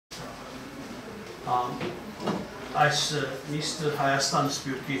Այս նիստը Հայաստան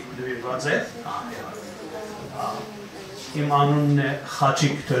սպյուրքի նվիրված է։ Իմ անունն է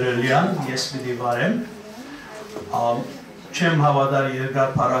Khachig Toloyan, ես պիտի վարեմ։ Չեմ հավատալ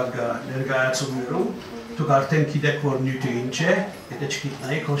երկար-փառակ ներկայացումներում, դուք արդեն գիտեք, որ նյութը ինչ է, եթե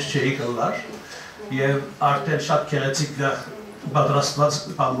չգիտնայիք, հոչ չէի կլար, եւ արդեն շատ գեղեցիկ պատրաստված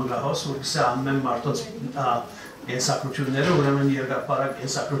բամուլահոս, որպեսզի ամեն մարդոց ենսակրությունները, ուրեմն երկար-փառակ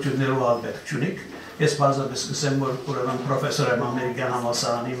ենսակրություններով ալ պետք չունիք։ Ես բազապես կսեմ, որ ուրեմն պրոֆեսոր եմ ամերիկյան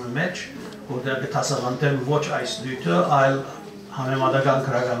համալսարանի մեջ, որտեղ կդասավանդեմ ոչ այս նյութը, այլ համեմատական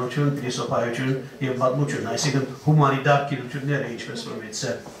քրագանություն, փիլիսոփայություն եւ պատմություն, այսինքն հումանիտար գիտությունները, ինչպես որ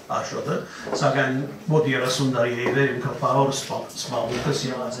մեծը աշխոտը, սակայն մոտ 30 տարի է իվեր իմ կապահոր սպաղուկս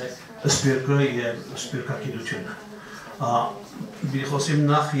եղած է սպիրկը եւ սպիրկագիտությունը։ Մի խոսիմ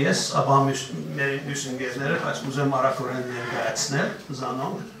նախ ես, ապա մեր մյուս ընկերները, բայց կուզեմ արագորեն ներկայացնել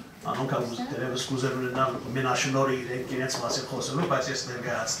զանոնք, անոնք դերևս կուզեմ ունենալ մենաշնորհը իրենց մասին խոսելու, բայց ես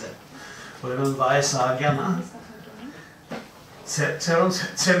ներկայացնեմ։ Ուրեմն Vahe Sahakyan-ը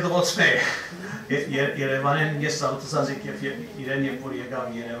ծեր դողոցն է Երևանին, ես ծանոթացած եք իրեն երբ որ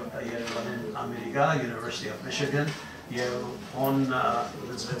եկավ Երևանին Ամերիկա, University of Michigan, եւ on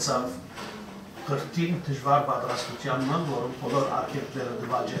լծվեցավ կրտին դժվար պատրաստության ման, որում բոլոր արգելքները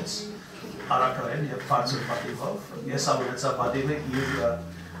դվաճեց արագորեն եւ բարձր պատիվով։ Ես ավելացա պատիվը իր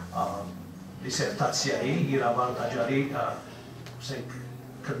դիսերտացիայի, իր ավանդաջարի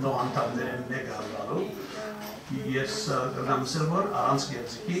կրնող անդամներեն մեկ առնալու, ես գրգամսել, որ առանց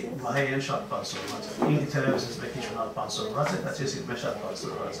գերձիկի Վահեյան շատ բանսորված է։ Ինքը թերևս ես մեկ իչունալ բանսորված է, բայց ես իր մեջ շատ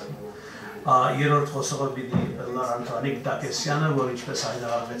բանսորված եմ։ Երորդ խոսողը պիտի Լարանտրանիկ Դակեսյանը, որ ինչպես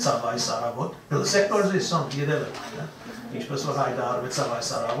հայտարարվեցավ այս առավոտ, սեկտորզի սոն գիտել է, ինչպես որ հայտարարվեցավ այս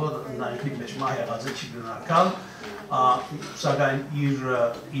առավոտ, նա ինքնի մեջ մահ եղած է չի բյունակալ, սակայն իր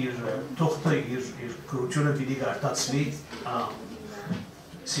թուղթը, իր գրությունը պիտի գարտացվի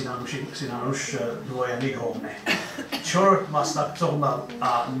Սինանուշ Տոլոյանի կողմն է։ Չորրորդ մասնակցողն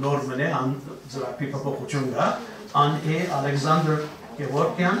նորմն է, ծրագրի փոփոխություն կա, ան է Aleksandr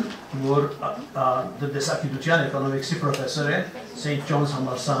Gevorkyan, որ տնտեսագիտության էկոնոմիկսի պրոֆեսոր է St. John's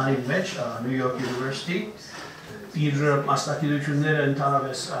համալսարանի մեջ, New York University, իր մասնակցությունները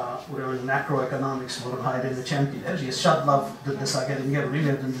ընդհանրապես ուրեմն macroeconomics, որը հայերենը չեմ գիտեր, ես շատ լավ տնտեսագետներ ունեմ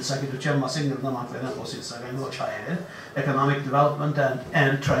եւ տնտեսագիտության մասին գրնամ անգլերեն խոսել, սակայն ոչ հայերեն, economic development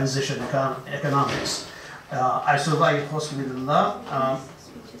and transition economics։ Այսօրվա իր խոսքը դնա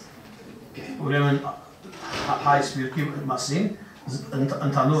ուրեմն հայ սպիրկի մասին,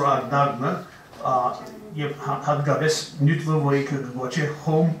 ընդհանուր արգնարդը եւ հատկապես նյութը, որի կոչի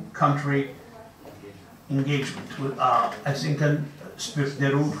home country engagement, այսինքն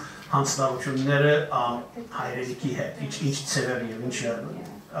սպիրկներու հանձնարարությունները հայրենիքի հետ, ինչ ծևեր եւ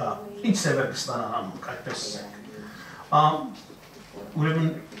ինչ ծևեր կստանան անոնք, այդպես ասենք։ Ուրեմն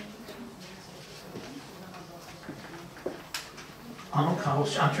անոնք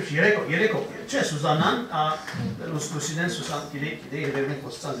հաղորդչ անչուշ երեկո, չէ, Syuzannան, Lusinen, Syuzanna գիտե երևի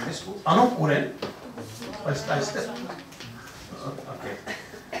խոսած ես, անոնք ուր են, այստեղ,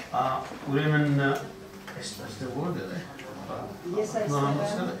 ուրեմն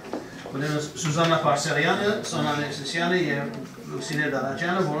Syuzanna Sona Nersisyan եւ Lusine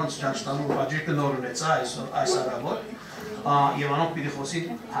Tanajyանը, որոնց ճաշտանու բաժիկը նոր ունեցա այս առավոտ, եւ անոնք պիտի խոսին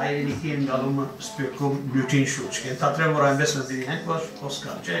հայրենիքի ընկալումը սպիրկում նյութին շուրջ։ Ենթադրեմ, որ այնպես մտի ենք, որ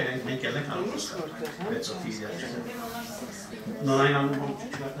Օսկար, չէ, մենք ելենք անոնք Օսկար, վեցոֆիզիա չէ։ Նորային անում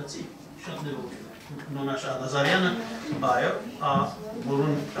չկարտացի, շատ նեղություն։ Nona Shahnazarian,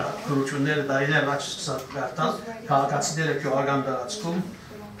 որուն քրությունները դարիներ առաջ սկսած գարտալ, քաղաքացիները քյոհական դարածքում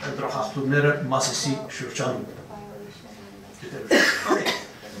դրախախտումները Մասիսի շրջանում։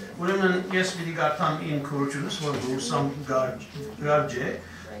 Ուրեմն ես պիտի գարտամ իմ քրությունս, որ ուսամ գարջ է,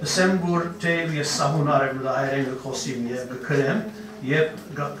 ասեմ, որ թե ես սահուն արեմ հայերեն խոսիմ եւ գրեմ,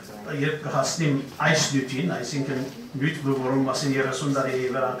 եւ կհասնիմ այս նյութին, այսինքն նյութ, որում մասին 30 տարի է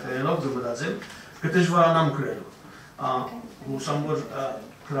վերանքներելով գմտածել, կդժվարանամ գրելու, ուսամ որ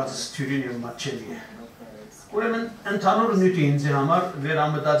գրածս թյուրին և մատչելի է։ Ուրեմն ընդհանուր նյութի ինձ համար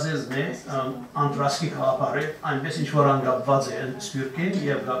վերամտածելն է անտրասկի խաղապարը, այնպես ինչ որ անգապված է սպիրկին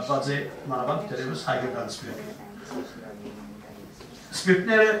և գապված է մանավանդ դերևս հայկական սպիրկին։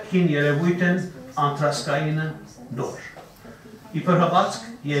 Սպիրկները հին երևույթ են, անտրասկայինը նոր։ Իբր հավացք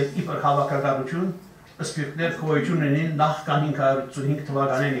և իբր հավաքականություն սպիրկներ գոյություն ունեն նախքան 585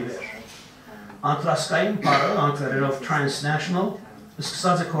 թվականին ի վեր։ Անտրասկային բառը, անգլերենով transnational,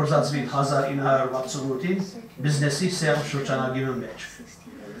 սկսած է կորզածվի 1968-ին բիզնեսի սեղմ շրջանագիրը մեջ։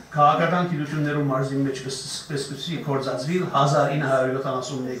 Քաղաքական գիտություններու մարզի մեջ կսկսի կորզածվի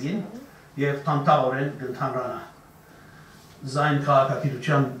 1971-ին եւ տանտաղորեն կընդհանրանա։ Զայն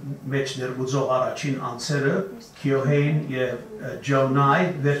քաղաքագիտության մեջ ներգուծող առաջին անձերը Քիոհեին եւ Ջոնայ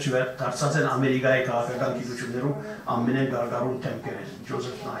վերջվեր դարձած են Ամերիկայի քաղաքական գիտություններում ամենեն գարգարուն թեմքերեն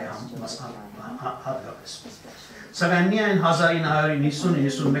Ջոզեֆ Նայը հատկապես։ Սակայն միայն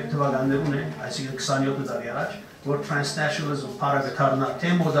 1990-91 թվականներուն է, այսինքն 27 տարի առաջ, որ transnationalism parը գտարնա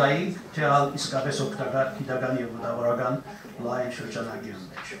թե մոդայի, թե իսկապես օգտակար գիտական եւ մտավորական լայն շրջանակի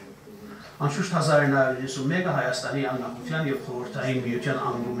մեջ։ Անշուշտ 1991-ը Հայաստանի անկախության եւ խորհրդային միության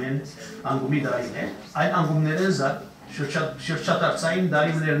անկումի տարին է, այդ անկումները շրջադարձային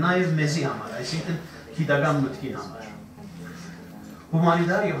տարիներ նաեւ մեզի համար, այսինքն գիտական մտքի համար։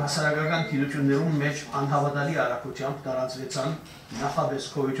 Հումանիտար եւ հասարակական գիտություններում մեջ անհավատալի արագությամբ տարածվեցան նախապես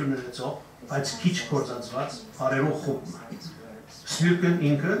գոյություն ունեցող, բայց քիչ կործանված բարերու խումբը։ Սպյուրքն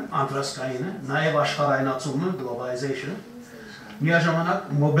ինքը, անդրասկայինը, նաեւ աշխարհայնացումը, globalization, միաժամանակ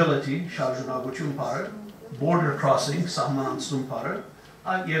mobility, շարժունակություն բարը, border crossing, սահմանանցում բարը,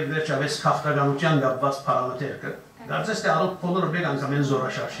 եւ վերջապես քաղաքականության կապված պարամետրերը, դարձած թե առողջ բոլորը մեկ անգամ են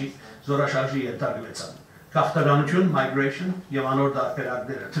զորաշարժի ենթարկվեցան։ Քաղաքականություն, migration եւ անոր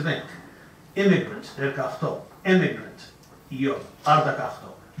դարբերակները, թվենք, immigrant, ներկախտող, immigrant,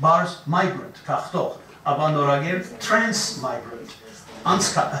 արտակախտող, bars, migrant, կախտող, ապա նորագեր trans-migrant,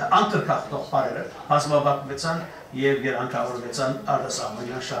 անտրկախտող բարերը բազմապատկվեցան եւ գերանկավորվեցան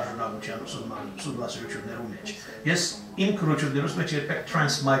արտասահմանյան շարժունակության ուսումնասիրություններում մեջ։ Ես իմ քրոջներուց մեջ երբեք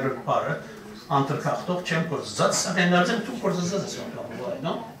trans-migrant բարը անտրկախտող չեմ կործած, սակայն դարձել դու կործածած ես,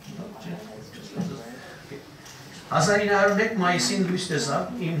 no? 1901 մայիսին լույս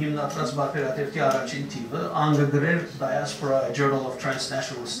տեսավ իմ հիմնադրած բարբերատերքի առաջին թիվը անգագրեր Diaspora Journal of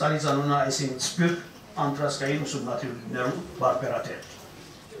Transnational Studies անունը, այսինքն սպյուրք անտրասկային ուսումնասիրություններում բարբերատեր։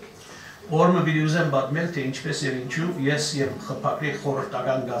 Օրը պիտի ուզեմ պատմել, թե ինչպես եւ ինչու ես եւ խփակրի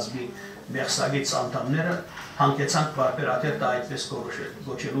խորհրդական գազբի մեղսագից անդամները հանգեցանք բարբերատեր այդպես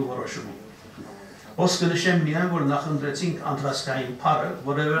կոչելու որոշումին։ Ոսկը նշեմ միայն, որ նախընտրեցինք անտրասկային փարը,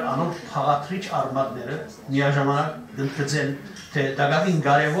 որովհետև անոր խաղաթրիչ արմատները միաժամանակ դնկծեն, թե դակավին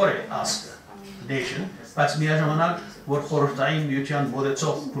կարևոր է ասկը, nation, բայց միաժամանակ, որ խորհրդային միության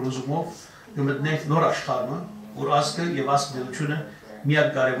մոտեցող փրուզումով կմտնենք նոր աշխարհը, որ ասկը եւ ասկնելությունը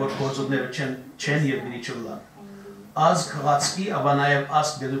միակ կարևոր գործոնները չեն եւ մի չլան։ Ազգ խաղացքի, ապա նաեւ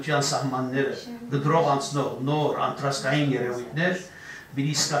ասկնելության սահմանները գդրող անցնող նոր անտրասկային երևույթներ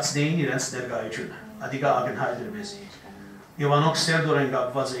Բիդի սկացնեին իրենց ներկայությունը, ադիկա ագնհայտ էր մեզի։ Եվ անոնք սերդորեն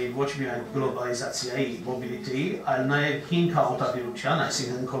կապված էին ոչ միայն գլոբալիզացիայի, մոբիլիտեի, այլ նաև հին քաղաքատիրության,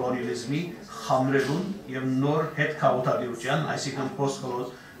 այսինքն կոլոնիալիզմի խամրելուն եւ նոր հետ քաղաքատիրության, այսինքն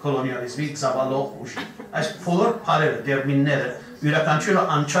պոստկոլոնիալիզմի ծավալող ուժի։ Այս բոլոր բարերը, տերմինները յուրաքանչյուրը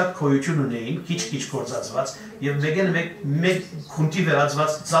անչափ գոյություն ունեին, քիչ-քիչ գործածված եւ մեկ քունտի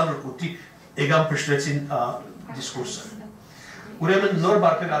վերածված ծանր քունտի եկան փշրեցին դիսկուրսը։ Ուրեմն նոր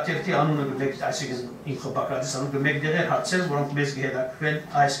բարբերատերքի անունը գմեք, այսինքն իմ խմբակրատից անունը գմեք դեղեր հարցեր, որոնք մեզ կհետաքրքրեն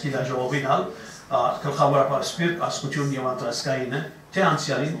այս գիտաժողովին հալ, գլխավորապես սպյուրք, ասկություն եւ անտրասկայինը, թե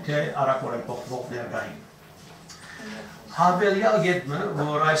անցյալին, թե արագորեն փոխվող ներկային։ Հավելյալ գետը,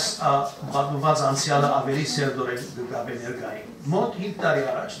 որ այս պատմված անցյալը ավելի սերտորեն գկապե ներկային։ Մոտ 5 տարի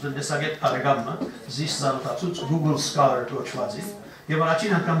առաջ տնտեսագետ Bareghyan զիս զարթացուց Google Scholar կոչվածի եւ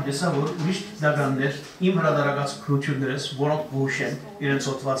առաջին անգամ տեսա, որ ուրիշ դագաններ իմ հրադարակած քրություններս, որոնք բուժ են իրենց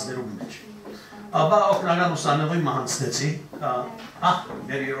օտվածներում մեջ։ Ապա օգնական ուսանողի մահացնեցի,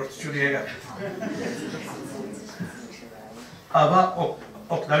 մեր երրորդությունը եկավ։ Ապա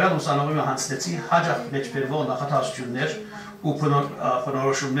օգնական ուսանողի մահացնեցի հաջող մեջբերվող նախատեսություններ ու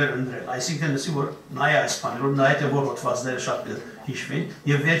բնորոշումներ ընդրել։ Այսինքն ասի, որ նայ այս բաներում, նայ թե որ օտվածները շատ հիշվին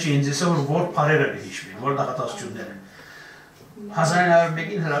եւ վերջը ինձ ասա, որ բարերը հիշվին, որ նախատեսությունները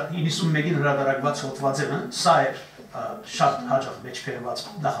 1991-ին հրատարակված հոդվածը սա է շատ հաջող մեջբերված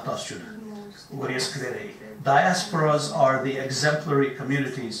նախատեսությունը, որ ես գրել էի։ Diasporas are the exemplary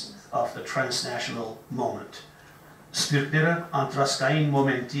communities of the transnational moment. Սպյուրքները անտրասկային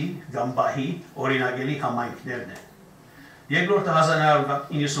մոմենտի, գամբահի, օրինագելի համայնքներն են։ Երկրորդը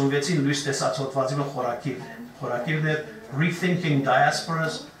 1996-ին լույս տեսած հոդվածի խորակիրն է։ Խորակիրն է Rethinking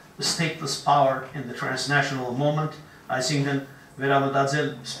Diasporas, the Stateless Power in the Transnational Moment, այսինքն վերամտածել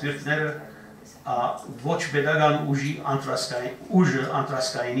սպյուրքները ոչ pedagogan ուժի ուժը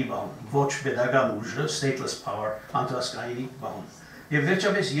անտրասկայինի բան, ոչ pedagogan ուժը, stateless power անտրասկայինի բան։ Եվ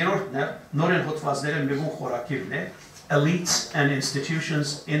վերջապես երրորդն է, նորեն հոդվածները մեկուն խորակիրն է, Elites and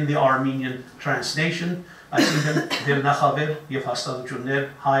Institutions in the Armenian Transnation, այսինքն դերնախավեր եւ հաստատություններ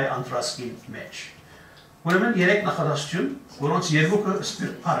հայ անտրասկի մեջ։ Ուրեմն երեք նախադասություն, որոնց երկուքը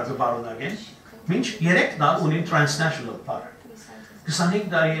սպյուրք բարը կբարունագեն, մինչ երեքն ունին transnational բարը։ 25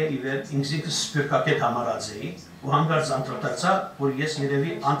 տարի է իվեր ինքսինքս սպյուրկակետ համարած էի ու հանգարց անդրադարձա, որ ես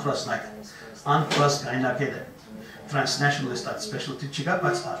երևի անտրասգայնակետ եմ, transnationalist specialty չկա,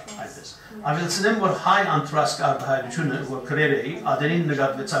 բայց այդպես։ Ավելցնեմ, որ հայ անտրասկ արտահայտությունը, որ գրել էի, ադերին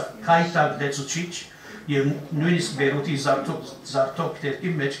նկատվեցավ քայտակ դեցուցիչ և նույնիսկ Բեյրութի զարթոք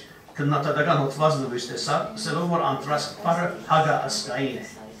դերքի մեջ քննադատական հոդված նվույս տեսա, ասելով, որ անտրասկ բառը հագաազգային է։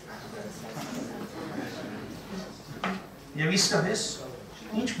 Եվ իսկապես,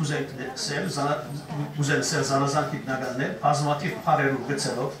 ինչ կուզենք զանազան գիտնականներ, բազմաթիվ բառերով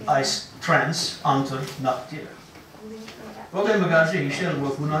գծելով այս trans անտր նախտիրը։ Ով է մգարժի հիշել,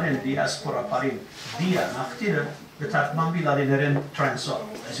 որ հունարեն դիասպորա բառին դիա նախտիրը կթարգմանվի լատիներեն trans-ով,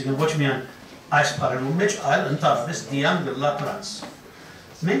 այսինքն ոչ միայն այս բառերու մեջ, այլ ընդհանրապես դիան գլա trans։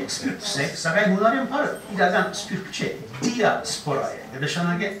 Մենք սպյուրք ցենք, սակայն հունարեն բառը իրական սպյուրք չէ, դիասպորա է,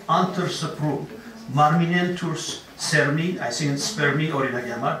 կնշանակի անտր-սփռում, մարմինեն դուրս սերմի, այսինքն սպերմի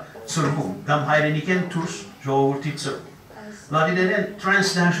օրինակի համար ծրվում, կամ հայրենիքեն դուրս ժողովրդի ծրվում։ Լատիներեն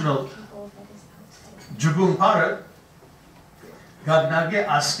transnational ջգուն բառը գագնագե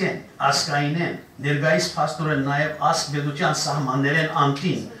ասկեն, ասկայինեն, ներգայիս փաստորեն նաև ասկ պետության սահմաններեն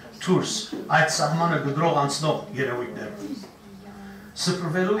անտին, դուրս, այդ սահմանը գդրող անցնող երևույթներով։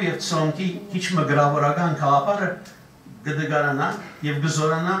 Սփռվելու և ծոնքի քիչ մգրավորական գաղափարը գդգարանա և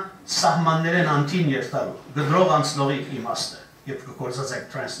գզորանա սահմաններեն անտին երթալու, գդրող անցնողի իմաստը, և կգործածեք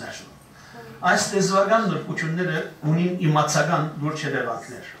transnational։ Այս լեզվական նրբությունները ունին իմացական լուրջ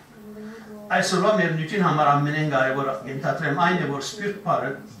հետևանքներ։ Այսօրվա մեր նյութին համար ամենեն կարևոր ենթադրեմ այն է, որ սպյուրք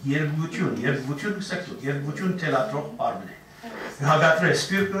բառը երկվություն թելադրող բառն է։ Կհագադրե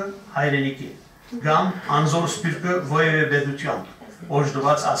սպյուրքը հայրենիքին, կամ անզոր սպյուրքը որևէ պետության,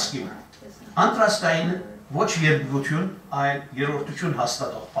 օժտված ազգին։ Անտրասկայինը ոչ երկվություն, այլ երրորդություն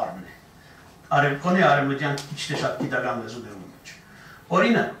հաստատող բառն է։ Արևկոնի արևմտյան քիչ թե շատ գիտական լեզուներում մեջ։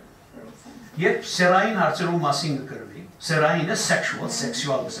 Օրինակ, երբ սերային հարցերու մասին կգրվի, սերայինը sexual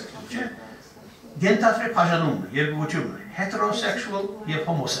չէ, գենտատրե բաժանումը, երկվությունը, heterosexual և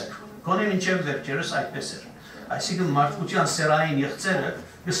homosexual, գոնե մինչև վերջերս այդպես էր, այսինքն մարդկության սերային եղծերը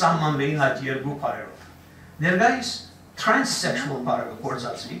կսահմանվեին այդ երկու բառերով։ Ներկայիս transsexual բառը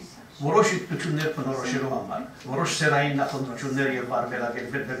կգործածվի, որոշ իգտություններ բնորոշելու համար, որոշ սերային նախընտրություններ և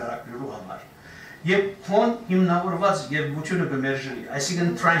բարբերակերպեր նկարագրելու համար, և հոն հիմնավորված երկվությունը կմերժվի,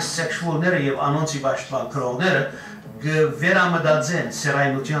 այսինքն transsexual-ները և անոնց իբաշտվան կրողները վերամտածեն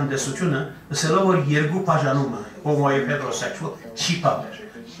սերայնության տեսությունը, ասելով, որ երկու բաժանումը, homo և heterosexual, չի պահեր,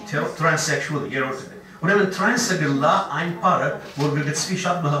 transsexual երրորդը։ Ուրեմն trans-ը գլա այն բառը, որ կգծվի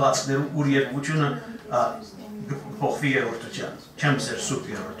շատ մհվածքներում, ուր երկվությունը փոխվի երրորդության, չեմ սեր սուրբ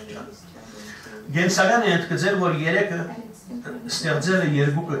երրորդության։ Գենսական է ընդգծել, որ երեկը ստեղծելը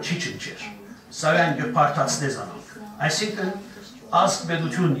երկուկը չի չնչեր, սակայն կպարտացնե զանանք։ Այսինքն, ազգ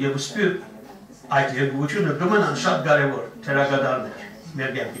պետություն և սպյուրք այդ երկվությունը կմնան շատ կարևոր թերագադարներ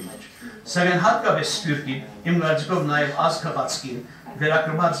մեր կյանքի մեջ։ Սակայն հատկապես սպյուրքին, իմ կարծիքով նաև ազգ հղացքին,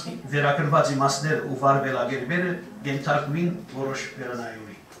 վերակրված իմաստները ու վարվելագերբերը ենթարկվին որոշ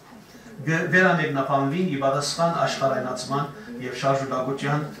վերանայուրի։ Վերամեկնաբանվին ի պատասխան աշխարհայնացման և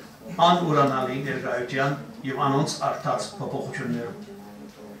շարժունակության անուրանալի ներկայության և անոնց արդած փոփոխություններում։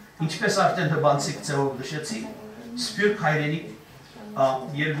 Ինչպես արդեն հբանցիկ ձևով նշեցի, սպյուրք հայրենիք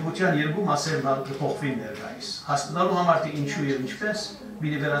երկվության երկու մասերն կփոխվին ներկայիս։ Հասկանալու համար թե ինչու և ինչպես,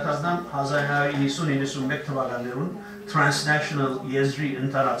 պիտի վերադառնամ 1990-91 թվականներուն transnational եզրի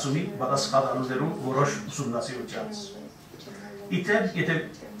ընդառացումի պատասխանատուներու որոշ ուսումնասիրությանց։ Իդեպ, եթե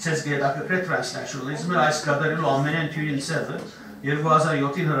ցեզ գետակրե transnationalism-ը այս կատարելու ամենեն թյուրին ցեվը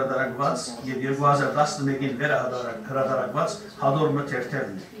 2007-ին հրադարակված և 2011-ին վերահրադարակված հադորմը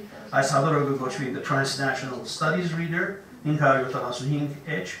թերթերն է։ Այս հադորը կգոչվի The Transnational Studies Reader 575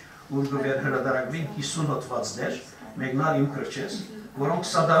 էջ, ուր կվերհրադարակվին 50 հոդվածներ, մեկնալ իմ կրճես, որոնք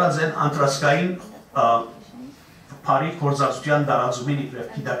սադարած են անտրասկային բարի գործածության դարածումին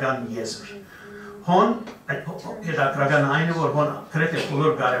իբրև գիտական եզր։ Հոն, հետաքրական այն է, որ հոն գրեթե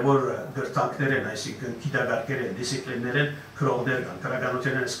բոլոր կարևոր գրթանքներ են, այսինքն գիտակարգեր են, դիսցիպլիններ են, քրողներ կան,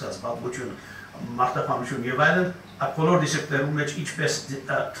 քրականություն են սկսած, պատմություն, մարտապանություն եւ այլն, բոլոր դիսցիպլիներում մեջ ինչպես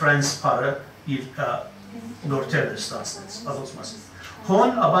trans բառը իր նորթերը ստացնեց, ադոց մասին։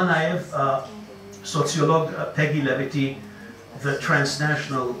 Հոն, ապա նաև սոցիոլոգ Peggy Levitt-ի The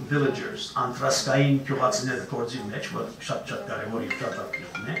Transnational Villagers, անտրասկային գյուղացիները գործի մեջ, որ շատ կարևոր իր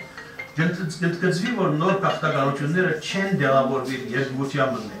ճարտարապետն է, գնդգծվի, որ նոր գաղթականությունները չեն դեղավորվիր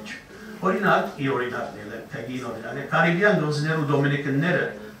երկվության մեջ։ Օրինակ, իր օրինակն է, Peggy-ին օրինակ է, կարիբյան գործիներու դոմինիկանները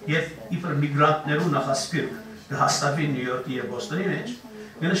և իբր միգրանտներու նախասպիրք կհաստավի Նյու Յորքի և Բոստոնի մեջ,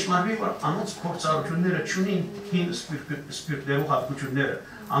 Գնշմարվի, որ անոնց փորձառությունները չունին հին սպյուրքներու հատկությունները,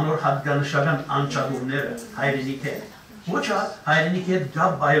 անոր հատկանշական անչադումները հայրենիք են։ Ոչ հայրենիքի հետ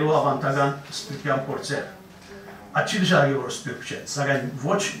գավ բայրու ավանդական սպյուրքյան փորձեր։ Աչի դժարի որ սպյուրք չեն, սակայն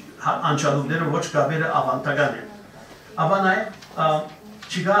ոչ անչադումները, ոչ գավերը ավանդական են։ Աբանայ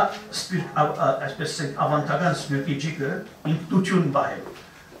չկա այսպես ավանդական սպյուրքի ջիկը ինքնություն բայրու։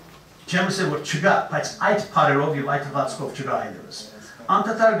 Չեմ ասել, որ չկա, բայց այդ բարերով և այդ հղացքով չկա այլևս։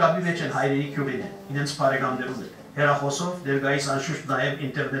 Անդադար գաբի մեջ են հայրենիք յուղին են, իրենց բարեկամներուն են, հեռախոսով, ներկայիս անշուշտ նաև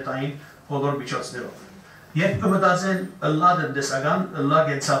ինտերնետային բոլոր միջոցներով։ Երբ կմտածեն ըլլա տնտեսական, ըլլա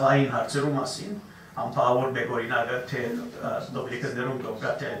գենցաղային հարցերու մասին, անպահավոր մեկ օրինակը, թե դոմինիկաններում,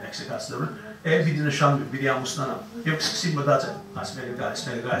 դոմկա, թե մեքսիկացներուն, պիտի նշանվի, պիտի ամուսնանամ, և կսկսի մտածեն, այսմերիկա,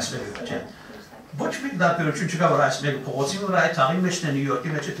 չէ։ Ոչ մի դատերություն չկա, որ այս մեկը փողոցի վրա այդ աղի մեջն է, Նյու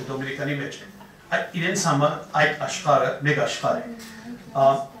Յորքի մեջ է, թե Դոմինիկանի մեջ է։ Իրենց համար այդ աշխարհը մեկ աշխարհ է։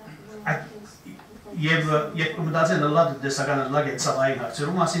 Եվ երբ կմտածեն ըլլա տնտեսական ըլլա գենցաղային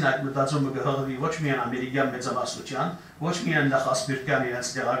հարցերու մասին, այդ մտածումը կհղվի ոչ միայն ամերիկյան մեծամասնության, ոչ միայն նախասպյուրքյան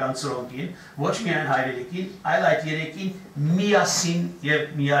իրենց տեղական ծրոնքին, ոչ միայն հայրենիքին, այլ այդ երեքին միասին և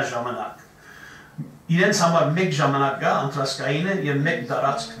միաժամանակ։ Իրենց համար մեկ ժամանակ կա անտրասկայինը և մեկ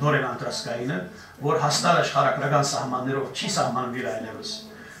դարածք նորեն անտրասկայինը, որ հաստատ աշխարհագրական սահմաններով չի սահմանվիր այլևս։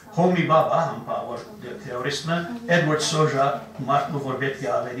 Հոմի բաբա, համբավոր թեորիստը, Էդվարդ Սոժա, մարդու որ պետք է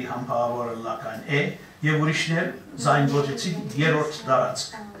ավելի համբավոր լական է, և ուրիշներ զայն գոջեցի երորդ դարածք։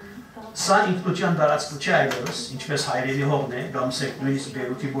 Սա ինքնության դարածքը չի այլևս, ինչպես հայրենի հողն է, գամսեք նույնիսկ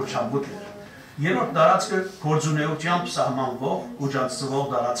բերութի որ չամբուտ է։ Երորդ դարածքը գործունեությամբ սահմանվող ու ջանցվող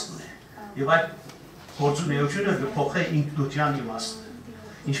դարածքն է։ Եվ այդ գործունեությունը կփոխե ինքնության իմաստը։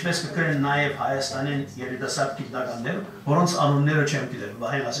 Ինչպես կկրեն նաև Հայաստանեն երիտասարդ գիտնականներ, որոնց անունները չեմ գիտել,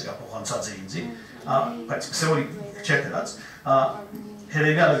 Վահեն ասիկա փոխանցած է ինձի, բայց քսեորի չեք գրած,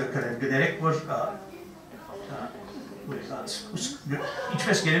 հետևյալը կկրեն, գներեք, որ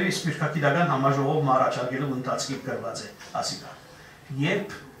ինչպես գերևի սպյուրքագիտական համաժողով առաջարկելու ընթացքի գրված է ասիկա։ Երբ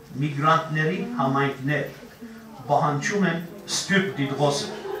միգրանտների համայնքներ պահանջում են սպյուրք դիդղոսը,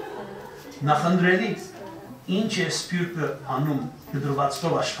 նախընտրելի ինչ է սպյուրքը անում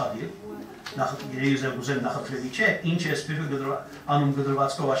գդրվածքով աշխատել, երեյուզեմ ուզեմ նախընտրելի չէ, ինչ է սպյուրքը անում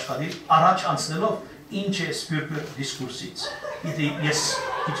գդրվածքով աշխատել, առաջ անցնելով ինչ է սպյուրքը դիսկուրսից։ Ես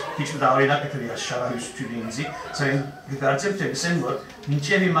քիչ մտավորինակ կտրի այս շարահյուսությունը ինձի, սակայն կկարծեմ, թե գսեմ, որ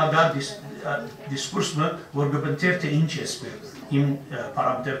մինչև հիմա գա դիսկուրսը, որ կբնթեր, թե ինչ է սպյուրքը, իմ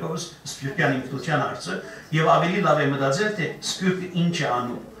պարամետրկովս սպյուրքյան ինքնության հարցը, և ավելի լավ է մտածել, թե սպյուրքը ինչ է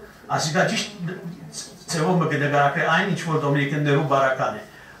անում։ Ասիկա ճիշտ ծևով մը կնկարագրե այն, ինչ որ դոմինիկաններու բարական է,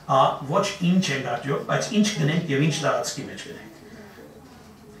 ոչ ինչ ենք արդյոք, բայց ինչ գնենք և ինչ դարածքի մեջ գնենք։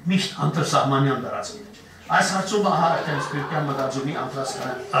 Միշտ անտրսահմանյան դարածքի մեջ։ Այս հարցում արդեն սպյուրքյան մտածումի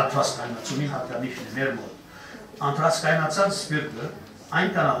անտրասկայնացումին հատկանիշն է մեր մոտ։ Անտրասկայնացած սպյուրքը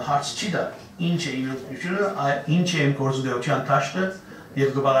այնքան հարց չի դա, ինչ է իմ ինքնությունը, ինչ է իմ գործունեության թաշտը և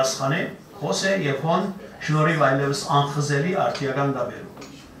կպատասխանե, խոս է և հոն շնորհիվ այլևս անխզելի արդիական գաբերու։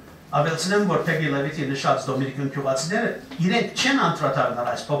 Ավելցնեմ, որ Պեգի Լևիթի նշած դոմինիկան գյուղացիները իրենք չեն անդրադառնալ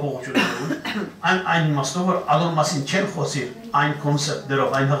այս փոփոխություններուն, այն իմաստով, որ ալոր մասին չեն խոսիր այն կոնցեպտներով,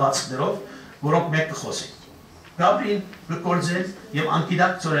 այն հղացքներով, որոնք մեկ կխոսեն։ Գաբրին կգործեն և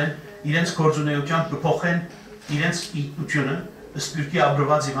անկիդակցորեն իրենց գործունեությամբ կփոխեն իրենց ինքնությունը, սպյուրքի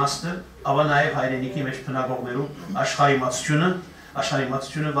ապրված իմաստը, ապա նաև հայրենիքի մեջ բնակողներու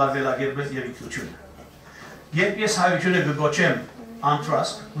աշխարհիմացությունը, վարվելակերպը և ինքնությունը։ Երբ ես հայությունը կգոչեմ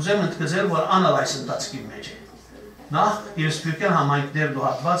անտրաստ, ուզեմ ընդգծել, որ անալայս ընթացքի մեջ է։ Նախ իր սպյուրքյան համայնքներն ու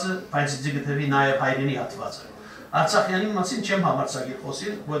հատվածը, բայց ինձ գտվի նաև հայրենի հատվածը։ Արցախյանի մասին չեմ համարձակի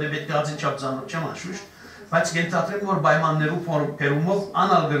խոսիլ, որտեղ պետք է ածին չափ ծանոթ չեմ անշուշտ, բայց կենտրոնացրեմ, որ պայմաններու փերումով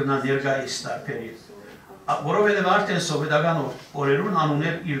անալ գրնա ներկայիս տարբերի։ Որովհետև արդեն սովետական օրերուն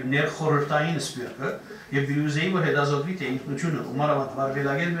անուներ իր ներխորհրդային սպյուրքը և բյուրուզեի, որ հետազոտվի թե ինքնությունը ու մանավանդ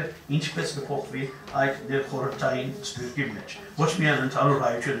վարվելակերպը ինչպես կփոխվի այդ ներխորհրդային սպյուրքի մեջ։ Ոչ միայն ընդհանուր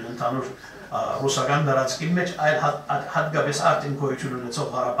հայությունը, ընդհանուր ռուսական դարածքի մեջ, այլ հատկապես արդեն գոյություն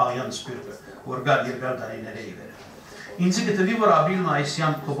ունեցող ղարաբաղյան սպյուրքը, որ գար երկար տարիներ է ի վեր։ Ինձ գտվի, որ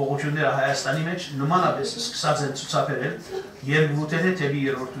ապրիլ-մայիսյան փոփոխությունները Հայաստանի մեջ նմանապես սկսած են ցուցաբերել երկվութերը թեպի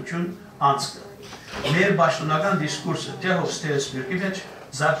երրորդություն անցքը։ Մեր պաշտոնական դիսկուրսը թե հոստերը սպյուրքի մեջ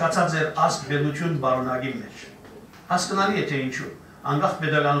զարգացած էր ազգ պետություն բարունակի մեջ։ Հասկանալի է թե ինչու, անկախ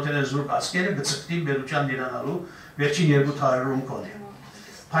պետականության զուրկ ազգերը գծկտի պետության դիրանալու վերջին 2 տարերում կոնե։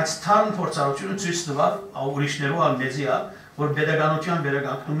 Բայց թարմ փորձառությունը ցույց տվավ ուրիշներու ալմեզի որ պետականության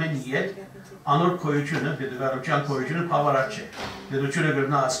վերականգնում են իդ անոր քոյությունը, պետականության քոյությունը բավարար չէ։ Պետությունը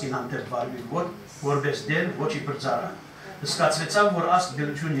գրնա ազգին հանդեպ վարվի որպես դեր, ոչ իբր ծառա։ Հսկացվեցավ, որ աստ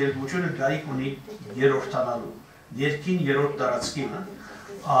գլություն երկությունը գարիք ունի երորդանալու, երկին երորդ տարածքինը,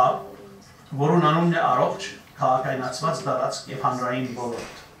 որուն անունն է առողջ, քաղաքայնացված տարածք և հանրային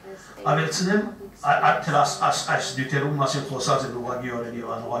ոլորտ։ Ավելցնեմ, այս դյութերում մասին խոսած են ուղղագիորեն և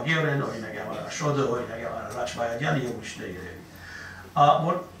անուղղագիորեն, օրինակ համար Աշոդը, օրինակ համար Ռաչբայադյանը և ուրիշները երևի։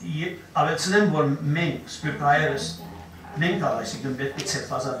 Ավելցնեմ, որ մենք սպիրտ հայերս, մենք այսինքն պետք է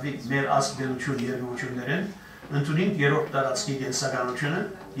ցերտազատվի մեր ազգ գլություն երկություններին, ընդունենք երրորդ տարածքի կենսականությունը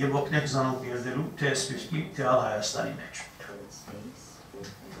և օգնենք զանոք երդելու թե սպիրտի, թե ալ Հայաստանի մեջ։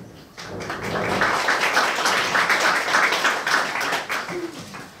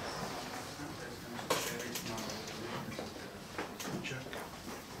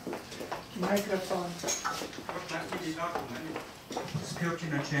 Microphone.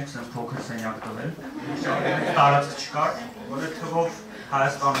 Սպիրտին չենք սենց փոքր սենյակ տվել, տարածք չկար, որ է թվով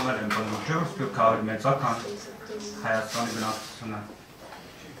Հայաստանում են բնուրջը, սպիրտ կավր մեծա, կան Հայաստանի բնակչությունը։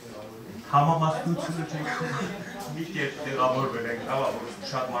 Համամասնությունը չենք մի կետ տեղավորվել ենք, որ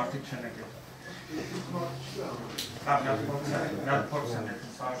շատ մարդիկ չեն եկել։ Շատ փորձ են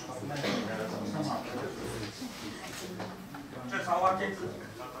եկել, սա աշխատում են Չես հավաքեք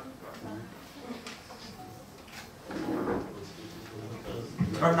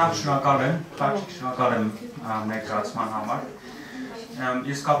Նախ շնորհակալ եմ, Խաչիկ շնորհակալ եմ ներկայացման համար։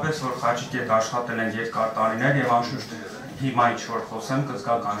 Իսկապես որ Խաչիկի հետ աշխատել են երկար տարիներ եւ անշուշտ հիմա ինչ որ խոսեմ,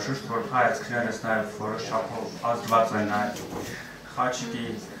 կզգաք անշուշտ որ հայացքներս նաեւ որոշ չափով ազդված են նաեւ Խաչիկի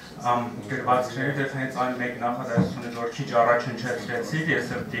գրվածքների դեպ հենց այն մեկ նախադասությունից որ քիչ առաջ հնչեցրեցի, ես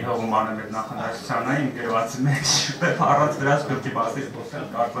էլ դիհողում անեմ այդ նախադասությանը իմ գրվածի մեջ, առանց դրանց պետք է բացի խոսել,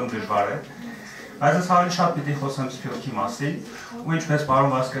 կարծեմ դժվար է։ Բայց ես ավելի շատ պիտի խոսեմ սփյուռքի մասին, ու ինչպես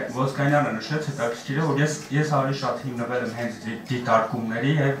պարոն Ոսկանյանը նշեց, հետաքրքիր է, որ ես ավելի շատ հիմնվել եմ հենց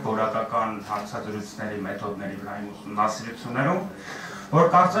դիտարկումների եւ որակական հարցազրույցների մեթոդների վրա իմ ուսումնասիրություններում, որ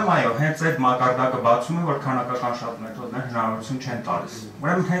կարծեմ այո, հենց այդ մակարդակը բացում է, որ քանակական շատ մեթոդներ հնարավորություն չեն տալիս։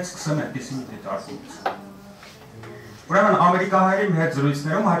 Ուրեմն հենց սկսեմ այդպիսի մի դիտարկումից։ Ուրեմն ամերիկահայերի հետ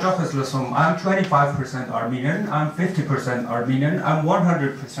զրույցներում հաճախ ես լսում I'm 25% Armenian, I'm 50% Armenian, I'm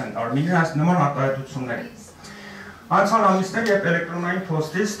 100% Armenian, այս նման արտահայտություններ։ Անցյալ ամիսներ երբ էլեկտրոնային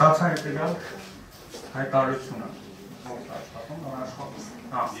փոստից ստացա հետևյալ հայտարարությունը։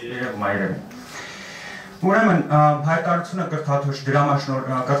 Ուրեմն հայտարարությունը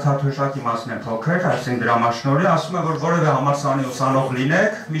կրթաթոշակի մասն է փոքր, այսինքն դրամաշնորհի, ասում է, որ որևէ համալսարանի ուսանող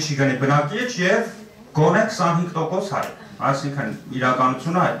լինեք, Միշիգանի բնակիչ եւ գոնե 25% հայ, այսինքն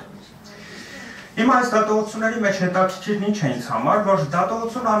իրականությունը այդ։ Հիմա այս դատողությունների մեջ հետաքրքիրն ինչ է ինձ համար, որ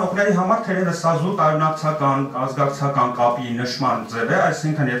դատողություն անողների համար թերևս սա զուտ արյունակցական, ազգակցական կապի նշման ձև է,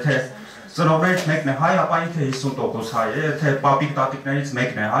 այսինքն եթե ծնողներից մեկն է հայ, ապա ինքը 50% հայ է, եթե պապիկ տատիկներից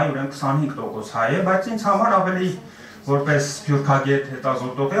մեկն է հայ, ուրեմն 25% հայ է, բայց ինձ համար ավելի որպես սփյուռքագետ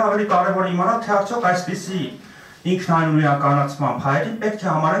հետազոտող է, ավելի կարևոր իմանալ, թե արդյոք այսպիսի ինքնայնուրյանացման հայերին պետք է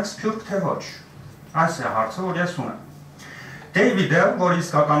համարենք սփյուռք թե ոչ։ Այս է հարցը, որ ես ունեմ։ Դեյվիդը, որ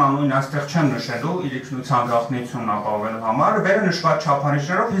իսկական անունն այստեղ չեմ նշելու, իր ինքնության գաղտնիությունն ապահովելու համար, վերը նշված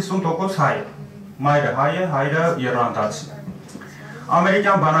չափանիշներով 50% հայ է։ Մայրը հայ է, հայրը իռլանդացի է։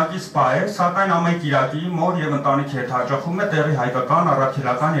 Ամերիկյան բանակի սպա է, սակայն ամեն կիրակի մոր եւ ընտանիքի հետ հաճախում է տեղի հայկական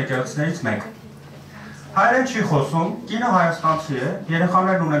առաքելական եկեղեցիներից մեկը։ Հայերեն չի խոսում, կինը հայաստանցի է,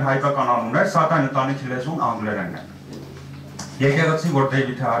 երեխաներն ունեն հայկական անուններ, սակայն ընտանիքի լեզուն անգլերենն է։ Եկեղեցին, որ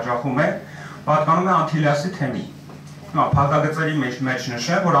Դեյվիդը հաճախում է, պատկանում է Անտիլիասի թեմի։ Փակագծերի մեջ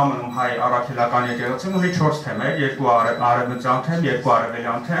նշեմ, որ ԱՄՆ-ում հայ առաքելական եկեղեցին ունի 4 թեմեր, 2 արևմտյան թեմ, 2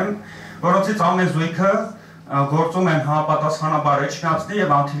 արևելյան թեմ, որոնցից ամեն զույգը գործում են համապատասխանաբար Էջմիածնի եւ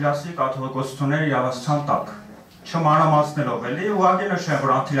Անտիլիասի կաթողիկոսությունների իրավասության տակ։ Չմանրամասնելով էլի, ուղղակի նշեմ,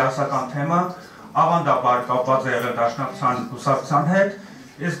 որ անտիլիասական թեմը ավանդաբար կապված է եղել դաշնակցության կուսակցության հետ,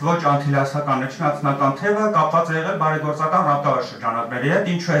 իսկ ոչ անտիլիասական էջմիածնական թեմը կապված է եղել բարեգործական ռազմավար շրջանակների հետ,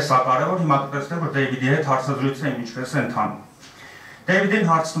 ինչու է սա կարևոր, հիմա կտեսնեք, որ Դեյվիդի հետ հարցազրույցը ինչպես է ընթանում։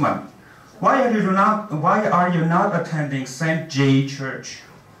 Դեյվիդին հարցնում եմ. Why are you not attending St. J Church?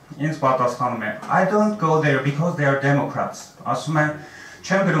 Ինձ պատասխանում է, I don't go there because they are Democrats։ Ասում է,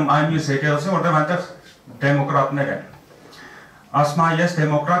 չեմ գրում այն մյուս եկեղեցին, որտեղ այնտեղ դեմոկրատներ են։ Ասում է, ես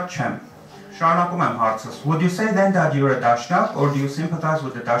դեմոկրատ չեմ։ Շարունակում եմ հարցս։ Would you say then that you're a Dashnak or do you sympathize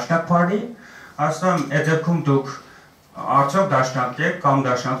with the Dashnak party? Ասում եմ, այդ դեպքում դուք արդյոք Dashnak եք կամ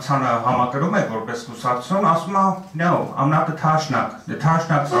Dashnak-ցանը համակրում եք որպես կուսակցություն, ասում է, no, I'm not a Dashnak. The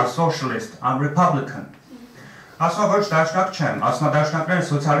Dashnaks are socialist, I'm Republican։ Ասում ոչ դաշնակ չեմ, ասում դաշնակները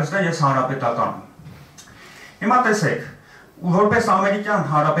սոցիալիստներ, ես հանրապետական։ Հիմա տեսեք, որպես ամերիկյան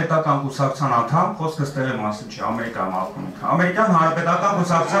հանրապետական կուսակցության անդամ, խոսքը ստեղի մասին չի, Ամերիկայում ապրում ենք, ամերիկյան հանրապետական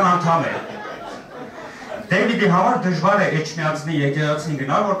կուսակցության անդամ է։ Դեյվիդի համար դժվար է Էջմիածնի եկեղեցին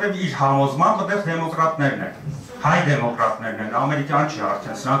գնալ, որտեղ իր համոզմամբ այդտեղ դեմոկրատներն են, հայ դեմոկրատներն են, ամերիկյան չի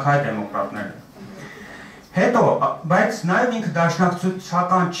արդեն, սրանք հայ դեմոկրատներ են։ Հետո, բայց նաև ինքը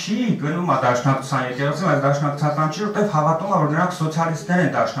դաշնակցական չի, գնում է դաշնակցության եկեղեցին, բայց դաշնակցական չի, որտեղ հավատում է, որ նրանք սոցիալիստներ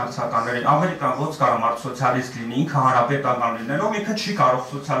են դաշնակցականներին, Ամերիկան ոնց կարող մարդ սոցիալիստ լինի, ինքը հանրապետական լինելով, ինքը չի կարող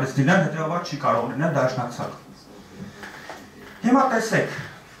սոցիալիստ լինել, հետևաբար չի կարող լինել դաշնակցական։ Հիմա տեսեք,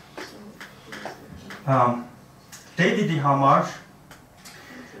 Դեյվիդի համար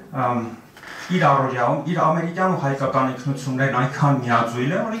իր առօրյայում, իր ամերիկյան ու հայկական ինքնություններն այնքան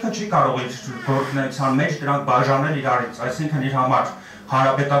միաձույլ են, որ ինքը չի կարող իր գործունեության մեջ դրանք բաժանել իրարից, այսինքն իր համար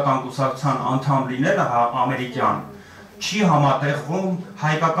հանրապետական կուսակցության անդամ լինելը ամերիկյան չի համատեղվում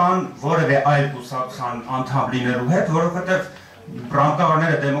հայկական որևէ այլ կուսակցության անդամ լինելու հետ, որովհետև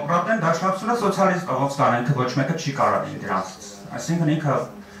ռամկավարները դեմոկրատ են, դաշնակցությունը սոցիալիստ ոնց կան, ինքը ոչ մեկը չի կարող լինի դրանցից, այսինքն ինքը,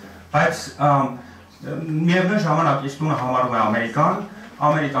 բայց միևնույն ժամանակ իր տունը համարում է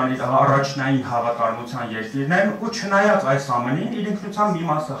Ամերիկան իր առաջնային հավատարմության երկիրն են ու չնայած այս ամենին իր ինքնության մի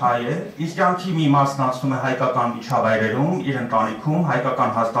մասը հայ է, իր կյանքի մի մասն անցնում է հայկական միջավայրերում, իր ընտանիքում,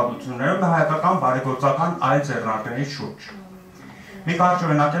 հայկական հաստատություններում, հայկական բարեգործական այլ ձեռնարկների շուրջ։ Մի կարճ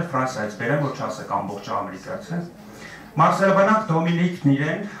օրինակ էլ Ֆրանսիայից բերեմ, որ չասեք ամբողջ ամերիկայից է։ Մարսելբանակ Դոմինիկն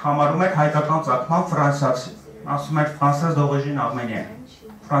իրեն համարում էր հայկական ծագման ֆրանսիացի, ասում էր Français d'origine arménienne,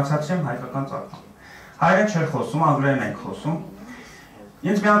 ֆրանսիացի եմ հայկական ծագման։ Հայերեն չէր խոսում, անգլերեն ենք խոսում։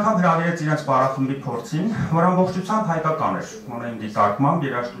 Ինձ մի անգամ հրավիրեց իրենց պարախմբի փորձին, որ ամբողջությամբ հայկական էր, ունեն դիտարկմամբ,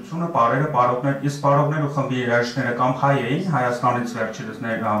 երաժշտությունը, պարերը, պարողներ, իսկ պարողներ ու խմբի երաժիշտները կամ հայ էին, Հայաստանից վերջերս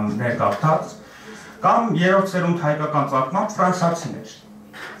ներգաղթած, կամ երրորդ սերունդ հայկական ծագմամբ ֆրանսիացիներ։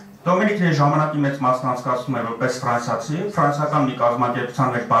 Դոմինիկն իր ժամանակի մեծ մասն անցկացնում էր որպես ֆրանսիացի, ֆրանսիական մի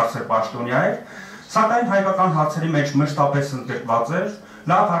կազմակերպության մեջ բարձր պաշտոնյա էր, սակայն հայկական հարցերի մեջ մշտապես ընդգրկված էր,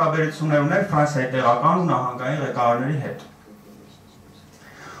 լավ հարաբերություններ ուներ Ֆրանսիայի տեղական ու նահանգային ղեկավարների հետ։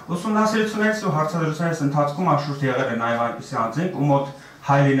 Ուսումնասիրություններից ու հարցադրություններից ընթացքում անշուշտ եղել է նաև այնպիսի անձինք, ու մոտ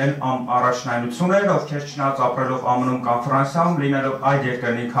հայ լինել առաջնայնություն էր, ովքեր չնայած ապրելով ԱՄՆ-ում կամ Ֆրանսիայում, լինելով այդ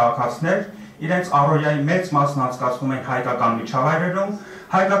երկրների քաղաքացիներ, իրենց առօրյայի մեծ մասն անցկացնում են հայկական միջավայրերում,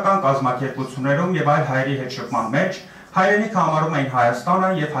 հայկական կազմակերպություններում եւ այլ հայերի հետ շփման մեջ, հայրենիքը համարում էին Հայաստանը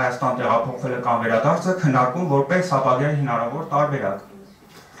եւ Հայաստան տեղափոխվելը կամ վերադարձը քննարկում որպես ապագայի հնարավոր տարբերակ։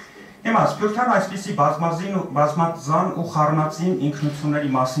 Հիմա Սփյուռքյան այսպիսի բազմազան ու խառնածին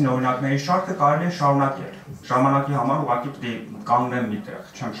ինքնությունների մասին օրինակների շարքը կարելի է շարունակել։ Ժամանակի համար ուղղակի պետք է կանգնեմ միտեղ,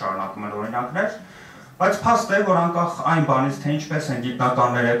 չեմ շարունակում էլ օրինակներ, բայց փաստ է, որ անկախ այն բանից, թե ինչպես են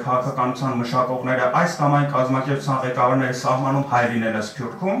գիտնականները, քաղաքականության մշակողները այս կամ այն կազմակերպության ղեկավարները սահմանում հայ լինելը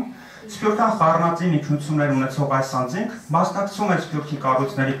Սփյուռքում, Սփյուռքյան խառնածին ինքնություններ ունեցող այս անձինք մասնակցում են Սփյուռքի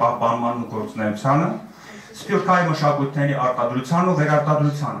կառույցների պահպանման ու գործունեությանը, Սփյուռքահայ մշակույթների արտադրության ու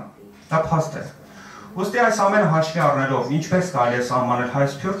վերարտադրությանը։ Դա փաստ է։ Ուստի այս ամենը հաշվի առնելով, ինչպես կարելի է սահմանել հայ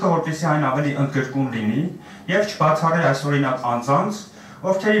Սփյուռքը, որպեսզի այն ավելի ընդգրկուն լինի եւ չբացառի այս օրինակ անձանց,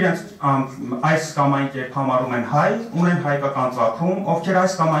 ովքեր իրենց այս կամ այն կերպ համարում են հայ, ունեն հայկական ծագում, ովքեր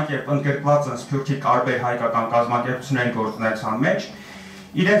այս կամ այն կերպ ընդգրկված են Սփյուռքի տարբեր հայկական կազմակերպությունների գործունեության մեջ,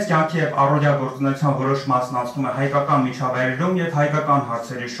 իրենց կյանքի եւ առօրյա գործունեության որոշ մասն անցնում է հայկական միջավայրերում եւ հայկական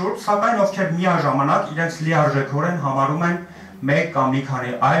հարցերի շուրջ, սակայն ովքեր միաժամանակ իրենց լիարժեքորեն համարում են մեկ կամ մի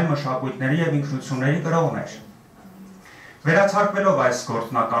քանի այլ մշակույթների եւ ինքնությունների կրողներ։ Վերացարկվելով այս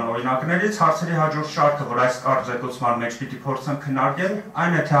գործնական օրինակներից, հարցերի հաջորդ շարքը, որ այս կարճ զեկուցման մեջ պիտի փորձեմ քննարկել,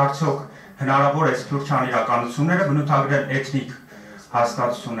 այն է թե արդյոք հնարավոր է սփյուռքյան իրականությունները բնութագրել էթնիկ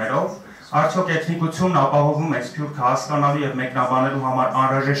հասկացություններով, արդյոք էթնիկությունն ապահովում է սփյուռքը հասկանալու եւ մեկնաբանելու համար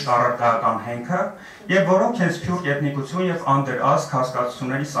անհրաժեշտ առարկայական հենքը, եւ որոնք են սփյուռք էթնիկություն եւ անդրազգ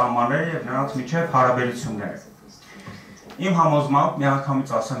հասկացությունների սահմանները եւ նրանց միջեւ հարաբերությունները։ Իմ համոզմամբ,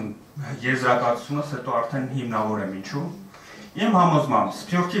 միանգամից ասեմ եզրակացությունս, հետո արդեն հիմնավոր եմ ինչու։ Իմ համոզմամբ,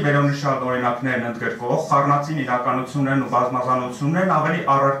 Սփյուռքի վերոնշյալ օրինակներն ընդգրկող խառնածին իրականություններն ու բազմազանություններն ավելի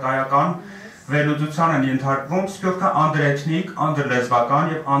առարկայական վերլուծության են ենթարկվում Սփյուռքը անդրէթնիկ,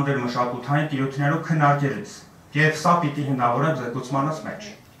 անդրլեզվական եւ անդրմշակութային տիրույթներով քննարկելիս, եւ սա պիտի հիմնավորեմ զեկուցմանս մեջ։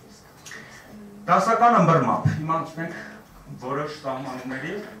 Դասական ըմբռնմամբ, հիմա անցնենք որոշ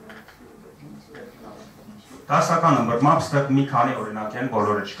սահմանումների։ Դասական ըմբռնմամբ, ստեղ մի քանի օրինակ են,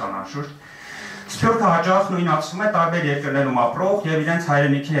 բոլորը չկան անշուշտ։ Սփյուռքը հաճախ նույնացվում է տարբեր երկրներում ապրող եւ իրենց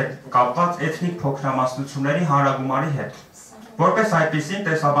հայրենիքի հետ կապված էթնիկ փոքրամասնությունների հանրագումարի հետ։ Որպես այդպիսին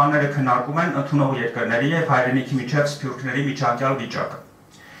տեսաբանները քննարկում են ընդունող երկրների եւ հայրենիքի միջև սփյուռքների միջանկյալ վիճակը։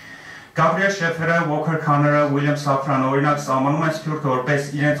 Գաբրիել Շեֆերը, Ուոքեր Քաները, Ուիլյամ Սաֆրանը օրինակ սահմանում են Սփյուռքը որպես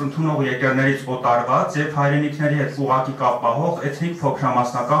իրենց ընդունող երկրներից օտարված եւ հայրենիքների հետ ուղղակի կապ պահող էթնիկ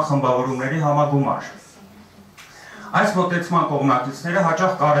փոքրամասնական խմբավորումների համագումար։ Այս մոտեցման կողմնակիցները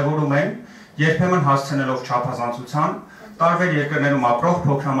հաճախ կարևորում են երբեմն հասցնելով չափազանցության, տարբեր երկրներում ապրող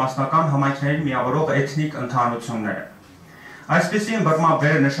փոքրամասնական համայնքներին միավորող էթնիկ ընդհանրությունները։ Այսպիսի ըմբռնմամբ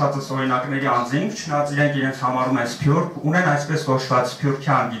վերը նշածս օրինակների անձինք, չնայած իրենք իրենց համարում են սփյուռք, ունեն այսպես կոչված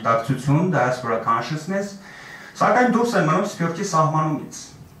սփյուռքյան գիտակցություն, diaspora consciousness, սակայն դուրս են մնում սփյուռքի սահմանումից։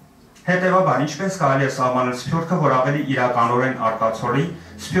 Հետևաբար, ինչպես կարելի է սահմանել սփյուռքը, որ ավելի իրականորեն արտացոլի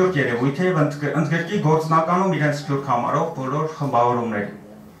սփյուռք երևույթ է եւ ընդգրկի գործնականում իրենց սփյուռք համարող բոլոր խմբավորումներին։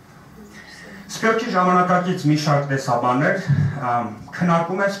 Սփյուռքի ժամանակակից մի շարք տեսաբաններ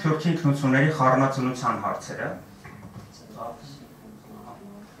քննարկում են սփյուռքի ինքնությունների խառնածնության հարցերը։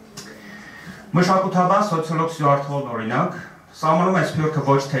 Մշակութաբան սոցիոլոգ Սյուարթ Հոլն օրինակ սահմանում է սփյուռքը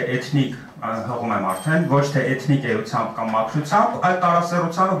ոչ թե էթնիկ, հղում եմ արդեն, ոչ թե էթնիկ էությամբ կամ մաքրությամբ, այլ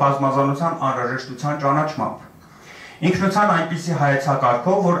տարասեռության ու բազմազանության անհրաժեշտության ճանաչմամբ։ Ինքնության այնպիսի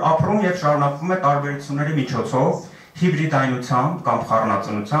հայեցակարգով, որ ապրում եւ շարունակվում է տարբերությունների միջոցով, հիբրիդայնությամբ կամ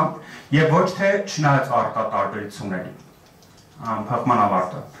խառնածնությամբ եւ ոչ թե չնայած առկա տարբերությունների։ Փակման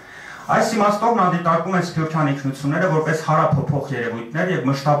ավարտը։ Այս իմաստով նա դիտարկում է սփյուռքյան ինքնությունները որպես հարափոփող երևույթներ եւ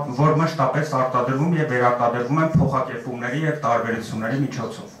որ մշտապես արտադրվում եւ վերարտադրվում են փոխակերպումների եւ տարբերությունների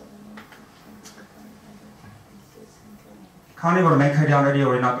միջոցով։ Քանի որ մենք հրյաների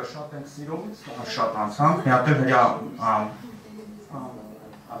օրինակը շատ ենք սիրում, շատ անցանք, մի հատ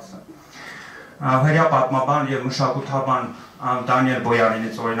հրյա պատմաբան եւ մշակութաբան Դանիել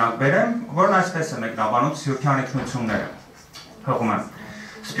Բոյարինից օրինակ բերեմ, որն այսպես է մեկնաբանում սփյուռքյան ինքնությունները։ Հղում եմ։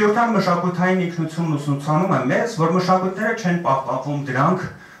 Սփյուռքյան մշակութային ինքնությունն ուսուցանում է մեզ, որ մշակույթները չեն պահպանվում դրանք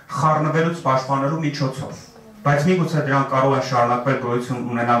խառնվելուց պաշտպանելու միջոցով, բայց միգուցե դրանք կարող են շարունակվել գոյություն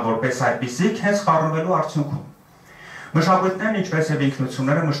ունենալ որպես այդպիսիք հենց խառնվելու արդյունքում։ Մշակույթներն ինչպես եւ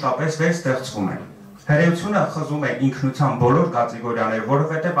ինքնությունները մշտապես վերստեղծվում են։ Հրեությունը խզում է ինքնության բոլոր կատեգորիաները,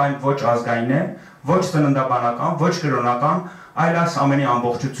 որովհետեւ այն ոչ ազգային է, ոչ ծննդաբանական, ոչ կրոնական, այլ այս ամենի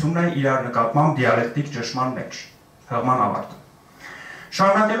ամբողջությունն է իրար նկատմամբ դիալեկտիկ ճշմարտ մեջ։ Հղման ավարտ։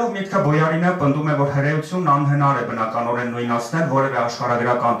 Շարունակելով միտքը Բոյարինը պնդում է, որ հրեությունն անհնար է բնականորեն նույնացնել որևէ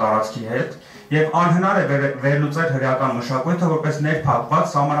աշխարհագրական տարածքի հետ եւ անհնար է վերլուծել հրեական մշակույթը որպես ներփակված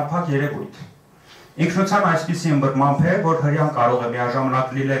սահմանափակ երևույթ։ Ինքնության այսպիսի ըմբռնմամբ է, որ հրեան կարող է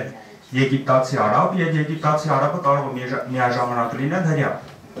միաժամանակ լինել եգիպտացի արաբ եւ եգիպտացի արաբը կարող է միաժամանակ լինել հրեա։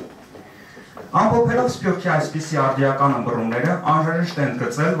 Ամփոփելով սփյուռքի այսպիսի արդիական ըմբռնումները, անհրաժեշտ է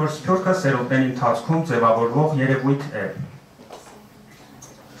ընդգծել, որ սփյուռքը սերունդների ընթացքում ձևավորվող երևույթ է։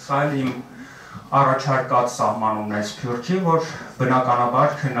 Սա իմ առաջարկած սահմանումն է սփյուռքի, որ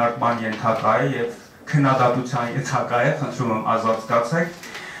բնականաբար քննարկման ենթակա է եւ քննադատության ենթակա է, խնդրում եմ ազատ զգացեք,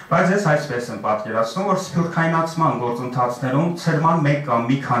 բայց ես այսպես եմ պատկերացնում, որ սփյուռքայնացման գործընթացներում ցրման մեկ կամ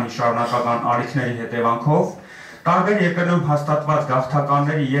մի քանի շարունակական ալիքների հետևանքով տարբեր երկրներում հաստատված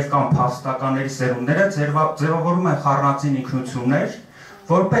գաղթականների եւ կամ փաստականների սերունդները ձևավորում են խառնածին ինքնություններ,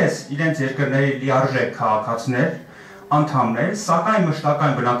 որպես իրենց երկրների լիարժեք քաղաքացիներ, անդամներ, սակայն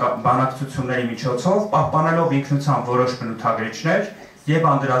մշտական բանակցությունների միջոցով պահպանելով ինքնության որոշ բնութագրիչներ եւ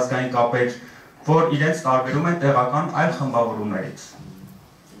անդրազգային կապեր, որ իրենց տարբերում են տեղական այլ խմբավորումներից։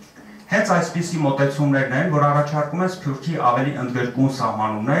 Հենց այսպիսի մոտեցումներն են, որ առաջարկում են սփյուռքի ավելի ընդգրկուն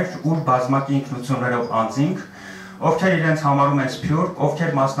սահմանումներ, ուր բազմակի ինքնություններով անձինք, ովքեր իրենց համարում են սփյուռք,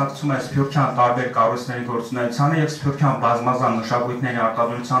 ովքեր մասնակցում են սփյուռքյան տարբեր կառույցների գործունեությանը եւ սփյուռքյան բազմազան մշակույթների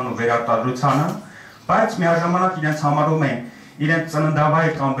արտադրությանն ու վերարտադրությանը, բայց միաժամանակ իրենց համարում են իրենց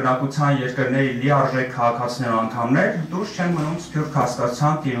ծննդավայր կամ բնակության երկրների լիարժեք քաղաքացիներ անդամներ, դուրս չեն մնում սփյուռք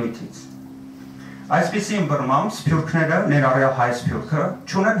հասկացության տիրույթից։ Այսպիսի ըմբռնմամբ սփյուռքները, ներառյալ հայ սփյուռքը,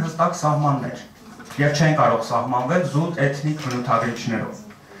 չունեն հստակ սահմաններ եւ չեն կարող սահմանվել զուտ էթնիկ բնութագրիչներով։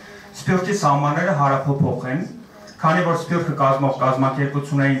 Սփյուռքի սահմանները հարափոփող են, քանի որ սփյուռքը կազմող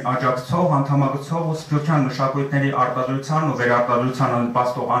կազմակերպություններին աջակցող, անդամակցող ու սփյուռքյան մշակույթների արտադրության ու վերարտադրության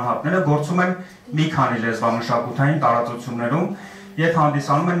նպաստող անհատները գործում են մի քանի լեզվամշակութային տարածություններում եւ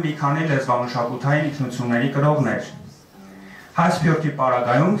հանդիսանում են մի քանի լեզվամշակութային ինքնությունների կրողներ։ Հայ սփյուռքի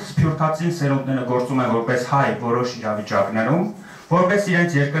պարագայում սփյուռքացին սերունդները գործում են որպես հայ որոշ իրավիճակներում, որպես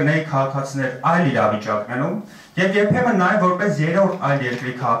իրենց երկրների քաղաքացիներ այլ իրավիճակներում եւ երբեմն նաեւ որպես երրորդ այլ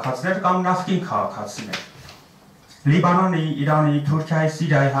երկրի քաղաքացիներ կամ նախկին քաղաքացիներ։ Լիբանանի, Իրանի, Թուրքիայի,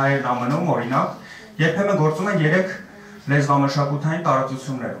 Սիրիայի հայերն ԱՄՆ-ում օրինակ երբեմն գործում են 3 լեզվամշակութային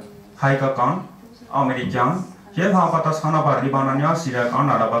տարածություններում՝ հայկական, ամերիկյան եւ համապատասխանաբար լիբանանյան,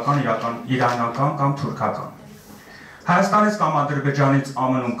 սիրիական, արաբական, իրանական կամ թուրքական։ Հայաստանից կամ Ադրբեջանից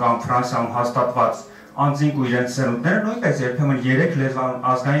ԱՄՆ-ում կամ Ֆրանսիայում հաստատված անձինք ու իրենց սերունդները նույնպես երբեմն 3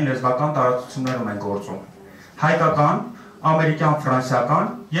 ազգային լեզվական տարածություններում են գործում՝ հայկական, ամերիկյան,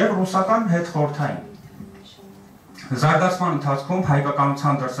 ֆրանսիական եւ ռուսական հետխորհրդային։ Զարգացման ընթացքում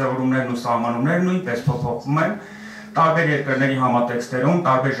հայկականության դրսևորումներն ու սահմանումները նույնպես փոփոխվում են, տարբեր երկրների համատեքստերում,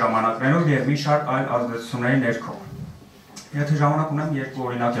 տարբեր ժամանակներով եւ մի շարք այլ ազդեցությունների ներքո։ Եթե ժամանակ ունեմ, երկու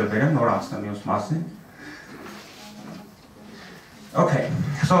օրինակ էլ բերեմ, նոր անցնեմ մյուս մասին։ Okay,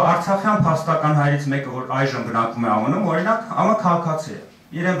 so Արցախյան փաստական հայերից մեկը, որ այժմ բնակվում է ԱՄՆ-ում, օրինակ, ԱՄՆ քաղաքացի է։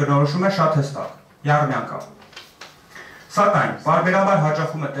 Իրեն բնորոշում է շատ հստակ, յարմյանկա։ Սակայն, բարբերաբար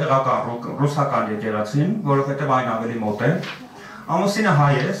հաճախում է տեղական ռուսական եկեղեցին, որովհետև այն ավելի մոտ է։ Ամուսինը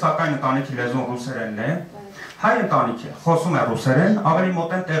հայ է, սակայն ընտանիքի լեզուն ռուսերենն է։ Հայ ընտանիք է, խոսում է ռուսերեն, ավելի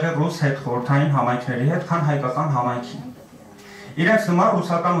մոտ են տեղի ռուս հետխորհրդային համայնքների հետ, քան հայկական համայնքին։ Իրենց նման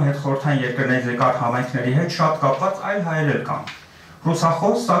ռուսական ու հետխորհրդային երկրների զեկար համայնքների հետ շատ կապված այլ հայեր էլ կան։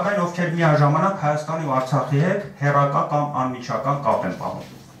 Ռուսախոս, սակայն ովքեր միաժամանակ Հայաստանի ու Արցախի հետ հեռակա կամ անմիջական կապ են պահում։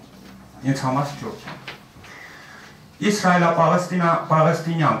 Ինձ համար Թուրքիան։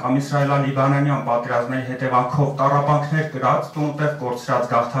 Իսրայելա-պաղեստինյան կամ իսրայելա-լիբանանյան պատերազմների հետևանքով տառապանքներ կրած, տունտեղ կորցրած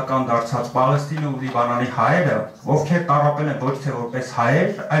գաղթական դարձած Պաղեստինի ու Լիբանանի հայերը, ովքեր տառապել են ոչ թե որպես հայեր,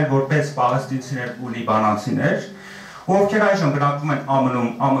 այլ որպես պաղեստինցիներ ու լիբանանցիներ, ովքեր այժմ բնակվում են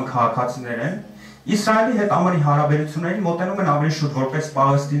ԱՄՆ-ում, ԱՄՆ քաղաքացիներ են, Իսրայելի հետ ԱՄՆ-ի հարաբերություններին մոտենում են ավելի շուտ որպես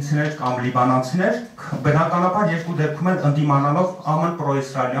պաղեստինցիներ կամ լիբանանցիներ, բնականաբար երկու դեպքում են ընդդիմանալով ԱՄՆ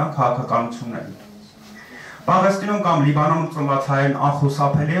պրոիսրայելյան քաղաքականություններին։ Պաղեստինում կամ Լիբանանում ծնված հայերն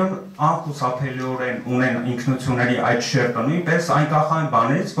անխուսափելիորեն ունեն ինքնությունների այդ շերտը, նույնպես այն կախային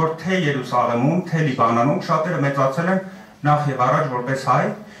բանից, որ թե Երուսաղեմում, թե Լիբանանում շատերը մեծացել են նախ եւ առաջ որպես հայ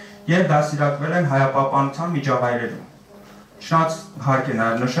եւ դասիրակվել են հայապահպանության միջավայրերում։ Չնայած հարկ է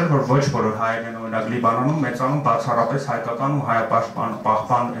նաև նշել, որ ոչ բոլոր հայերն են օրինակ Լիբանանում մեծանում բացառապես հայկական ու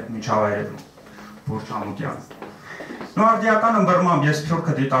հայապահպան այդ միջավայրերում։ Բուրճամուկյան։ Նոարդիական ըմբռնմամբ ես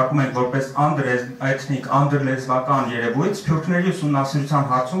սփյուռքը դիտարկում ենք որպես անդրէթնիկ, անդրլեզվական երևույթ, սփյուռքների ուսումնասիրության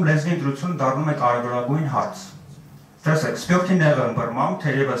հարցում լեզվի ընտրությունը դառնում է կարևորագույն հարց։ Տեսեք, սփյուռքի նեղը ըմբռնմամբ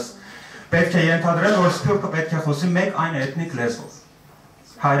թերևս պետք է ենթադրել, որ սփյուռքը պետք է խոսի մեկ այն էթնիկ լեզվով։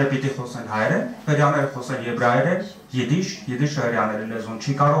 Հայերը պիտի խոսեն հայերեն, հրեաները խոսեն եբրայերեն, յիդիշը հրեաների լեզուն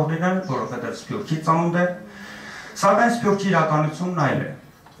չի կարող լինել, որովհետև սփյուռքի ծնունդ է, սակայն սփյուռքի իրականությունն այլ է։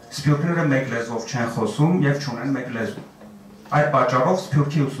 Սփյուռքները մեկ լեզվով չեն խոսում եւ չունեն մեկ լեզու։ Այդ պատճառով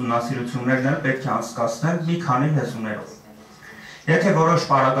սփյուռքի ուսումնասիրություններն էլ պետք է անցկացնել մի քանի լեզուներով։ Եթե որոշ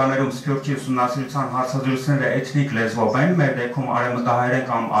պարագաներում սփյուռքի ուսումնասիրության հարցազրույցները էթնիկ լեզվով են, մեր դեպքում արևմտահայերեն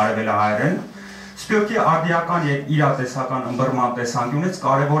կամ արևելահայերեն, սփյուռքի արդիական եւ իրատեսական ըմբռնման տեսանկյունից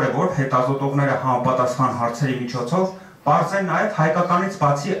կարեւոր է, որ հետազոտողները համապատասխան հարցերի միջոցով բարձեն նաեւ հայկականից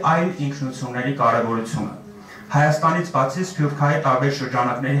բացի այլ ինքնությունների կարեւորությունը։ Հայաստանից բացի սփյուռքահայ տարբեր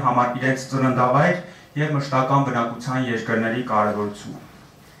շրջանակների համար իրենց ծննդավայր եւ մշտական բնակության երկրների կարեւորությունը։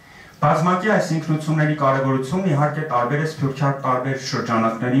 Բազմակի այս ինքնությունների կարեւորությունն իհարկե տարբեր է սփյուռքյա տարբեր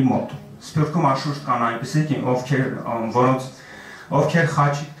շրջանակների մոտ։ Սփյուռքում անշուշտ կան այնպիսիք, ովքեր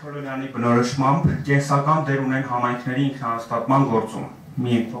Khachig Toloyani բնորոշմամբ կենսական դեր ունեն համայնքների ինքնահաստատման գործում։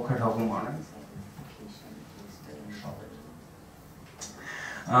 Մի փոքր հղում անեմ։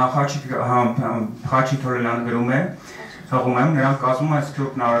 Khachig Toloyani գրում է, հղում եմ, նրանք կազմում են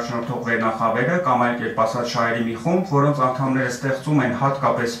սփյուռքն առաջնորդող վերնախավերը կամ այլ կերպ ասած շահերի մի խումբ, որոնց անդամները ստեղծում են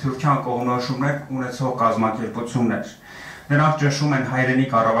հատկապես սփյուռքյան կողմնորոշումներ ունեցող կազմակերպություններ։ Նրանք ճնշում են հայրենի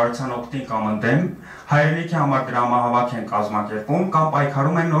կառավարության օգտին կամ ընդդեմ, հայրենիքի համար դրամահավաք են կազմակերպում կամ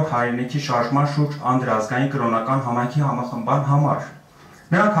պայքարում են նոր հայրենիքի շարժման շուրջ անդրազգային կրոնական համայնքի համախմբան համար։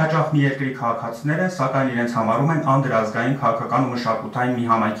 Նրանք հաճախ մի երկրի քաղաքացիներ են, սակայն իրենց համարում են անդրազգային քաղաքական ու մշակութային մի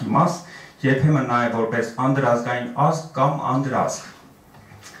համայնքի մաս, երբեմն նաև որպես անդրազգային ազգ կամ անդրազգ։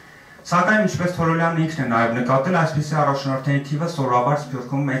 Սակայն ինչպես Թոլոյանն ինքն է նաև նկատել, այսպիսի առաջնորդների թիվը սովորաբար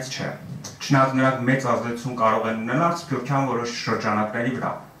սփյուռքում մեծ չէ։ Չնայած նրանք մեծ ազդեցություն կարող են ունենալ սփյուռքյան որոշ շրջանակների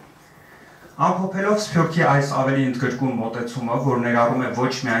վրա։ Ամփոփելով սփյուռքի այս ավելի ընդգրկուն մոտեցումը, որ ներառում է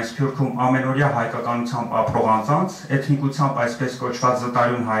ոչ միայն սփյուռքում ամենօրյա հայկականությամբ ապրող անձանց, էթնիկությամբ այսպես կոչված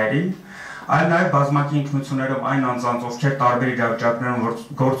զտարյուն հայերին, այլ նաև բազմակի ինքնություններով այն անձանց, ովքեր տարբեր իրավիճակներում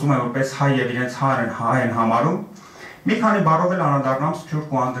գործում են որպես հայ եւ իրենց հայ են համարում, մի քանի բառով էլ անդրադառնամ սփյուռք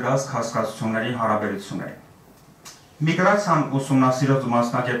ու անդրազգ հասկացությունների հարաբերություններին։ Միգրացիան ուսումնասիրող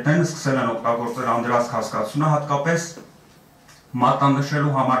մասնագետներն սկսել են օգտագործել անդրազգ հասկացությունը հատկապես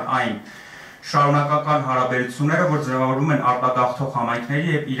մատնանշելու համար այն շարունակական հարաբերությունները, որ ձևավորվում են արտագաղթող համայնքների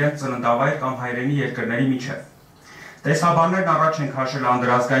եւ իրենց ծննդավայր կամ հայրենի երկրների միջև։ Տեսաբաններն առաջ են քաշել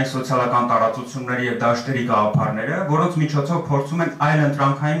անդրազգային սոցիալական տարածությունների եւ դաշտերի գաղափարները, որոնց միջոցով փորձում են այլ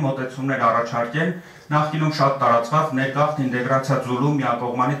ընտրանքային մոտեցումներ առաջարկել նախկինում շատ տարածված ներգաղթ ինտեգրացիա ձուլու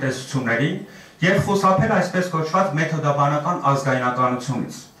միակողմանի տեսությունների եւ խուսափել այսպես կոչված մեթոդաբանական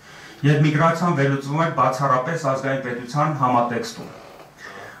ազգայնականությունից, եւ միգրացիան վերլուծվում է բացառապես ազգային պետության համատեքստում։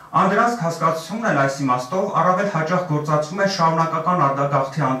 Անդրազք հասկացությունն էլ այս իմաստով առավել հաճախ գործածվում է շարունակական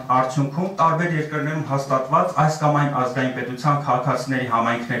արտագաղթի արդյունքում տարբեր երկրներում հաստատված այս կամ այն ազգային պետության քաղաքացիների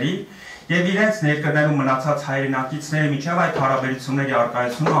համայնքների եւ իրենց ներկրներում մնացած հայրենակիցների միջև այդ հարաբերությունների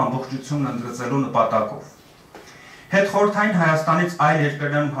առկայությունն ու ամբողջությունն ընդգծելու նպատակով։ Հետխորհրդային Հայաստանից այլ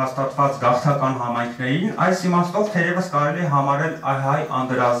երկրներում հաստատված գաղթական համայնքներին այս իմաստով թերևս կարելի է համարել հայ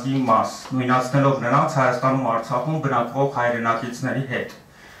անդրազգի մաս, նույնացնելով նրանց Հայաստանում ու Արցախում բնակվող հայրենակիցների հետ։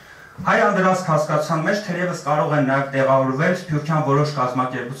 Հայ անդրազգ հասկացության մեջ թերևս կարող են նաև տեղավորվել սփյուռքյան որոշ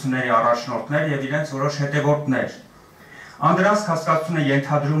կազմակերպությունների առաջնորդներ եւ իրենց որոշ հետևորդներ։ Անդրազգ հասկացությունը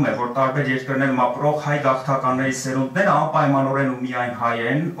ենթադրում է, որ տարբեր երկրներում ապրող հայ գաղթականների սերունդները անպայմանորեն ու միայն հայ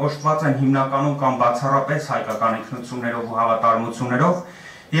են, օժտված են հիմնականում կամ բացառապես հայկական ինքնություններով ու հավատարմություններով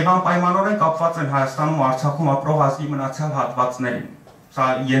եւ անպայմանորեն կապված են Հայաստանում ու Արցախում ապրող ազգի մնացյալ հատվածներին։ Սա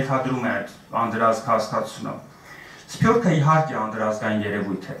ենթադրում է այդ անդրազգ հասկացությունը։ Սփյուռքը իհարկե անդրազգային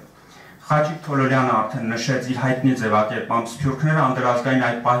երևույթ է։ Khachig Toloyանը արդեն նշեց իր հայտնի ձևակերպամբ սփյուռքները անդրազգային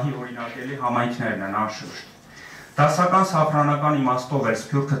այդ պահի օրինակելի համայնքներն են անշուշտ։ Դասական սափրանական իմաստով էլ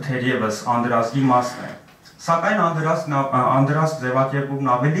սփյուռքը թերևս անդրազգի մասն է, սակայն անդրազգ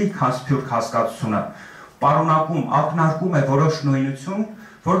ձևակերպումն ավելի քան սփյուռք հասկացությունը պարունակում, ակնարկում է որոշ նույնություն,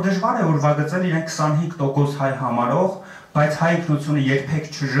 որ դժվար է ուրվագծել իրեն 25% հայ համարող, բայց հայ ինքնությունը երբեք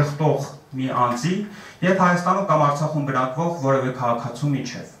չժխտող մի անձի եւ Հայաստանում կամ Արցախում բնակվող որևէ քաղաքացու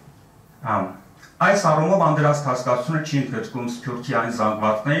միջև։ Այս առումով անդրազգ հասկացությունը չի ընդգծում սփյուռքի այն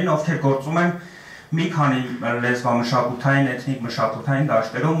զանգվածներին, ովքեր գործում են մի քանի լեզվամշակութային, էթնիկ մշակութային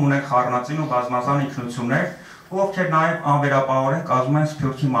դաշտերում ունեն խառնածին ու բազմազան ինքնություններ, ովքեր նաև անվերապահորեն կազմում են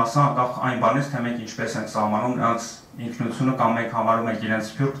սփյուռքի մասը անկախ այն բանից, թե մենք ինչպես ենք սահմանում նրանց ինքնությունը կամ մենք համարում ենք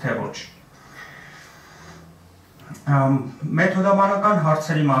իրենց սփյուռք, թե ոչ։ Մեթոդաբանական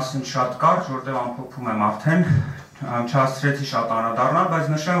հարցերի մասին շատ կարճ, որտեղ ամփոփում եմ արդեն, չհասցրեցի շատ անդրադառնալ, բայց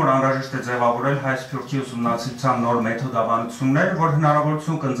նշեմ, որ անհրաժեշտ է ձևավորել հայ սփյուռքի ուսումնասիրության նոր մեթոդաբանություններ, որ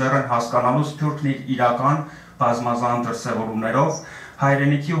հնարավորություն կընձեռեն հասկանալու սփյուռքն իր իրական բազմազան դրսևորումներով,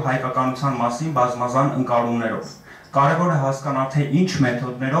 հայրենիքի ու հայկականության մասին բազմազան ընկալումներով։ Կարևոր է հասկանալ, թե ինչ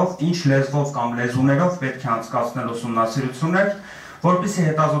մեթոդներով, ինչ լեզվով կամ լեզուներով պետք է անցկացնել ուսումնասիրություններ, որպեսզի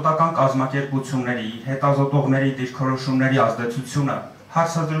հետազոտական կազմակերպությունների, հետազոտողների դիրքորոշումների ազդեցությունը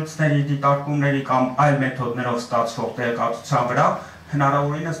հարցազրույցների, դիտարկումների կամ այլ մեթոդներով ստացվող տեղեկատվության վրա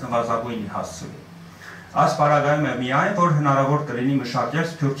հնարավորինս նվազագույնի հասցվի։ Այս պարագայում է միայն, որ հնարավոր կլինի մշակել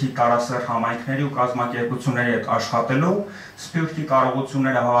սփյուռքի տարասեռ համայնքների ու կազմակերպությունների հետ աշխատելու, սփյուռքի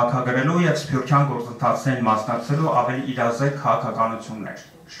կարողությունները հավաքագրելու եւ սփյուռքյան գործընթացներին մասնակցելու ավելի իրազեկ քաղաքականություններ։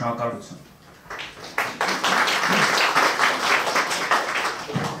 Շնորհակալություն։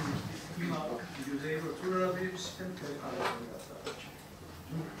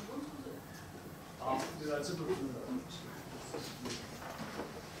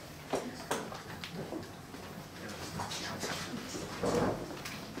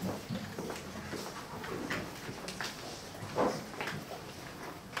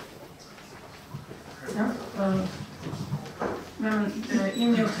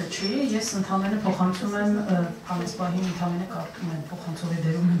 Իմ նյութը չի, ես ընդհանրապես փոխանցում եմ այս պահին ընդհանրապես կարդում եմ փոխանցողի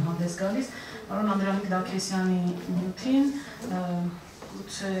դերում եմ հանդես գալիս պարոն Անդրանիկ Դաքեսյանի նյութին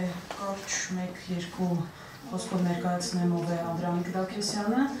գուցե կարճ 1-2 խոսքով ներկայացնեմ ով է Անդրանիկ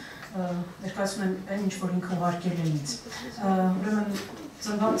Դաքեսյանը ներկայացնում եմ այն ինչ որ ինքը ուղարկել է ինձ ուրեմն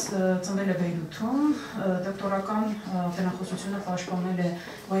ծնվել է Բեյրութում, դոկտորական տեղնախոսությունը պաշտպանել է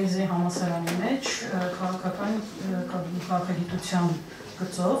Ուելզի համալսարանի մեջ քաղաքական քաղաքագիտության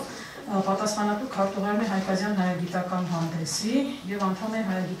գծով, պատասխանատու քարտուղարն է Հայկազյան հայագիտական հանդեսի եւ անդամ է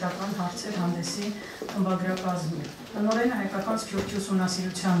հայագիտական հարցեր հանդեսի խմբագրակազմի։ Տնօրեն հայկական սփյուռքի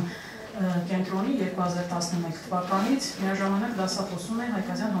ուսումնասիրության կենտրոնի 2011 թվականից միաժամանակ դասախոսում է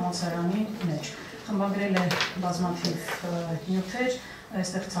Հայկազյան համալսարանի մեջ։ Խմբագրել է բազմաթիվ նյութեր,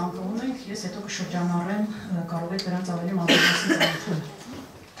 այստեղ ցանկում ենք, ես հետո կշրջանառեմ, կարող եք դրանց ավելի մանրամասն ծանոթանալ։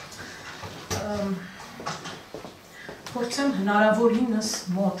 Փորձեմ հնարավորինս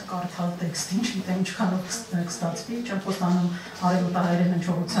մոտ կարդալ տեքստին, չգիտեմ ինչքանով կստացվի, չեմ խոստանում արևմտահայերեն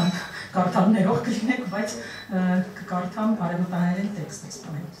հնչողության կարդալ ներող կլինեք, բայց կկարդամ արևմտահայերեն տեքստից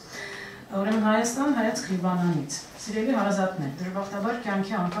պահել։ Ուրեմն Հայաստան հայացք Լիբանանից։ Սիրելի հարազատներ, դժբախտաբար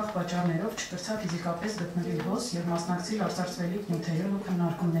կյանքի անկախ պատճառներով չկրցա ֆիզիկապես գտնվել հոս եւ մասնակցել արծարծվելիք նյութերում ու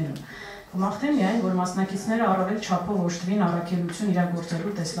քննարկումներում։ Կմաղթեմ միայն, որ մասնակիցները առավել չափով օժտվին առաքելություն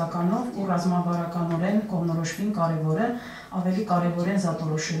իրագործելու տեսլականով ու ռազմավարականորեն կողմնորոշվին կարևորը, ավելի կարևոր են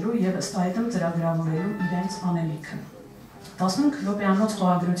զատորոշելու եւ ըստ այդմ ծրագրավորելու իրենց անելիքը։ 15 րոպեանոց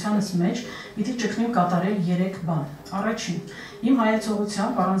խոհագրությանս մեջ պիտի ճգնիմ կատարել 3 բան։ Առաջին, իմ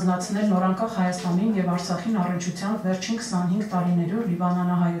հայեցողությամբ առանձնացնել նորանկախ Հայաստանին եւ Արցախին առնչությամբ վերջին 25 տարիներու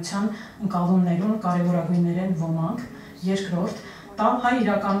լիբանանահայության ընկալումներուն կարևորագույններեն ոմանք։ Երկրորդ, տալ հայ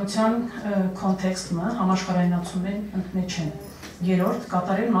իրականության կոնտեքստը համաշխարհայնացումեն ընդմեջեն։ Երրորդ,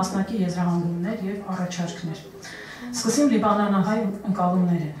 կատարել մասնակի եզրահանգումներ եւ առաջարկներ։ Սկսեմ լիբանանահայ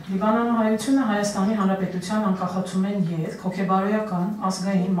ընկալումները։ Լիբանանահայությունը Հայաստանի Հանրապետության անկախացումեն ետք հոգեբարոյական,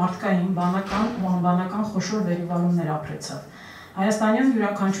 ազգային, մարդկային, բանական ու անբանական խոշոր վերիվարումներ ապրեցավ։ Հայաստանյան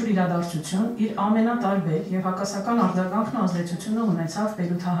յուրաքանչյուր իրադարձություն իր ամենատարբեր եւ հակասական արձագանքն ու ազդեցությունը ունեցավ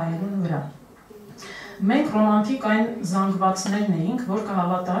պետութահայերուն վրա։ Մենք ռոմանտիկ այն զանգվածներն էինք, որ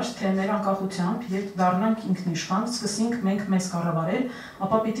կհավատար, թե մեր անկախությամբ, երբ դառնանք ինքնիշխան, սկսենք մենք մեզ կառավարել,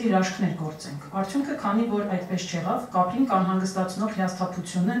 ապա պիտի հրաշքներ գործենք։ Արդյունքը, քանի որ այդպես չեղավ, կապրինք անհանգստացնող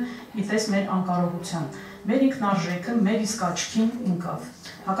հիասթափությունը իտես մեր անկարողության, մեր ինքնարժեքը մեր իսկ աչքին ընկավ։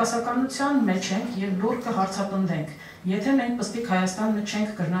 Հակասականության մեջ ենք եւ լուր կհարցապնդենք։ Եթե մենք պստիկ Հայաստանը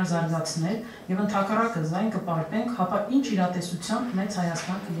չենք կրնար զարգացնել եւ ընդհակառակը զայն կպարպենք, ապա ինչ իրատեսությամբ մեծ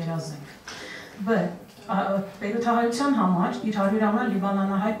Հայաստան կերազենք։ Բ. Պետութահայության համար իր 100-ամյա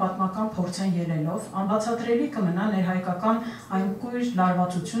լիբանանահայ պատմական փորձեն ելելով անբացատրելի կմնա ներհայկական այն կույր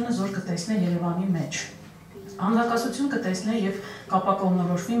լարվածությունը, որ կտեսնե Երևանի մեջ։ Անհակասություն կտեսնե եւ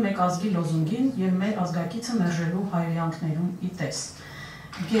կապակողնորոշվի մեկ ազգի լոզունգին եւ մեր ազգակիցը մերժելու հայոյանքներուն իտես։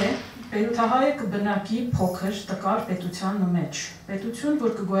 Գ. Պետութահայը կբնակի փոքր տկար պետության մեջ։ Պետություն,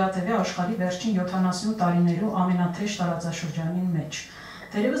 որ կգոյատևի աշխարհի վերջին 70 տարիներու ամենաթեժ տարածաշրջանին մեջ։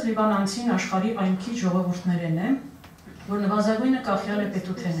 Դերևս լիբանանցին աշխարհի այն քիչ ժողովուրդներն է, որ նվազագույնը կախյալ է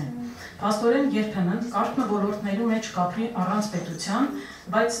պետութեն է։ Փաստորեն երբեմն կարգը ոլորտներու մեջ կապրի առանց պետության,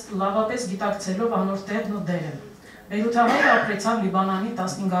 բայց լավապես գիտակցելով անոր տեղն ու դերը։ Պետութահայը ապրեցավ Լիբանանի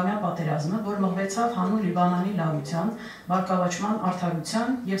 15-ամյա պատերազմը, որ մղվեցավ հանուն Լիբանանի լավության, բարգավաճման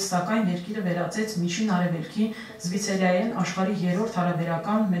արդարության եւ սակայն երկիրը վերածեց միջին արևելքի Զվիցերիայեն աշխարհի 3-րդ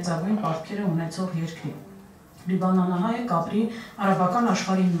հարաբերական մեծագույն պարտքերը ունեցող երկրի։ Լիբանանահայը կապրի արաբական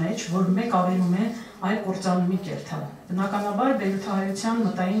աշխարհի մեջ, որ մեկ ավերում է այլ կործանումի կերտալ։ Բնականաբար պետութահայության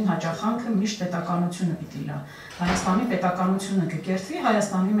մտային հաճախանքը միշտ պետականությունը պիտի լա։ Հայաստանի պետականությունը կկերտվի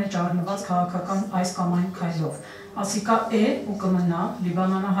Հայաստանի մեջ առնված քաղաքական այս կամ այն քայլով։ Ասիկա է ու կմնա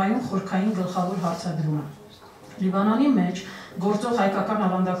Լիբանանահայուն խորքային գլխավոր հարցադրումը։ Լիբանանի մեջ գործող հայկական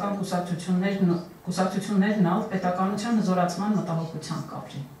ավանդական կուսակցություններն ալ պետականության հզորացման մտահոգության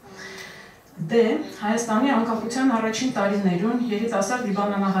կապրի։ Դե, Հայաստանի անկախության առաջին տարիներուն երիտասարդ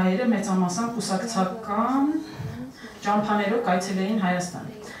լիբանանահայերը մեծամասամբ կուսակցական ճամփաներով կայցելեին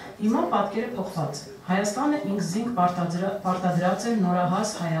Հայաստան։ Հիմա պատկերը փոխված է։ Հայաստանը ինքզինք պարտադրած է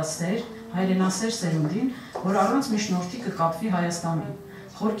նորահաս հայասեր, հայրենասեր սերունդին, որ առանց միջնորդի կկապվի Հայաստանին։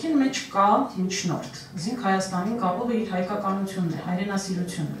 Խորքին մեջ կա միջնորդ։ Զինք Հայաստանին կապողը իր հայկականությունն է,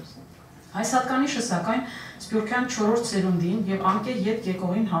 հայրենասիրությունը։ Այս հատկանիշը սակայն Սփյուռքյան 4-րդ սերունդին եւ անկե ետ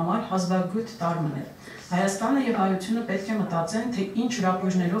եկողին համար հազվագյուտ տարմն է։ Հայաստանը եւ հայությունը պետք է մտածեն, թե ինչ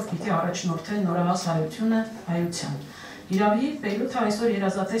հրապույրներով պիտի առաջնորդեն նորահաս հայությունը հայության։ Իրավի պետութը այսօր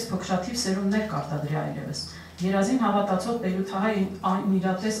երազատես փոքրաթիվ սերունդներ կարտադրի այլևս։ Երազին հավատացող պետութահայ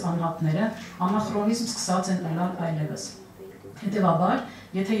անիրատես անհատները անախրոնիզմ սկսած են ըլլալ այլևս։ Հետևաբար,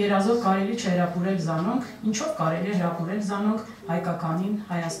 եթե երազով կարելի չէ հրապուրել զանոնք, ինչով կարելի է հրապուրել զանոնք հայկականին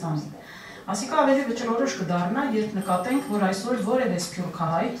Հայաստանին։ Ասիկա ավելի վճռորոշ կդառնա, երբ նկատենք, որ այսօր որևէ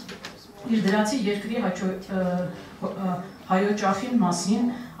սփյուռքահայ իր դրացի երկրի հայոճախին մասին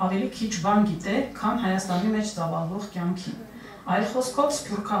ավելի քիչ բան գիտե, քան Հայաստանի մեջ ծավալվող կյանքին։ Այլ խոսքով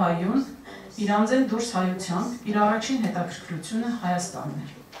սփյուռքահայուն իրանձեն դուրս հայությամբ իր առաջին հետաքրքրությունը Հայաստանն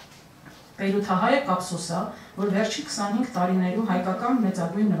էր։ Պետութահայը կապսոսա, որ վերջի 25 տարիներու հայկական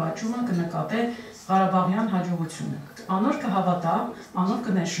մեծագույն նվաճումը կնկատե Ղարաբաղյան հաջողությունը։ Անոր կհավատա, անոր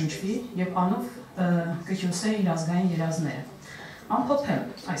կներշնչվի եւ անով կհյուսե իր ազգային երազները։ Ամփոփեմ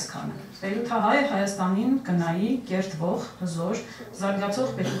այսքանը։ Պետութահայը Հայաստանին կնայի կերտվող, հզոր, զարգացող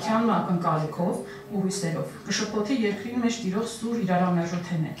պետության ակնկալիքով ու հույսերով։ Կշփոթի երկրի մեջ տիրող սուր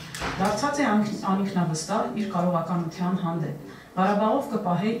իրարամերժութեն է։ Դարձած է անինքնավստահ իր կարողականության հանդեպ։ Ղարաբաղով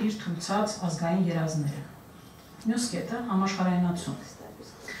կպահե իր թույլցած ազգային երազները։ Մյուս կետը համաշխարհայնացում։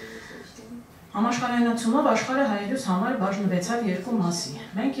 Համաշխարհայնացումով աշխարհը հայերուս համար բաժնվեցավ երկու մասի՝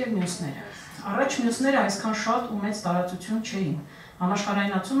 մենք եւ մյուսները։ Առաջ մյուսները այսքան շատ ու մեծ տարածություն չէին։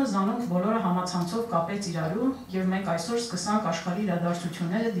 Համաշխարհայնացումը զանոնք բոլորը համացանցով կապեց իրարու եւ մենք այսօր սկսանք աշխարհի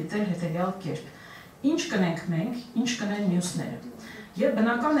իրադարձությունները դիտել հետեւյալ կերպ. Ինչ կնենք մենք, ինչ կնեն մյուսները։ Եվ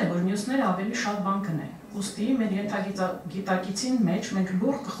բնական է, որ մյուսները ավելի շատ բան կնեն։ Ուստի մեր ենթագիտակցին մեջ մենք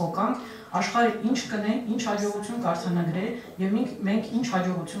լուր կխոկանք աշխարհը ինչ կնե, ինչ հաջողություն կարձանագրե եւ մենք ինչ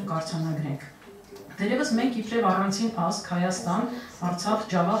հաջողություն կարձանագրենք։ Դերևս մենք իբրև առանցին ազգ Հայաստան, Արցախ,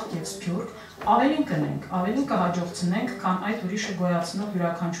 Ջավախ եւ Սփյուռք ավելին կնենք, ավելին կհաջողցնենք, քան այդ ուրիշը գոյացնող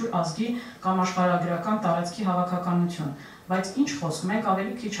յուրաքանչյուր ազգի կամ աշխարհագրական տարածքի հավաքականություն, բայց ինչ խոսք, մենք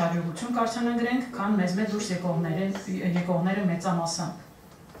ավելի քիչ հաջողություն կարձանագրենք, քան մեզ մեծ դուրս եկողները մեծամասամբ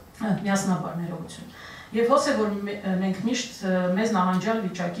միասնաբար ներողություն։ Եվ հոս է, որ մենք միշտ մեզ նահանջյալ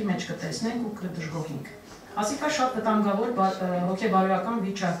վիճակի մեջ կտեսնենք ու կդժգոհենք։ Ասիկա շատ վտանգավոր հոգեբարոյական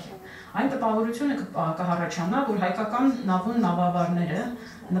վիճակ է։ Այն տպավորությունը կհառաջանա, որ հայկական նավուն նավավարները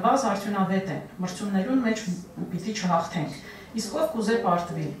նվազ արդյունավետ են, մրցումներուն մեջ պիտի չհաղթենք, իսկ ով կուզե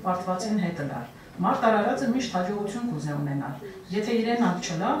պարտվի, պարտվածին հետը լար, մարդ արարածը միշտ հաջողություն կուզե ունենալ, եթե իրեն ալ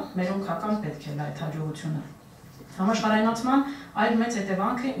չլա, մերոնքական պետք է լա այդ հաջողությունը։ Համաշխարհայնացման այլ մեծ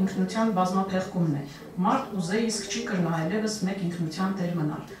հետևանքը ինքնության բազմափեղկումն է, մարդ ուզե իսկ չի կրնա այլևս մեկ ինքնության տեր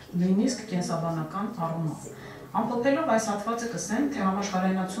մնալ, նույնիսկ կենսաբանական առումով։ Ամփոփելով այս հատվածը կսեմ, թե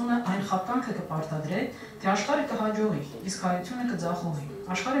համաշխարհայնացումը այն խապկանքը կպարտադրե, թե աշխարհը կհաջողի, իսկ հայությունը կձախողի։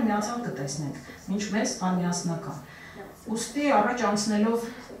 Աշխարհը միացյալ կտեսնենք, ինչ մեզ անմիասնական։ Ուստի առաջ անցնելով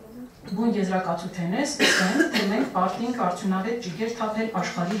բուն եզրակացութենես, կսեմ, թե մենք պարտինք արդյունավետ ջիգեր թափել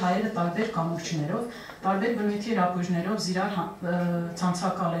աշխարհի հայերը տարբեր կամուրջներով, տարբեր բնույթի հրապույրներով զիրար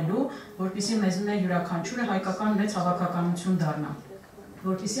ցանցակալելու, որպեսզի մեզ յուրաքանչյուրը հայկական մեծ հավաքականություն դառնա,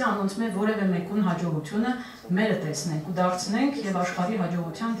 որպեսզի անոնցմե որևէ մեկուն հաջողությունը մերը տեսնենք ու դարձնենք եւ աշխարհի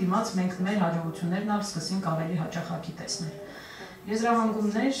հաջողության դիմաց մենք մեր հաջողություններն ալ սկսենք ավելի հաճախակի տեսնել։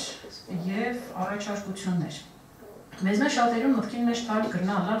 Եզրահանգումներ եւ առաջարկություններ։ Մեզ մեջ շատերուն մտքին մեջ տալ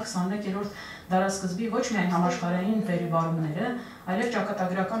կրնալալ 21-րդ դարասկզբի ոչ միայն համաշխարհային վերիվարումները, այլև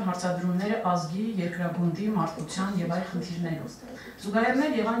ճակատագրական հարցադրումները ազգի, երկրագունդի, մարդկության եւ այլ խնդիրներով։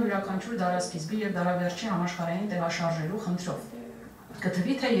 Զուգահեռներ եղան յուրաքանչյուր դարասկիզբի եւ դարավերջի համաշխարհային տեղաշարժելու խնդրով։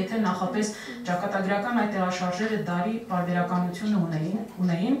 Կթվի թե եթե նախապես ճակատագրական այդ տեղաշարժերը դարի պարբերականությունը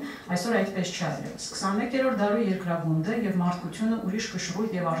ունեին, այսօր այդպես չէ այլևս։ 21-րդ դարու երկրագունդը եւ մարդկությունը ուրիշ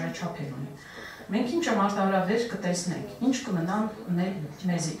կշռույթ եւ արժեչափեր ունի։ Մենք ինչը մարտահրավեր կտեսնենք, ինչ կմնա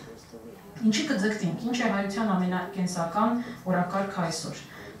մեզի, ինչի կձգտենք, ինչ է հայության ամենակենսական օրակարգը այսօր։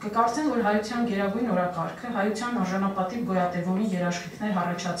 Կկարծեն, որ հայության գերագույն օրակարգը հայության արժանապատիվ գոյատևումի երաշխիքներ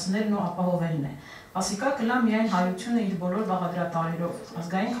առաջացնելն ու ապահովելն է։ Ասիկա կլա միայն հայությունը իր բոլոր բաղադրատարերով,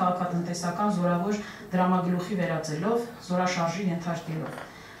 ազգային քաղաքատնտեսական զորավոր դրամագլուխի վերածելով, զորաշարժի ենթարկելով։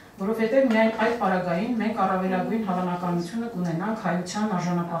 Որովհետև միայն այդ պարագային մենք առավելագույն հավանականությունը կունենանք հայության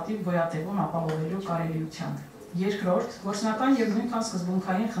արժանապատիվ գոյատևում ապահովելու կարելիությանը։ Երկրորդ, գործնական եւ նույնքան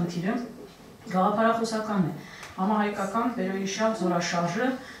սկզբունքային խնդիրը գաղափարախոսական է։ Համահայկական վերոյիշյալ զորաշարժը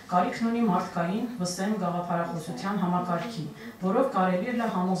կարիքն ունի մարդկային վստահ գաղափարախոսության համակարգի, որով կարելի է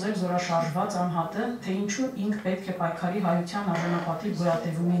համոզել զորաշարժված անհատը, թե ինչու ինք պետք է պայքարի հայության արժանապատիվ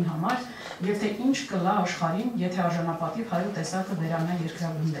գոյատևումին համար եւ թե ինչ կլա աշխարհին, եթե արժանապատիվ հայու տեսակը վերանա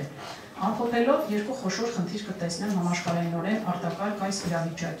երկրագունդել։ Ամփոփելով երկու խոշոր խնդիր կտեսնեմ համաշխարհայինորեն արտակարգ այս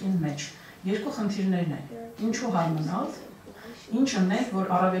իրավիճակին մեջ։ Երկու խնդիրներն են. ինչու հայ մնալ, ինչ ըննել,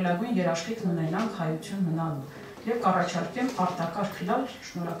 որ առավելագույն երաշխիք ունենանք հայություն մնալու, եւ կառաջարկեմ արտակարգ լալ,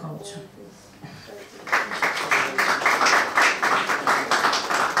 շնորհակալություն։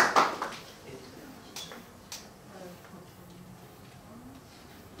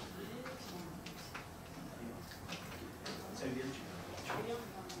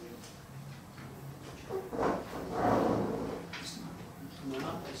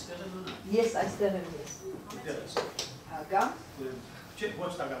 Yes, այստեղ եմ ես։ Հագա։ Ոչ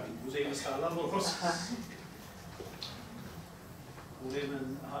տակավին, ուզեի նստալալ, որ խոս։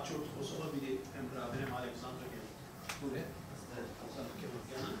 Ուրեմն հաջորդ խոսողը պիտի հրավիրեմ Ալեքսանդր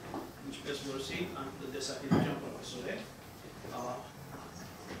Գևորկյանը, ինչպես որսի տնտեսագիտության պրոֆեսոր է,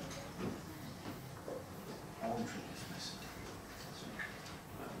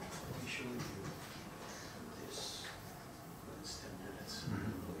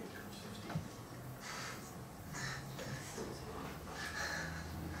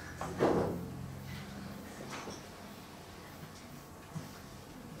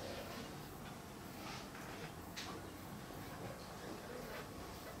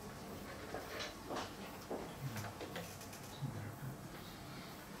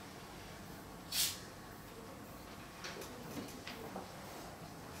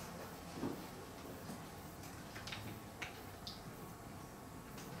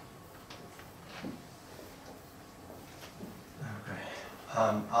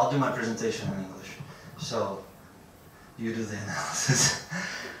 I'll do my presentation in English, so you do the analysis.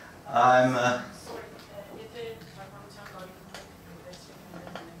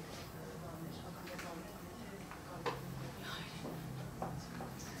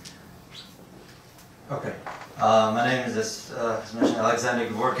 Okay. My name is, as mentioned, Aleksandr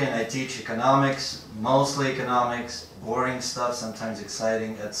Gevorkyan. I teach economics, mostly economics, boring stuff, sometimes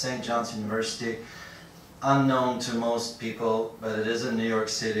exciting. At St. John's University, unknown to most people, but it is in New York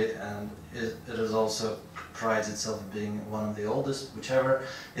City, and it is also prides itself on being one of the oldest, whichever.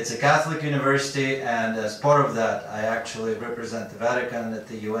 It's a Catholic university, and as part of that, I actually represent the Vatican at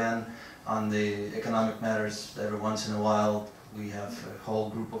the UN on the economic matters. Every once in a while, we have a whole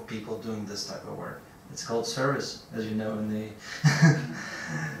group of people doing this type of work. It's called service, as you know in the...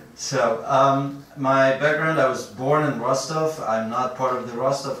 So, my background, I was born in Rostov. I'm not part of the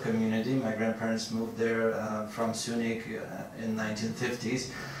Rostov community. My grandparents moved there from Sunik in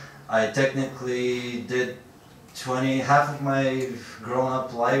 1950s. I technically did half of my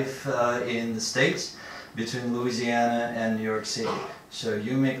grown-up life in the States, between Louisiana and New York City. So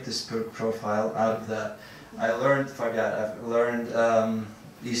you make this profile out of that. I've learned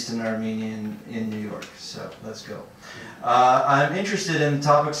Eastern Armenian in New York, so let's go. I'm interested in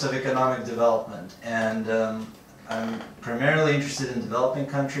topics of economic development, and I'm primarily interested in developing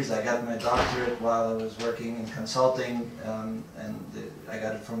countries. I got my doctorate while I was working in consulting, and I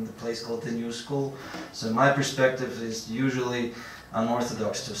got it from the place called the New School. So my perspective is usually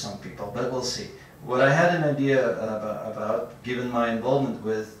unorthodox to some people, but we'll see. What I had an idea about, given my involvement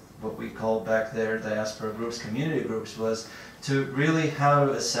with what we called back there diaspora groups, community groups, was to really how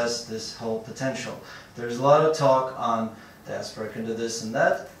to assess this whole potential. There's a lot of talk on diaspora can do this and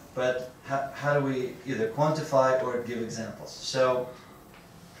that, but how do we either quantify or give examples? So,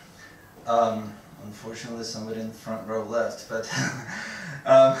 unfortunately somebody in the front row left, but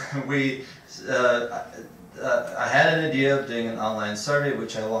I had an idea of doing an online survey,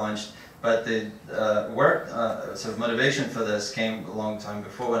 which I launched, but the sort of motivation for this came a long time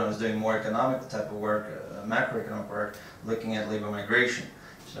before, when I was doing more economic type of work, macroeconomic work, looking at labor migration.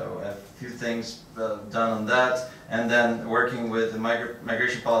 So a few things done on that, and then working with the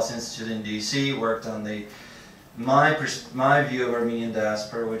Migration Policy Institute in DC, worked on my view of Armenian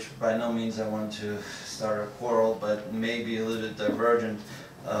diaspora, which by no means I want to start a quarrel, but maybe a little bit divergent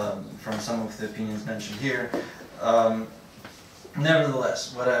from some of the opinions mentioned here.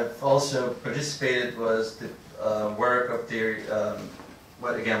 Nevertheless, what I've also participated was the work of the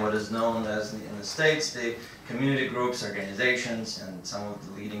what is known as in the States, the community groups, organizations, and some of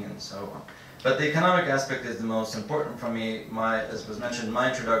the leading and so on. But the economic aspect is the most important for me. As was mentioned in my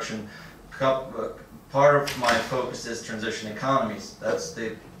introduction, part of my focus is transition economies.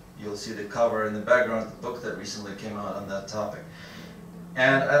 You'll see the cover in the background of the book that recently came out on that topic.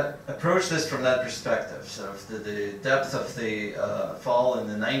 And I approach this from that perspective, so the depth of the fall in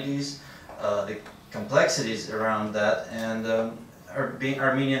the 90s, the complexities around that, and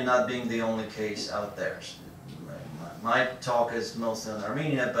Armenia not being the only case out there. My talk is mostly on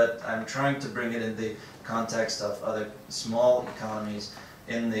Armenia, but I'm trying to bring it in the context of other small economies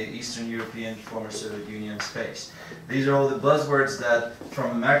in the Eastern European, former Soviet Union space. These are all the buzzwords that,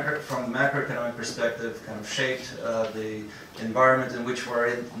 from a macroeconomic perspective, kind of shaped the environment in which we're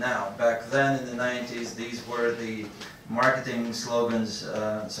in now. Back then, in the 90s, these were the marketing slogans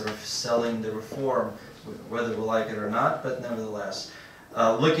sort of selling the reform, whether we like it or not, but nevertheless.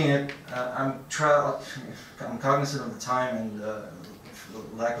 Looking at, I'm cognizant of the time and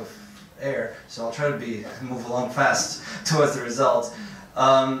lack of air, so I'll try to move along fast towards the results.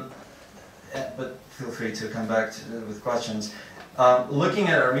 But feel free to come back with questions. Looking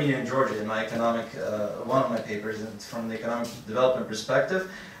at Armenia and Georgia in my economic, one of my papers, and it's from the economic development perspective,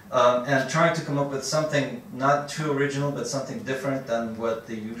 and trying to come up with something not too original, but something different than what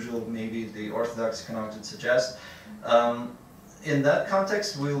the usual, maybe the orthodox economics would suggest. In that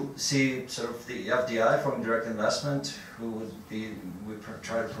context, we'll see sort of the FDI, foreign direct investment, we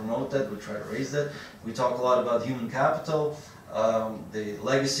try to promote that, we try to raise that. We talk a lot about human capital, the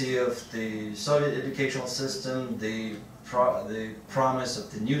legacy of the Soviet educational system, the promise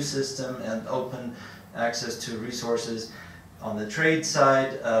of the new system, and open access to resources. On the trade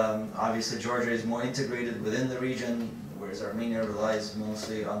side, obviously Georgia is more integrated within the region, whereas Armenia relies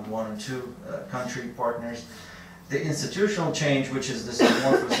mostly on one or two country partners. The institutional change, which is this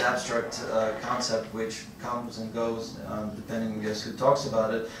amorphous abstract concept which comes and goes depending on who talks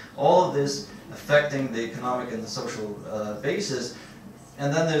about it, all of this affecting the economic and the social basis.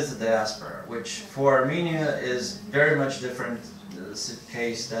 And then there's the diaspora, which for Armenia is very much different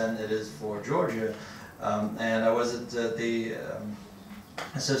case than it is for Georgia. And I was at the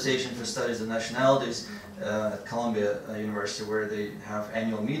Association for Studies of Nationalities at Columbia University, where they have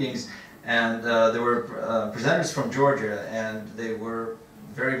annual meetings. And there were presenters from Georgia, and they were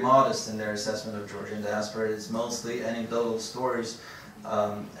very modest in their assessment of Georgian diaspora. It's mostly anecdotal stories,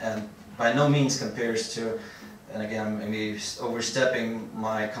 and by no means compares to and again, maybe overstepping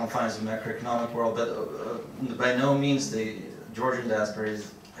my confines of macroeconomic world, but by no means the Georgian diaspora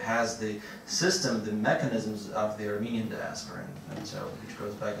has the system, the mechanisms of the Armenian diaspora, and so which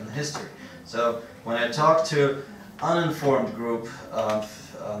goes back in the history. So when I talk to uninformed group,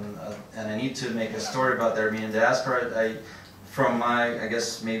 and I need to make a story about the Armenian diaspora, from my, I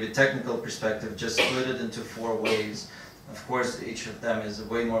guess, maybe technical perspective, just split it into 4 ways. Of course, each of them is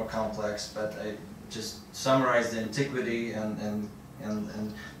way more complex, but I just summarize the antiquity and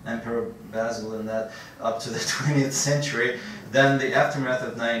Emperor Basil in that up to the 20th century, then the aftermath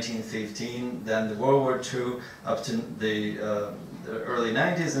of 1915, then the World War II up to the early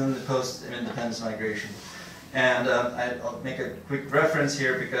 90s, and the post-independence migration. And I'll make a quick reference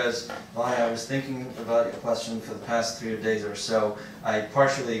here because while I was thinking about your question for the past 3 days or so, I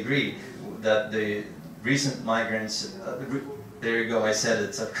partially agree that the recent migrants, there you go, I said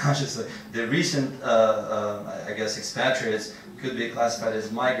it subconsciously, the recent, I guess, expatriates could be classified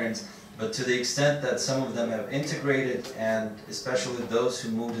as migrants, but to the extent that some of them have integrated, and especially those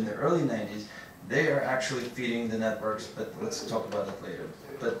who moved in the early 90s, they are actually feeding the networks, but let's talk about that later.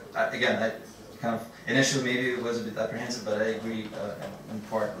 But again, I kind of, initially maybe it was a bit apprehensive, but I agree in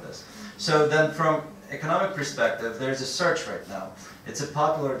part with this. So then from economic perspective, there's a search right now. It's a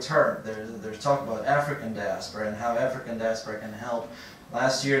popular term. There's talk about African diaspora and how African diaspora can help.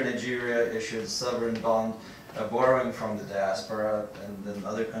 Last year, Nigeria issued sovereign bond borrowing from the diaspora, and then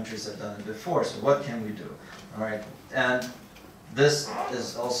other countries have done it before. So what can we do? All right, and this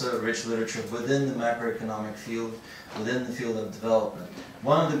is also rich literature within the macroeconomic field, within the field of development.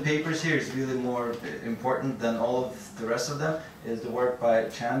 One of the papers here is really more important than all of the rest of them, is the work by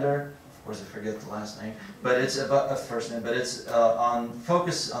Chander. Of course, I forget the last name, but it's about a first name. But it's on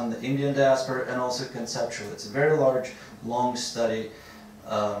focus on the Indian diaspora and also conceptual. It's a very large, long study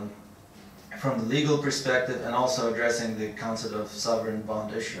from the legal perspective and also addressing the concept of sovereign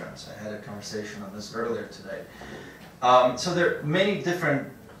bond issuance. I had a conversation on this earlier today. So there are many different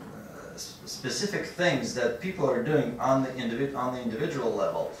specific things that people are doing on the individual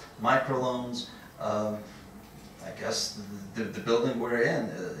level. Microloans. I guess the building we're in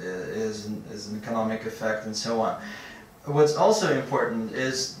is an economic effect, and so on. What's also important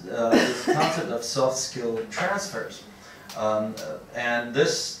is this concept of soft skill transfers. And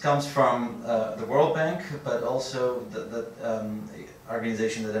this comes from the World Bank, but also the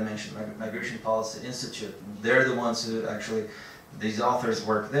organization that I mentioned, Migration Policy Institute. They're the ones who actually, these authors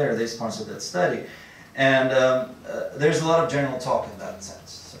work there, they sponsored that study. And there's a lot of general talk in that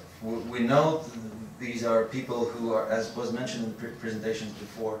sense. So we know these are people who are, as was mentioned in the presentations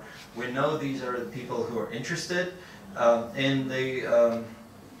before, we know these are the people who are interested in the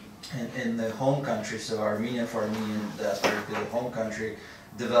home country, so Armenia for Armenian diaspora, the home country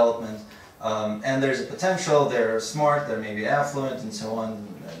development. And there's a potential, they're smart, they're maybe affluent, and so on.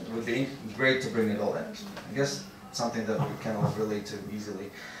 It would be great to bring it all in. I guess something that we can all relate to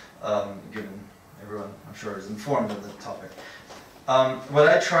easily, given everyone, I'm sure, is informed of the topic. What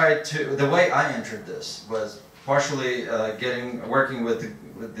I tried to, the way I entered this was partially working with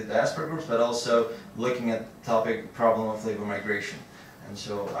the diaspora groups, but also looking at the topic, problem of labor migration. And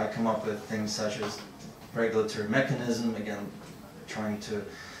so I come up with things such as regulatory mechanism, again, trying to,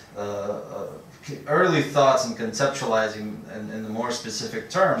 early thoughts and conceptualizing in the more specific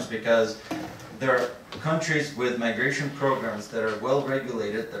terms, because there are countries with migration programs that are well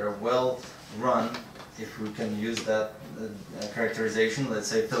regulated, that are well run, if we can use that characterization, let's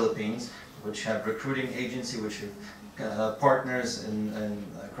say Philippines, which have recruiting agency, which have partners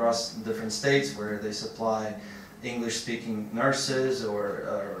across different states where they supply English-speaking nurses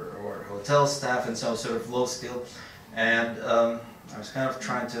or hotel staff, and so sort of low skill. And I was kind of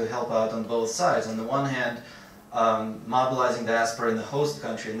trying to help out on both sides. On the one hand, mobilizing diaspora in the host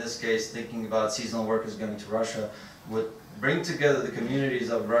country, in this case thinking about seasonal workers going to Russia, would bring together the communities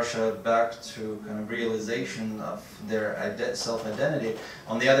of Russia back to kind of realization of their self-identity.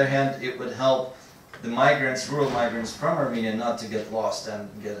 On the other hand, it would help the migrants, rural migrants from Armenia, not to get lost and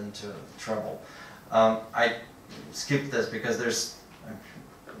get into trouble. I skipped this because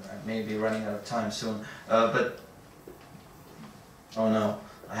I may be running out of time soon, but oh no,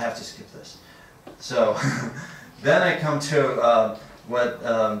 I have to skip this. So then I come to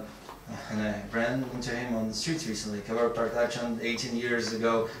and I ran into him on the streets recently. Gevorkyan, 18 years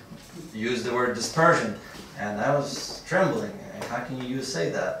ago, used the word dispersion, and I was trembling. How can you say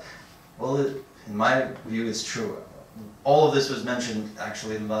that? Well, in my view, it's true. All of this was mentioned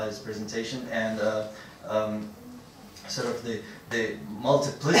actually in Vahe's presentation, and sort of the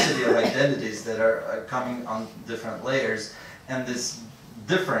multiplicity of identities that are coming on different layers, and this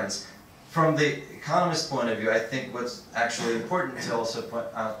difference from the economist point of view, I think what's actually important to also point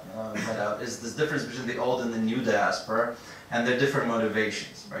out is this difference between the old and the new diaspora and their different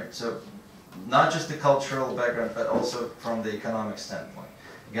motivations, right? So not just the cultural background, but also from the economic standpoint.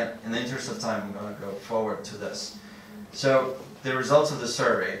 Again, in the interest of time, I'm going to go forward to this. So the results of the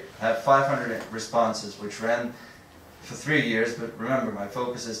survey have 500 responses, which ran for 3 years, but remember, my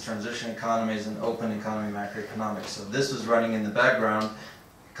focus is transition economies and open economy macroeconomics. So this was running in the background,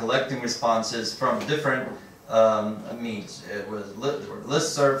 collecting responses from different means. There were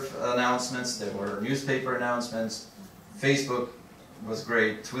listserv announcements, there were newspaper announcements, Facebook was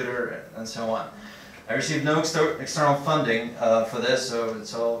great, Twitter, and so on. I received no external funding for this, so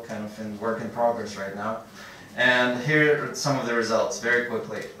it's all kind of in work in progress right now. And here are some of the results, very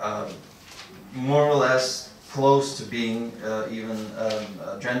quickly. More or less close to being even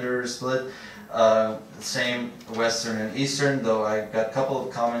gender split. Same Western and Eastern, though I got a couple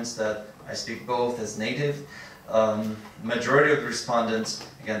of comments that I speak both as native. Majority of the respondents,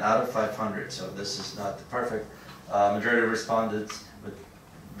 again, out of 500, so this is not the perfect, majority of respondents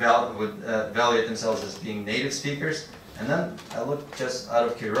would evaluate themselves as being native speakers. And then I looked just out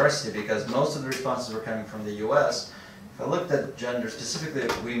of curiosity, because most of the responses were coming from the US. If I looked at gender, specifically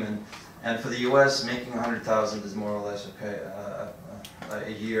of women, and for the US, making 100,000 is more or less okay,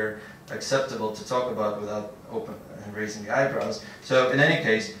 a year, acceptable to talk about without raising the eyebrows. So in any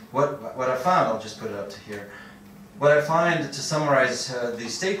case, what I found, I'll just put it up to here. What I find, to summarize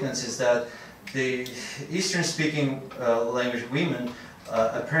these statements, is that the Eastern-speaking language women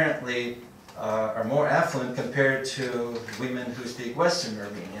apparently are more affluent compared to women who speak Western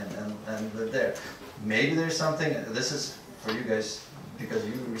Armenian and live there. Maybe there's something, this is for you guys, because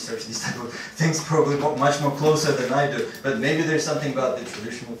you research these type of things probably much more closer than I do, but maybe there's something about the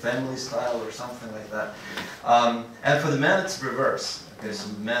traditional family style or something like that. And for the men, it's reverse. Okay, so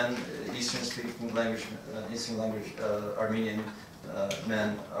men, Eastern-speaking language, Armenian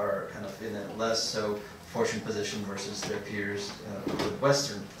men are kind of in a less so fortunate position versus their peers with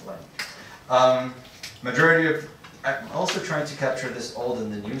Western language. Majority of, I'm also trying to capture this old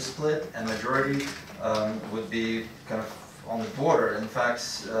and the new split, and majority would be kind of on the border. In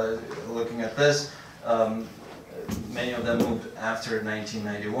fact, looking at this, many of them moved after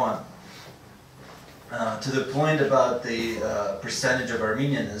 1991. To the point about the percentage of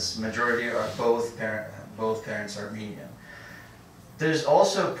Armenians, majority are both parents Armenian. There's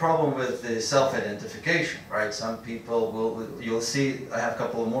also a problem with the self-identification, right? Some people you'll see, I have a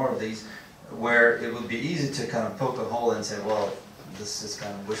couple more of these, where it would be easy to kind of poke a hole and say, well, this is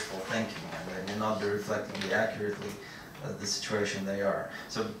kind of wishful thinking, and they may not be reflecting accurately the situation they are.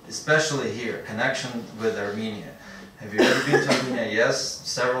 So especially here, connection with Armenia. Have you ever been to Armenia? Yes,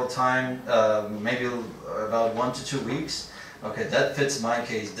 several times, maybe about 1 to 2 weeks. Okay, that fits my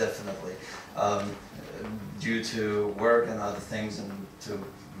case definitely, due to work and other things, and to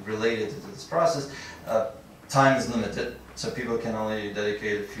relate it to this process. Time is limited, so people can only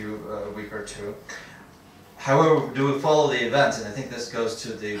dedicate a week or two. However, do we follow the events? And I think this goes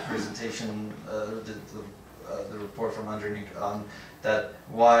to the presentation, the report from underneath on that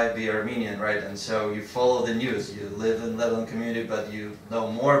why be Armenian, right? And so you follow the news. You live in the Lebanon community, but you know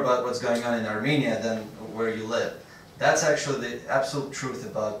more about what's going on in Armenia than where you live. That's actually the absolute truth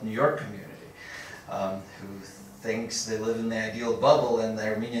about New York community, who thinks they live in the ideal bubble and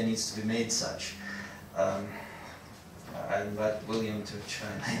Armenia needs to be made such. I invite William to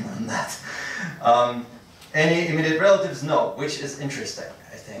chime in on that. Any immediate relatives? No, which is interesting,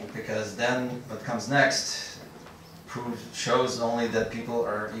 I think, because then what comes next shows only that people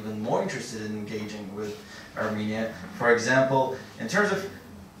are even more interested in engaging with Armenia. For example, in terms of,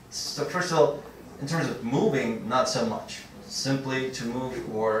 so first of all, in terms of moving, not so much. Simply to move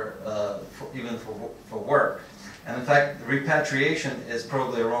even for work. And in fact, repatriation is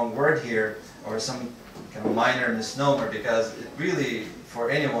probably a wrong word here, or some kind of minor misnomer, because it really, for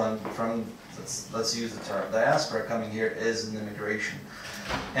anyone from, let's use the term, diaspora coming here is an immigration.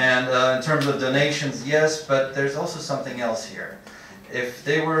 And in terms of donations, yes, but there's also something else here. If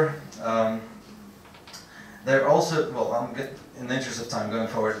they were, they're also, well, in the interest of time going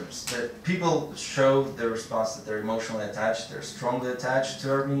forward, people show their response that they're emotionally attached, they're strongly attached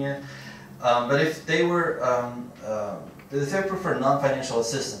to Armenia. But if they were, if they prefer non-financial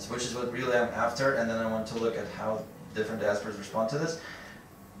assistance, which is what really I'm after, and then I want to look at how different diasporas respond to this,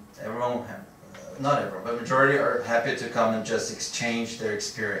 everyone, not everyone, but majority are happy to come and just exchange their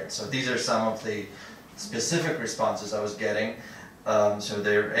experience. So these are some of the specific responses I was getting. So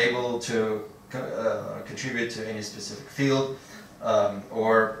they're able to contribute to any specific field,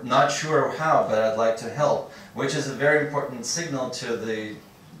 or not sure how, but I'd like to help, which is a very important signal to the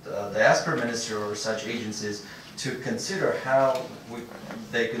diaspora minister or such agencies to consider how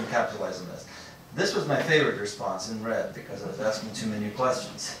they can capitalize on this. This was my favorite response in red because I was asking too many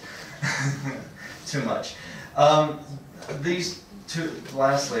questions. Too much. These two,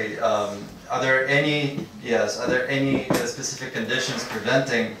 lastly, are there any specific conditions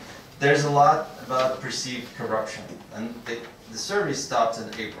preventing? There's a lot about perceived corruption, and the survey stopped in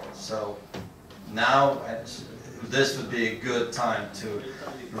April, so now this would be a good time to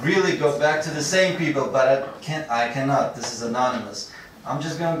really go back to the same people, but I cannot, this is anonymous. I'm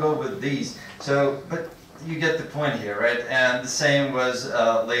just going to go with these. So, but you get the point here, right? And the same was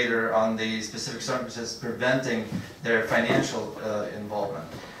later on the specific circumstances preventing their financial involvement.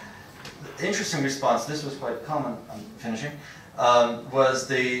 The interesting response, this was quite common, I'm finishing, was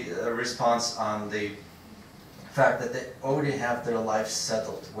the response on the fact that they already have their life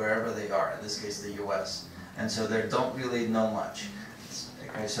settled wherever they are, in this case the US. And so they don't really know much.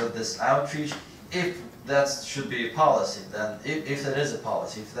 Okay, so this outreach, if that should be a policy, then if that is a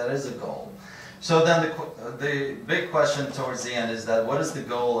policy, if that is a goal. So then the big question towards the end is that what is the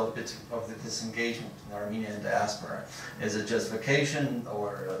goal of this engagement in the Armenian diaspora? Is it just vacation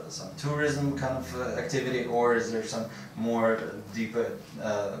or some tourism kind of activity, or is there some more deeper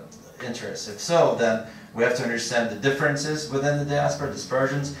interest? If so, then we have to understand the differences within the diaspora,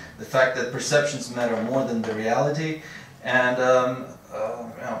 dispersions, the fact that perceptions matter more than the reality, and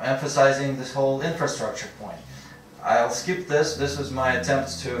emphasizing this whole infrastructure point. I'll skip this. This was my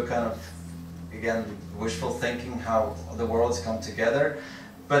attempt to kind of, again, wishful thinking how the world's come together.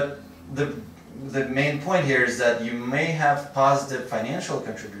 But the main point here is that you may have positive financial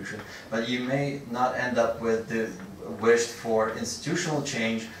contribution, but you may not end up with the wished for institutional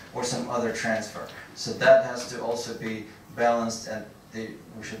change or some other transfer. So that has to also be balanced, and we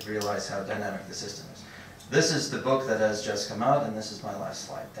should realize how dynamic the system is. This is the book that has just come out, and this is my last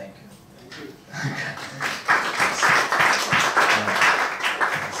slide. Thank you.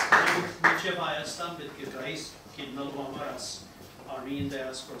 Armenian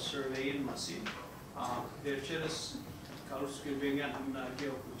Diaspora Survey in Masis. Vercheres Carlos Gulbenkian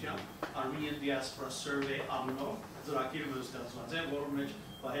Gevorkyan Armenian Diaspora Survey Amno Zrakir Mustazwadze Vormech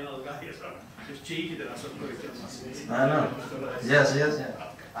Vahe Sahakyan. I know. Yes.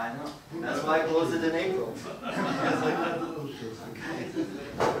 I know. That's why I closed it in April.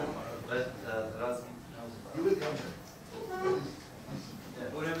 But you will come.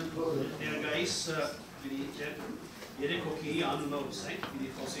 Guys, Yerek Hockey, Nona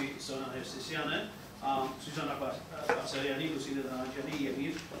Shahnazarian, Sona Nersisyan, Syuzanna Lusine,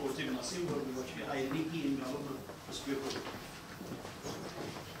 Tanajyan, Masis, Rethinking,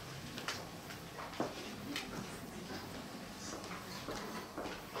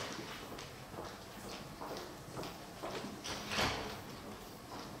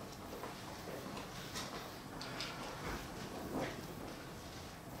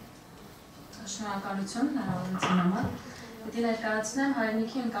 Շնորհակալություն հնարավորության համար։ Պետք է ներկայացնեմ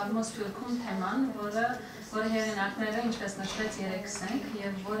հայրենիքի ընկալումը Սփյուռքում թեման, որը հեղինակները, ինչպես նշվեց, երեքս ենք,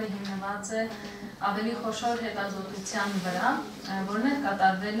 եւ որը հիմնված է ավելի խոշոր հետազոտության վրա, որն էլ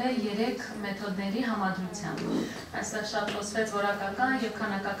կատարվել է 3 մեթոդների համադրությամբ։ Այստեղ շատ խոսվեց որակական եւ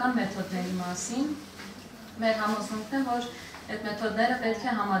քանակական մեթոդների մասին։ Մեր համոզմունքն է, որ այդ մեթոդները պետք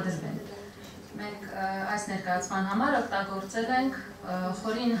է համադրվեն։ Մենք այս ներկայացման համար օգտագործել ենք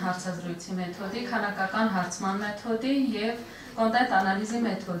խորին հարցազրույցի մեթոդի, քանակական հարցման մեթոդի եւ կոնտենտ անալիզի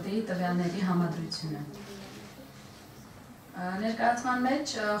մեթոդի տվյալների համադրությունը։ Ներկայացման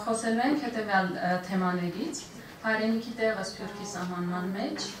մեջ խոսելու ենք հետեւյալ թեմաներից. հայրենիքի տեղը Սփյուռքի սահմանման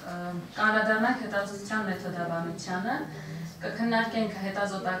մեջ, կանրադառնանք հետազոտության մեթոդաբանությանը, կքննարկենք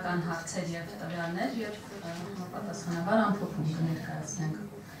հետազոտական հարցեր եւ տվյալներ եւ պատասխանաբար ամփոփում կներկայացնենք։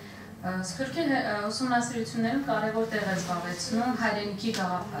 Սփյուռքի ուսումնասիրություններում կարևոր տեղ է զբաղեցնում հայրենիքի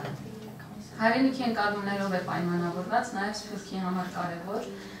գաղափարը։ Հայրենիքի ընկալումներով է պայմանավորված նաև Սփյուռքի համար կարևոր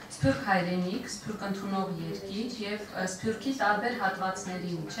Սփյուռք հայրենիք, Սփյուռք ընդունող երկիր եւ Սփյուռքի տարբեր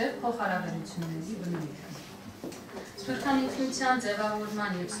հատվածների միջև փոխհարաբերությունների բնույթը։ Սփյուռքան ինքնության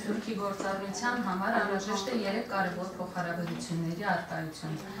ձևավորման եւ Սփյուռքի գործառույթյան համար անհրաժեշտ է 3 կարևոր փոխհարաբերությունների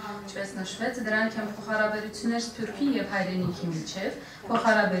առկայություն։ Ինչպես նշվեց, դրանք են փոխհարաբերություններ Սփյուռքի եւ հայրենիքի միջև,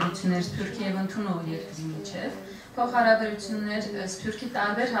 փոխհարաբերություններ Սփյուռքի եւ ընդունող երկրի միջև, փոխհարաբերություններ Սփյուռքի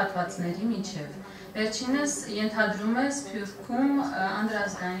տարբեր հատվածների միջև։ Վերջինս ենթադրում է Սփյուռքում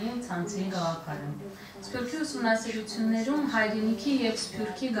անդրազգային ցանցի գաղափարը։ Սփյուռքի ուսումնասիրություններում հայրենիքի եւ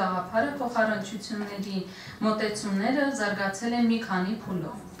Սփյուռքի գաղափարը փոխառնչությունների մոտեցումները զարգացել են մի քանի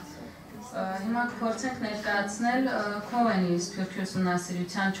փուլով։ Հիմա կփորձենք ներկայացնել Քոենի Սփյուռքի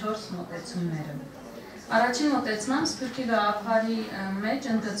ուսումնասիրության 4 մոտեցումները։ Առաջին մոտեցմամբ սփյուռքի գաղափարի մեջ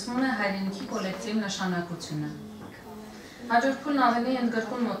ընդգծվում է հայրենիքի կոլեկտիվ նշանակությունը։ Հաջորդ փուլն ավելի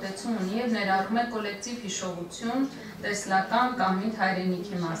ընդգրկուն մոտեցում ունի եւ ներառում է կոլեկտիվ հիշողություն, տեսլական կամ միտ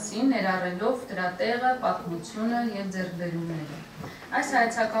հայրենիքի մասին, ներառելով դրա տեղը, պատմությունը եւ ձեռքբերումները։ Այս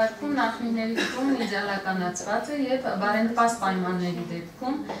հայեցակարգում նախնիների թվում իդեալականացված է եւ բարենպաստ պայմանների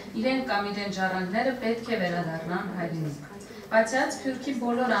դեպքում իրեն կամ իրեն ժառանգները պետք է վերադառնան հայրենիք։ Բայց այդ սփյուռքի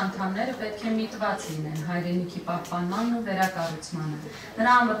բոլոր անդամները պետք է միտված լինեն հայրենիքի պահպանմանն ու վերակառուցմանը,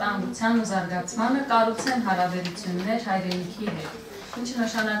 նրա անվտանգության ու զարգացմանը, կառուցեն հարաբերություններ հայրենիքի հետ, ինչը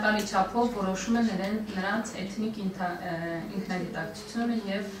նշանակալի չափով որոշում է նրանց էթնիկ ինքնագիտակցությունը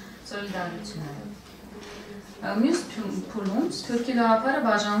եւ սոլիդարությունը։ Մյուս փուլում սփյուռքի գաղափարը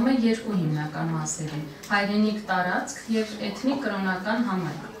բաժանվում է երկու հիմնական մասերի՝ հայրենիք տարածք եւ էթնիկ կրոնական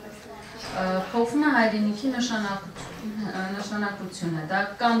համայնք։ Փոխվում է հայրենիքի նշանակությունը, դա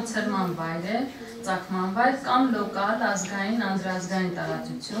կամ ցրման վայր է, ծագման վայր, կամ լոկալ, ազգային, անդրազգային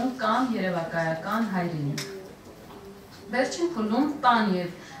տարածություն, կամ երևակայական հայրենիք։ Վերջին փուլում տան եւ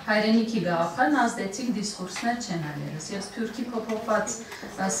հայրենիքի գաղափարն ազդեցիկ դիսկուրսներ չեն այլևս, եւ սփյուռքի փոփոխված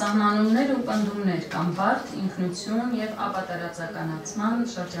սահմանումներ ու պնդումներ կամ բարդ ինքնություն եւ ապատարածականացման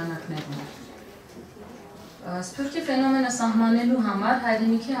շրջանակներում։ Սփյուռքի ֆենոմենը սահմանելու համար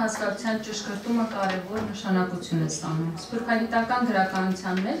հայրենիքի հասկացության ճշգրտումը կարևոր նշանակություն է ստանում։ Սփյուռքագիտական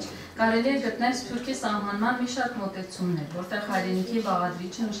գրականության մեջ կարելի է գտնել սփյուռքի սահմանման մի շարք մոտեցումներ, որտեղ հայրենիքի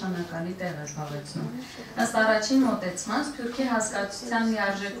բաղադրիչը նշանակալի տեղ է զբաղեցնում։ Ըստ առաջին մոտեցման, սփյուռքի հասկացության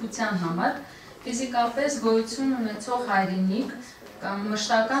լիարժեքության համար ֆիզիկապես գոյություն ունեցող հայրենիք կամ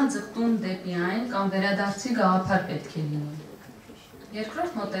մշտական ձգտում դեպի այն կամ վերադարձի գաղափար պետք է լինի։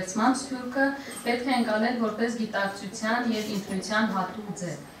 Երկրորդ մոտեցմամբ սփյուռքը պետք է ընկալել որպես գիտակցության եւ ինքնության հատուկ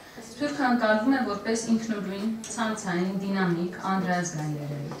ձև։ Սփյուռքը ընկալվում է որպես ինքնուրույն, ցանցային, դինամիկ, անդրազգային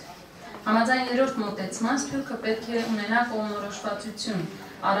երևույթ։ Համաձայն երրորդ մոտեցման սփյուռքը պետք է ունենա կողմնորոշվածություն,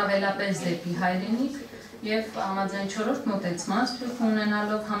 առավելապես դեպի հայրենիք, եւ համաձայն չորրորդ մոտեցման սփյուռքը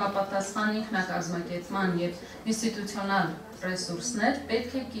ունենալով համապատասխան ինքնակազմակերպման եւ ինստիտուցիոնալ ռեսուրսներ,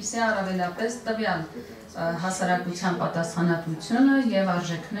 պետք է կիսի առավելապես տվյալ հասարակության պատասխանատվությունը եւ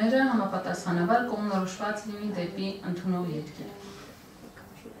արժեքները համապատասխանաբար կողմնորոշված լինի դեպի ընդունող երկիր։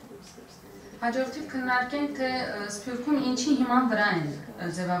 Հաջորդիվ քննարկենք, թե սփյուռքում ինչի հիման վրա են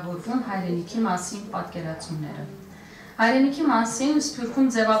ձևավորվում հայրենիքի մասին պատկերացումները։ Հայրենիքի մասին սփյուռքում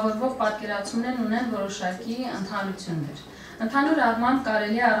ձևավորվող պատկերացումներն ունեն որոշակի ընդհանրություններ։ Ընդհանուր առմամբ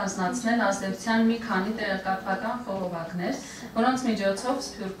կարելի է առանձնացնել ազդեցության մի քանի տեղեկատվական խողովակներ, որոնց միջոցով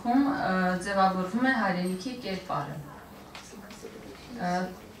սփյուռքում ձևավորվում է հայրենիքի կերպարը։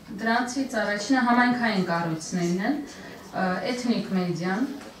 Դրանցից առաջինը համայնքային կառույցներն են, էթնիկ մեդիան,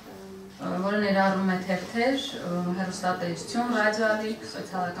 որը ներառում է թերթեր, հեռուստատեսություն, ռադիոալիք,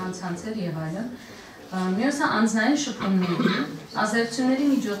 սոցիալական ցանցեր եւ այլն։ Մյուսը անձնային շփումների, ազդեցությունների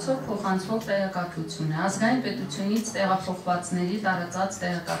միջոցով փոխանցվող տեղեկատվությունը, ազգային պետությունից տեղափոխվածների տարածած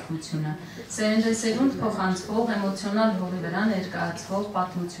տեղեկատվությունը, սերնդեսերունդ փոխանցվող էմոցիոնալ հողի վրա ներկայացվող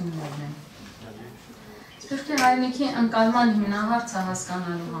պատմություններն են։ Սփյուռքի հայրենիքի ընկալման հիմնահարցը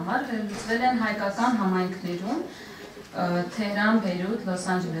հասկանալու համար վերլուծվել են հայկական համայնքներում Թեհրան, Բեյրութ, Լոս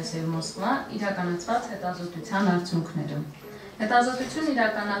Անջելես եւ Մոսկվա իրականացված հետազոտության արդյունքները։ Հետազոտությունն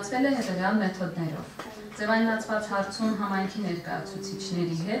իրականացվել է հետևյալ մեթոդներով։ Ձևայնացված հարցում համայնքի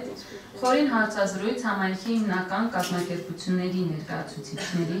ներկայացուցիչների հետ, խորին հարցազրույց համայնքի հիմնական կազմակերպությունների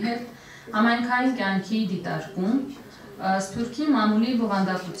ներկայացուցիչների հետ, համայնքային կյանքի դիտարկում, սփյուռքի մամուլի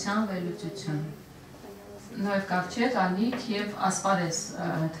բովանդակության վերլուծություն։ Նոր Khachig, Ալիք եւ Ասպարես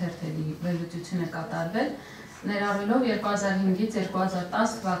թերթերի վերլուծություն է կատարվել, ներառելով 2005-ից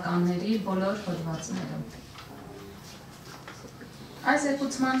 2010 թվականների բոլոր հոդվածները։ Այս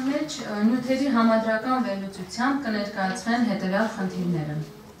զեկուցման մեջ նյութերի համադրական վերլուծությամբ կներկայացվեն հետևյալ խնդիրները։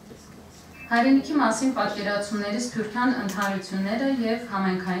 Հայրենիքի մասին պատկերացումների սփյուռքյան ընդհանրությունները եւ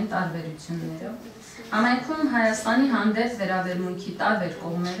համայնքային տարբերությունները, համայնքում Հայաստանի հանդեպ վերաբերմունքի տարբեր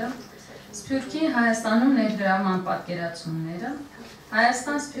կողմերը, սփյուռքի Հայաստանում ներգրավման պատկերացումները,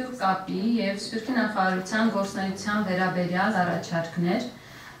 Հայաստան-Սփյուռք կապի եւ Սփյուռքի նախարարության գործունեության վերաբերյալ առաջարկներ,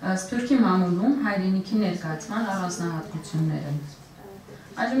 Սփյուռքի մամուլում հայրենիքի ներկայացման առանձնահատկությունները։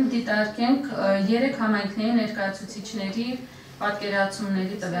 Այժմ դիտարկենք 3 համայնքների ներկայացուցիչների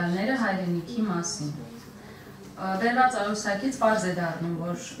պատկերացումների տվյալները հայրենիքի մասին։ Վերված աղյուսակից պարզ է դառնում,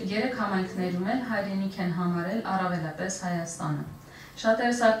 որ 3 համայնքներում էլ հայրենիք են համարել առավելապես Հայաստանը։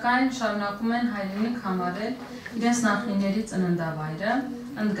 Շատերը սակայն շարունակում են հայրենիք համարել իրենց նախնիների ծննդավայրը,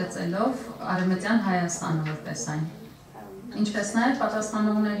 ընդգծելով Արևմտյան Հայաստանը որպես այն։ Ինչպես նաև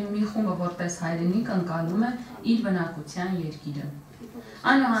պատասխանողների մի խումբը որպես հայրենիք ընկալում է իր բնակության երկիրը։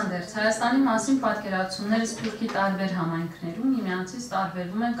 Այնուհանդերձ, Հայաստանի մասին պատկերացումները Սփյուռքի տարբեր համայնքներում միմյանցից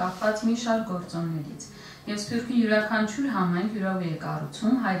տարբերվում են կապված մի շարք գործոններից, եւ Սփյուռքի յուրաքանչյուր համայնք յուրով է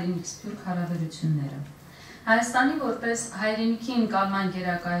կառուցում հայրենիք-սփյուռք հարաբերությունները։ Հայաստանի որպես հայրենիքի ընկալման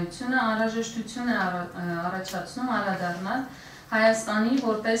գերակայությունը անհրաժեշտություն է առաջացնում անդրադառնալ Հայաստանի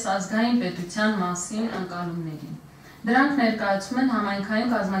որպես ազգային պետության մասին ընկալումներին։ Դրանք ներկայացում են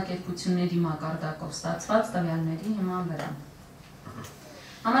համայնքային կազմակերպությունների մակարդակով ստացված տվյալների հիման վրա։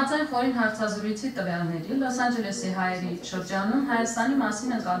 Համաձայն խորին հարցազրույցի տվյալների Լոս Անջելեսի հայերի շրջանում Հայաստանի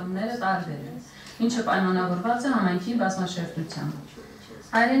մասին ընկալումները տարբեր են, ինչը պայմանավորված է համայնքի բազմաշերտությամբ։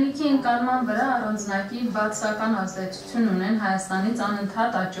 Հայրենիքի ընկալման վրա առանձնակի բացական ազդեցություն ունեն Հայաստանից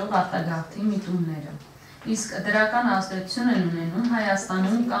անընդհատ աճող արտագաղթի միտումները, իսկ դրական ազդեցություն են ունենում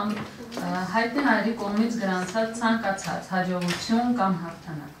Հայաստանում կամ հայտնի հայերի կողմից գրանցած ցանկացած հաջողություն կամ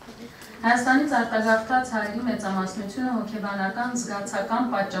հաղթանակ։ Հայաստանից արտագաղթած հայերի մեծամասնությունը հոգեբանական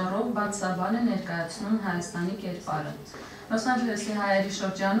զգացական պատճառով բացաբան է ներկայացնում Հայաստանի կերպարը։ Լոս Անջելեսի հայերի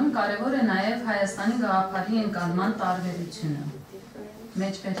շրջանում կարևոր է նաև Հայաստանի գաղափարի ընկալման տարբերությունը։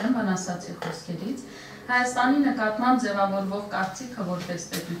 Մեջբերեմ բանասացի խոսքերից, Հայաստանի նկատմամբ ձևավորվող կարծիքը որպես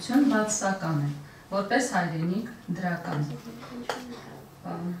պետություն բացասական է, որպես հայրենիք դրական։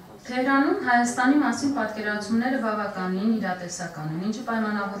 Թեհրանում Հայաստանի մասին պատկերացումները բավականին իրատեսական են, ինչը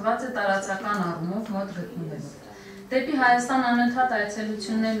պայմանավորված է տարածական առումով մոտ գտնվելով։ Դեպի Հայաստան անընդհատ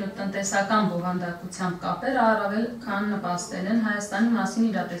այցելություններն ու տնտեսական բովանդակությամբ կապերը առավել քան նպաստել են Հայաստանի մասին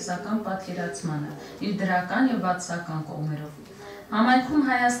իրատեսական պատկերացմանը, իր դրական եւ բացասական կողմերով։ Համայնքում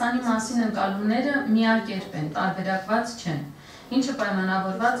Հայաստանի մասին ընկալումները միակերպ են, տարբերակված չեն, ինչը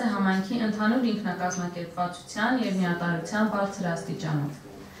պայմանավորված է համայնքի ընդհանուր ինքնակազմակերպվածության եւ միատարրության բարձր աստիճանով։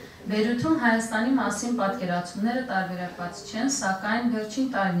 Բերութում Հայաստանի մասին պատկերացումները տարբերակված չեն, սակայն վերջին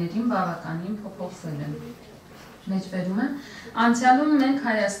տարիներին բավականին փոփոխվել են։ Մեջբերում է, անցյալում մենք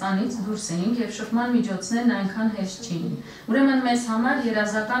Հայաստանից դուրս էինք եւ շփման միջոցներն այնքան հեշտ չէին։ Ուրեմն մեզ համար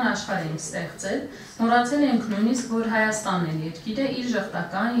երազական աշխարհ ենք ստեղծել, մոռացել ենք նույնիսկ, որ Հայաստանն է երկիրը իր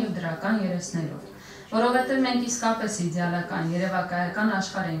ժխտական եւ դրական երեսներով։ Որովհետեւ մենք իսկապես իդեալական երևակայական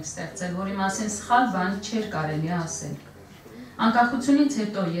աշխարհ ենք ստեղծել, որի մասին սխալ բան չէր կարելի ասել։ Անկախությունից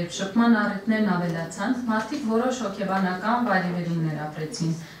հետո, երբ շփման առիթներն ավելացան, մարդիկ որոշ հոգեբանական վայրիվերումներ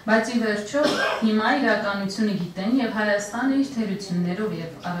ապրեցին, բայց ի վերջո հիմա իրականությունը գիտեն եւ Հայաստանը իր թերություններով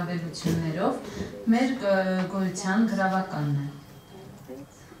եւ առավելություններով մեր գոյության գրավականն է։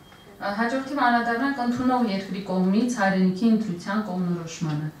 Հաջորդիվ անդրադառնանք ընդունող երկրի կողմից հայրենիքի ընտրության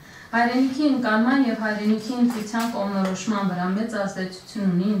կողմնորոշմանը։ Հայրենիքի ընկալման եւ հայրենիքի ընտրության կողմնորոշման վրա մեծ ազդեցություն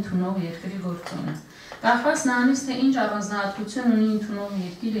ունի ընդունող երկրի գործոնը։ Կախված նրանից, թե ինչ առանձնահատկություն ունի ընդունող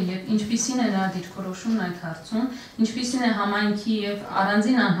երկիրը եւ ինչպիսին է նրա դիրքորոշումն այդ հարցում, ինչպիսին է համայնքի եւ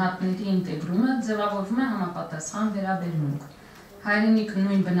առանձին անհատների ինտեգրումը, ձևավորվում է համապատասխան վերաբերմունք։ Հայրենիքը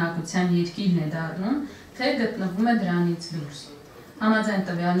նույն բնակության երկիրն է դառնում, թե գտնվում է դրանից դուրս։ Համաձայն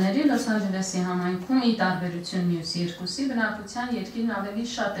տվյալների Լոս Անջելեսի համայնքում ի տարբերություն մյուս երկուսի բնակության երկիրն ավելի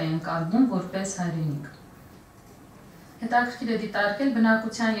շատ է ընկալվում որպես հայրենիք։ Հետաքրքիր է դիտարկել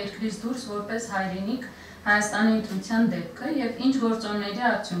բնակության երկրից դուրս որպես հայրենիք Հայաստանի ընտրության դեպքը եւ ինչ գործոնների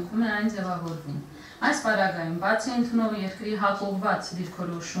արդյունքում է այն ձևավորվում։ Այս պարագայում, բացի ընդունող երկրի հակողված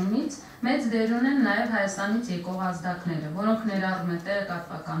դիրքորոշումից, մեծ դեր ունեն նաեւ Հայաստանից եկող ազդակները, որոնք ներառում են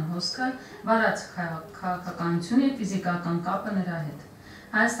տեղեկատվական հոսքը, վարած քաղաքականություն եւ ֆիզիկական կապը նրա հետ։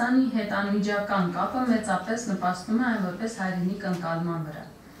 Հայաստանի հետ անմիջական կապը մեծապես նպաստում է այն որպես հայրենիք ընկալման վրա։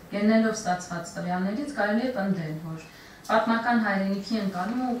 Ելնելով ստացված տվյալներից կարելի է պնդել, որ պատմական հայրենիքի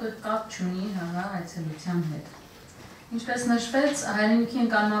ընկալումը ուղիղ կապ չունի ՀՀ այցելության հետ։ Ինչպես նշվեց, հայրենիքի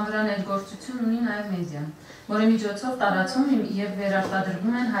ընկալման վրա ներգործություն ունի նաև մեդիան, որի միջոցով տարածվում եւ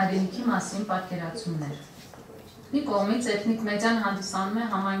վերարտադրվում են հայրենիքի մասին պատկերացումներ։ Մի կողմից էթնիկ մեդիան հանդիսանում է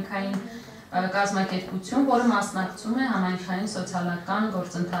համայնքային կազմակերպություն, որը մասնակցում է համայնքային սոցիալական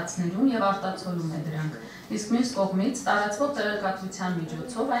գործընթացներում եւ արտացոլում է դրանք, իսկ մյուս կողմից տարածվող տեղեկատվության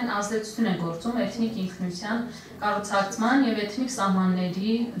միջոցով այն ազդեցություն է գործում էթնիկ ինքնության կառուցվածման եւ էթնիկ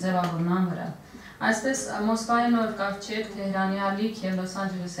սահմանների ձևավորման վրա։ Այսպես Մոսկվայի նոր Քachig, Թեհրանի ալիք եւ Լոս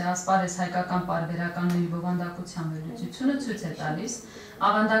Անջելեսի ասպարեզ հայկական պարբերականների բովանդակության վերլուծությունը ցույց է տալիս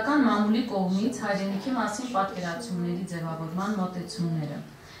ավանդական մամուլի կողմից հայրենիքի մասին պատկերացումների ձևավորման մոտեցումները։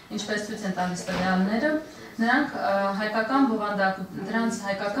 Ինչպես ցույց են տալիս տվյալները, նրանց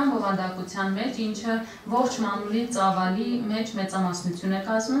հայկական բովանդակության մեջ, ինչը ողջ մամուլի ծավալի մեջ մեծամասնություն է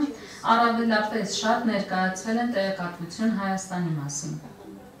կազմում, առավելապես շատ ներկայացվել են տեղեկատվություն Հայաստանի մասին։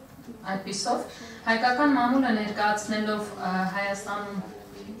 Այդպիսով, հայկական մամուլը ներկայացնելով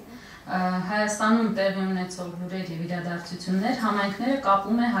Հայաստանում տեղի ունեցող լուրեր եւ իրադարձություններ համայնքները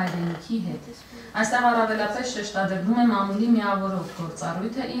կապում է հայրենիքի հետ։ Այստեղ առավելապես շեշտադրվում է մամուլի միավորող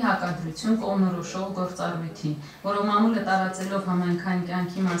գործառույթը ի հակադրություն կողմնորոշող գործառույթի, որով մամուլը տարածելով համայնքային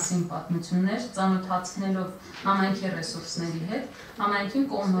կյանքի մասին պատմություններ, ծանոթացնելով համայնքի ռեսուրսների հետ, համայնքին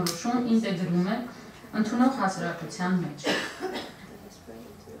կողմնորոշում ինտեգրում է ընդունող հասարակության մեջ։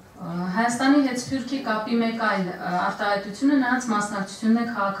 Հայաստանի հետ Սփյուռքի կապի մեկ այլ արտահայտությունը նրանց մասնակցությունն է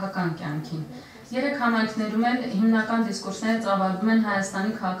քաղաքական կյանքին։ Երեք համայնքներում էլ հիմնական դիսկուրսները ծավալվում են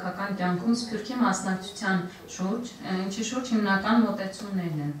Հայաստանի քաղաքական կյանքում Սփյուռքի մասնակցության շուրջ, ինչի շուրջ հիմնական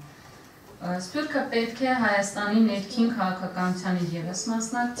մոտեցումներն են։ Սփյուռքը պետք է Հայաստանի ներքին քաղաքականությանը ևս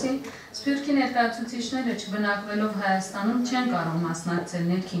մասնակցի, Սփյուռքի ներկայացուցիչները չբնակվելով Հայաստանում չեն կարող մասնակցել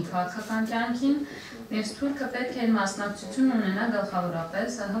ներքին քաղաքական կյանքին, եւ Սփյուռքը պետք է մասնակցություն ունենա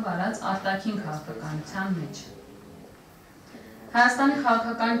գլխավորապես հվարած արտաքին քաղաքականության մեջ։ Հայաստանի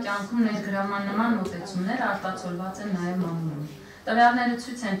քաղաքական կյանքում ներգրավման նման մոտեցումներ արտացոլված են նաեւ մամուլում։ Տվյալները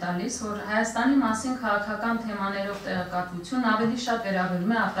ցույց են տալիս, որ Հայաստանի մասին քաղաքական թեմաներով տեղեկատվություն ավելի շատ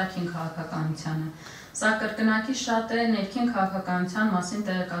վերաբերում է արտաքին քաղաքականությանը, սա կրկնակի շատ է ներքին քաղաքականության մասին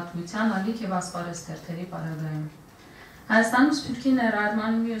տեղեկատվության ալիք եւ ասպարեզ թերթերի պարագայում։ Հայաստանում Սփյուռքի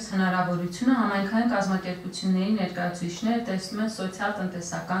ներառման մյուս հնարավորությունը համայնքային կազմակերպությունների ներկայացուցիչները տեսնում են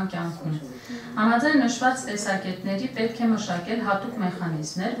սոցիալ-տնտեսական կյանքում։ Համաձայն նշված տեսակետների պետք է մշակել հատուկ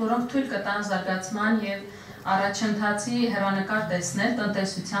մեխանիզմներ, որոնք թույլ կտան զարգացման եւ առաջընթացի հեռանկար տեսնել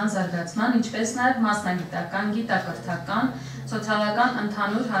տնտեսության զարգացման, ինչպես նաև մասնագիտական, գիտակրթական, սոցիալական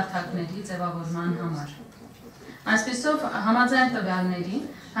ընդհանուր հարթակների ձևավորման համար։ Այսպիսով, համաձայն տվյալների,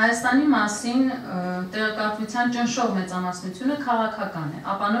 Հայաստանի մասին տեղեկատվության ճնշող մեծամասնությունը քաղաքական է,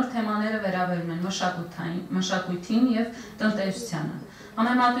 ապա նոր թեմաները վերաբերում են մշակույթին եւ տնտեսությանը։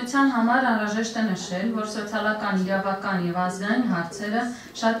 Համեմատության համար անհրաժեշտ է նշել, որ սոցիալական, իրավական եւ ազգային հարցերը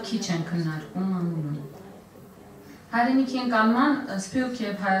շատ քիչ են քննարկվում մամուլում։ Հայրենիքի ընկալման Սփյուռք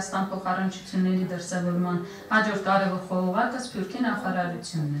եւ Հայաստան փոխառնչությունների դրսևորման հաջորդ կարևոր խողովակը Սփյուռքի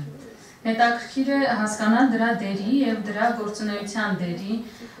նախարարությունն է։ Հետաքրքիր է հասկանալ դրա դերի եւ դրա գործունեության դերի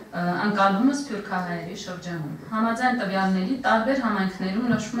ընկալումը սփյուռքահայերի շրջանում։ Համաձայն տվյալների տարբեր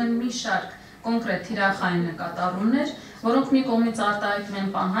համայնքներում նշվում են մի շարք կոնկրետ թիրախային նկատառումներ, որոնք մի կողմից արտահայտում են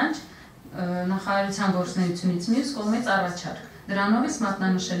պահանջ նախարարության գործունեությունից, մյուս կողմից առաջարկ։ Դրանով իսկ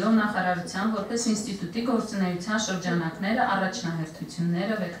մատնանշելով նախարարության որպես ինստիտուտի գործունեության շրջանակները,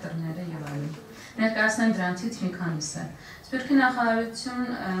 առաջնահերթությունները, վեկտորները եւ այլն։ Ներկայացնեմ դրանցից մի քանիսը։ Սփյուռքի նախարարություն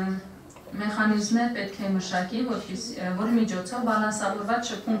մեխանիզմներ պետք է մշակի, որի միջոցով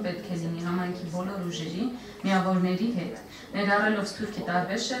բալանսավորված շփում պետք է լինի համայնքի բոլոր ուժերի, միավորների հետ, ներառելով Սփյուռքի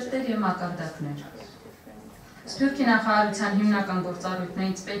տարբեր շերտեր եւ մակարդակներ։ Սփյուռքի նախարարության հիմնական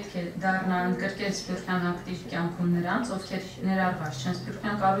գործառույթներից պետք է դառնա ընդգրկել սփյուռքյան ակտիվ կյանքում նրանց, ովքեր ներառված չեն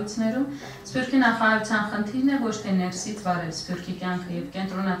սփյուռքյան կառույցներում։ Սփյուռքի նախարարության խնդիրն է ոչ թե ներսից վարել սփյուռքի կյանքը եւ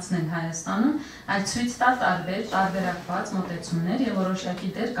կենտրոնացնել Հայաստանում, այլ ցույց տալ տարբերակված մոտեցումներ եւ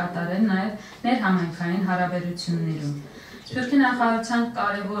որոշակի դեր կատարել նաեւ ներհամայնքային հարաբերություններում։ Սփյուռքի նախարարության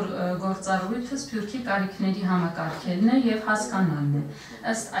կարևոր գործառույթը Սփյուռքի կարիքների համակարգելն է եւ հասկանալն է։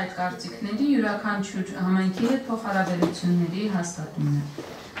 Ըստ այդ կարծիքների յուրաքանչյուր համայնքի հետ փոխհարաբերությունների հաստատումն է։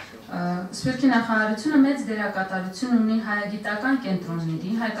 Սփյուռքի նախարարությունը մեծ դերակատարություն ունի հայագիտական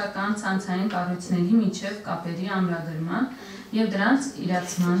կենտրոնների, հայկական ցանցային կառույցների միջև կապերի ամրագրման եւ դրանց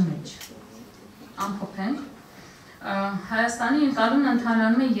իրացման մեջ։ Ամփոփենք։ Հայաստանի ընկալումն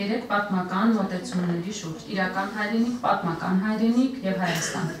ընդհանրանում է 3 պատմական մոտեցումների շուրջ՝ իրական հայրենիք, պատմական հայրենիք եւ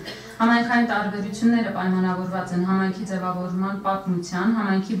Հայաստան։ Համայնքային տարբերությունները պայմանավորված են համայնքի ձևավորման պատմության,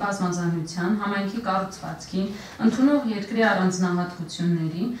 համայնքի բազմազանության, համայնքի կառուցվածքի, ընդունող երկրի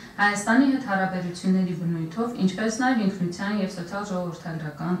առանձնահատկությունների, Հայաստանի հետ հարաբերությունների բնույթով, ինչպես նաեւ ինքնության եւ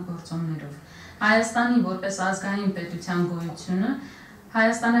սոցիալ-ժողովրդագրական գործոններով։ Հայաստանի որպես ազգային պետության գոյությունը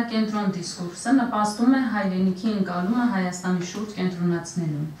Հայաստանակենտրոն դիսկուրսը նպաստում է հայրենիքի ընկալումը Հայաստանի շուրջ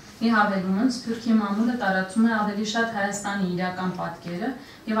կենտրոնացնելուն։ Ի հավելումն Սփյուռքի մամուլը տարածում է ավելի շատ Հայաստանի իրական պատկերը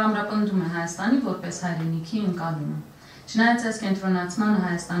եւ ամրապնդում է Հայաստանի որպես հայրենիքի ընկալումը։ Չնայած այս կենտրոնացմանը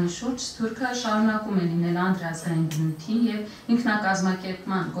Հայաստանի շուրջ, Սփյուռքը շարունակում է լինել անդրազգային բնույթի եւ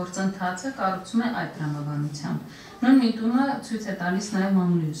ինքնակազմակերպման գործընթացը կառուցում է այդ տրամաբանությամբ։ Նույն միտումը ցույց է տալիս նաեւ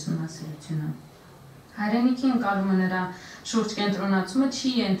մամուլի ուսումնասիրությունը։ Հայրենիքի ընկալումը նրա շուրջ կենտրոնացումը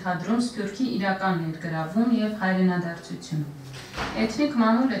չի ենթադրում Սփյուռքի իրական ներգրավում եւ հայրենադարձություն։ Էթնիկ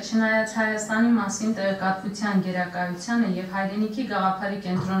մամուլը չնայած Հայաստանի մասին տեղեկատվության գերակայությանը եւ հայրենիքի գաղափարի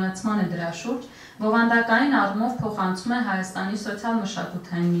կենտրոնացմանը դրա շուրջ, բովանդակային առումով փոխանցում է Հայաստանի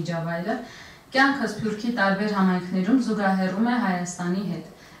սոցիալ-մշակութային միջավայրը, կյանքը Սփյուռքի տարբեր համայնքներում զուգահեռում է Հայաստանի հետ։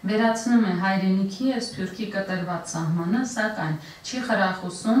 վերացնում է հայրենիքի և սփյուռքի կտրված սահմանը, սակայն չի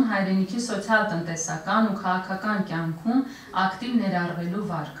խրախուսում հայրենիքի սոցիալ-տնտեսական ու քաղաքական կյանքում ակտիվ ներառվելու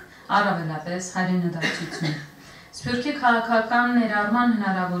վարք, առավելապես հայրենադարձություն։ Սփյուռքի քաղաքական ներառման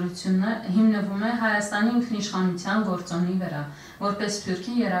հնարավորությունը հիմնվում է Հայաստանի ինքնիշխանության գործոնի վրա, որպես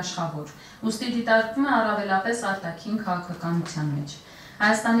սփյուռքի երաշխավոր, ուստի դիտարկվում է առավելապես արտաքին քաղաքականության մեջ։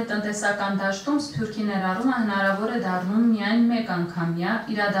 Հայաստանի տնտեսական դաշտում սփյուռքի ներառումը հնարավոր է դառնում միայն մեկ անգամյա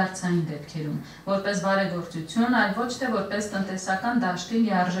իրադարձային դեպքերում, որպես բարեգործություն, այլ ոչ թե որպես տնտեսական դաշտի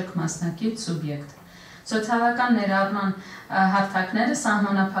լիարժեք մասնակից սուբյեկտ։ Սոցիալական ներառման հարթակները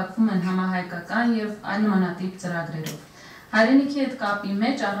սահմանափակվում են համահայկական և այլ նմանատիպ ծրագրերով։ Հայրենիքի հետ կապի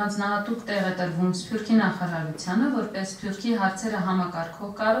մեջ առանձնահատուկ տեղ է տրվում սփյուռքի նախարարությանը, որպես սփյուռքի հարցերը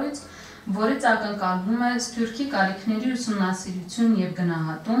համակարգող կառույց, որից ակնկալվում է սփյուռքի կարիքների ուսումնասիրություն և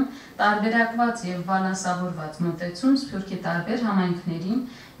գնահատում, տարբերակված և բալանսավորված մոտեցում սփյուռքի տարբեր համայնքներին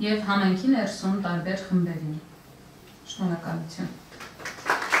և համայնքի ներսում տարբեր խմբերին։ Շնորհակալություն։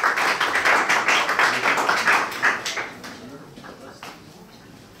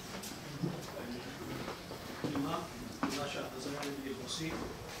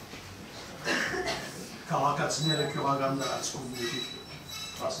 Քաղաքացիները քյողական դարձքում եկի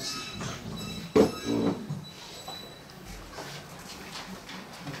Մասիսի։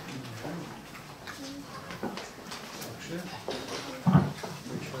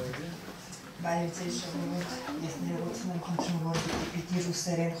 Բայց ես ներողություն եմ խնդրում, որ պիտի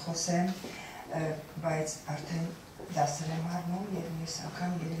ռուսերեն խոսեմ, բայց արդեն դասեր եմ առնում և մյուս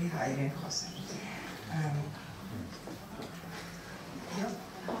անգամ երևի հայերեն խոսեմ։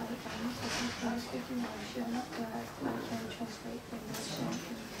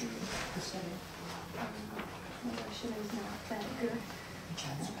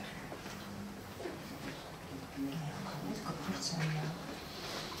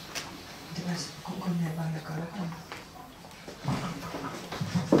 Դրաս կոկոններ բանը կարող եմ։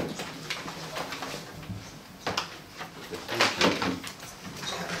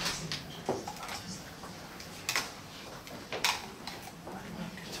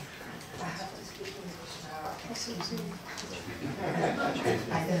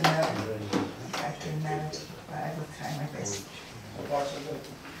 I don't know if I can manage, but I will try my best.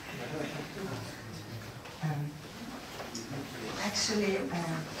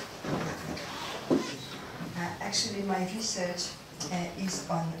 Actually, my research is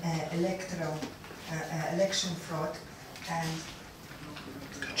on electoral election fraud, and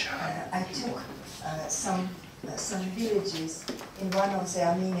I took some villages in one of the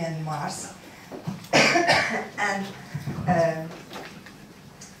Armenian Mars, and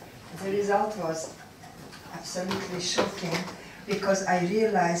the result was absolutely shocking, because I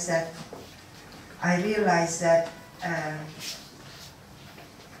realized that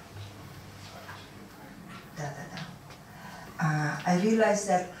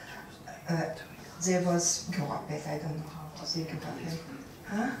there was Gurapet, I don't know how to say Gurapet.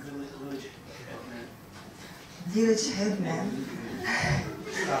 Huh? Village headman.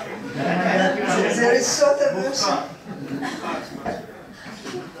 There is shorter version.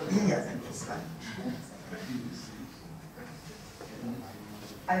 Yeah, that's fine.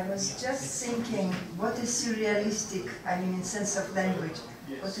 I was just thinking, what is surrealistic, I mean in sense of language,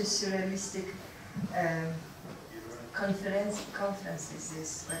 what is surrealistic conferences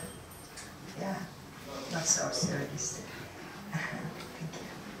is, but yeah, not so surrealistic. Thank you.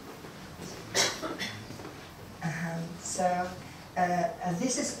 So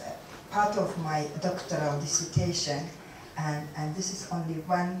this is part of my doctoral dissertation, and this is only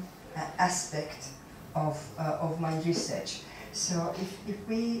one aspect of my research. So if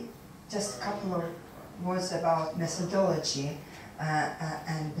we just a couple of words about methodology,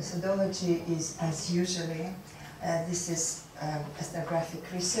 and methodology is, as usually, this is ethnographic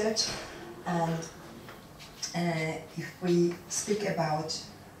research, and if we speak about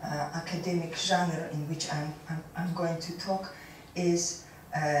academic genre in which I'm going to talk, is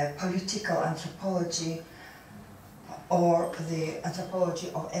political anthropology, or the anthropology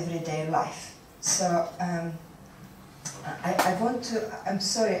of everyday life. So I want to, I'm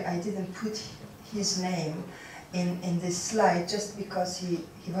sorry I didn't put his name in this slide just because he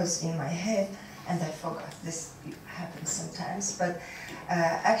was in my head and I forgot. This happens sometimes, but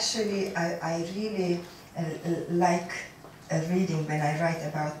actually I really like reading when I write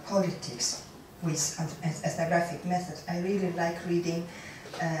about politics with ethnographic method. I really like reading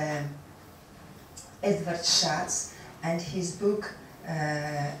Edward Schatz and his book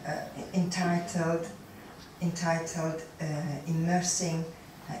entitled Immersing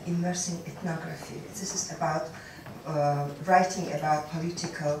Ethnography. This is about writing about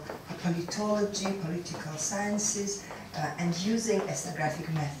politology, political sciences, and using ethnographic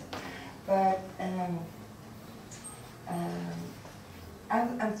method. But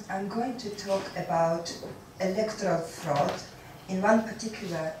I'm going to talk about electoral fraud in one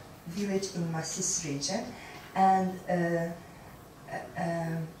particular village in Masis region, and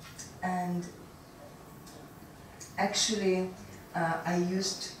actually I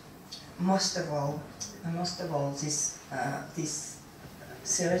used most of all these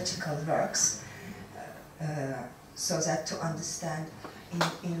theoretical works so that to understand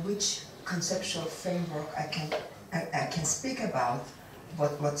in which conceptual framework I can speak about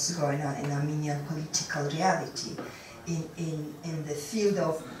what's going on in Armenian political reality, in the field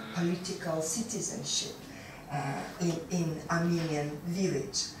of political citizenship in Armenian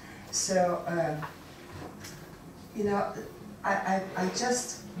village. So, you know, I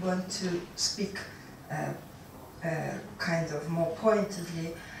just want to speak kind of more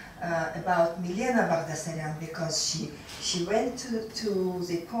pointedly about Milena Bagdasaryan, because she went to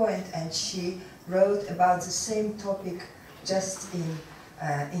the point and she wrote about the same topic, just in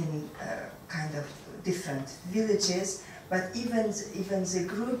kind of different villages. But even the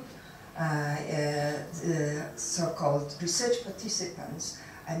group, the so-called research participants,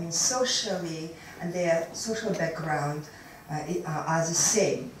 I mean socially, and their social background are the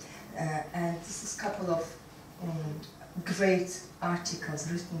same. And this is a couple of great articles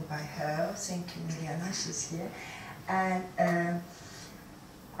written by her. Thank you, Miliana, she's here. And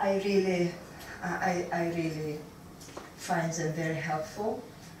I really find them very helpful.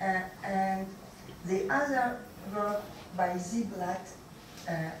 And the other work by Ziblatt,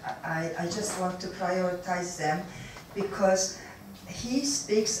 I just want to prioritize them because he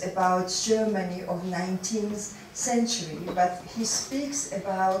speaks about Germany of 19th century, but he speaks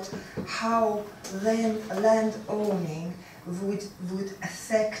about how land owning would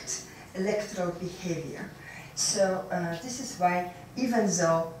affect electoral behavior. So this is why, even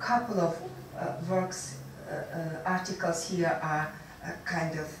though a couple of articles here are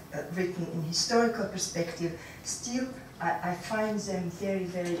kind of written in historical perspective, still I find them very,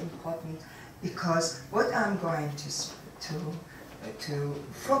 very important, because what I'm going to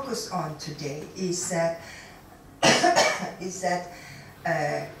focus on today is that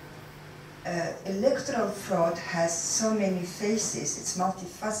electoral fraud has so many faces, it's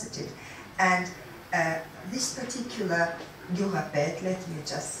multifaceted, and this particular Gurapet, let me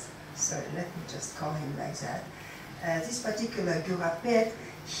just call him like that. This particular Gurapet,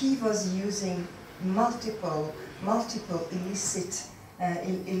 he was using multiple illicit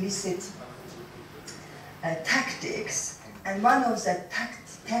tactics, and one of the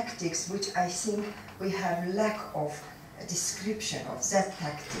tactics which I think we have lack of a description of that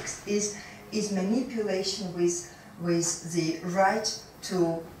tactics is manipulation with the right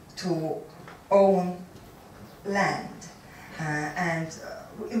to own land, and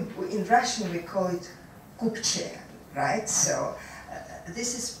in Russian we call it kupche, right? So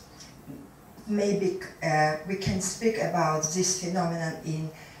this is maybe we can speak about this phenomenon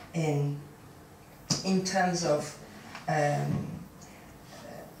in terms of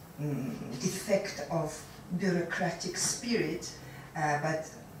defect of bureaucratic spirit,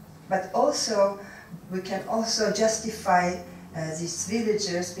 but also we can also justify these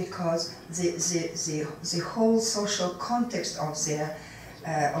villagers because the whole social context of their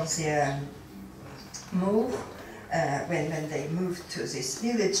move when they moved to these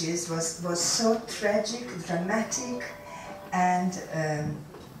villages was so tragic, dramatic, and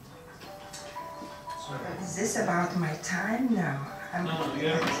is this about my time now? No,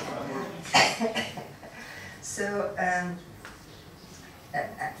 yeah. So, and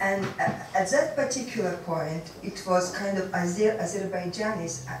at that particular point, it was kind of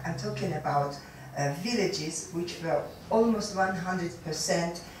Azerbaijanis, I'm talking about villages which were almost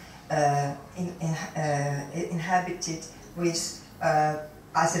 100% inhabited with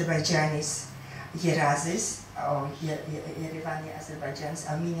Azerbaijanis, Yerazis, or Yerevani Azerbaijanis,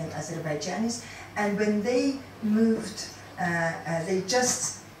 Armenian Azerbaijanis, and when they moved, they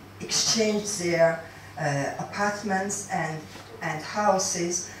just exchanged their apartments and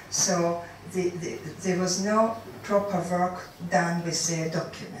houses, so there was no proper work done with their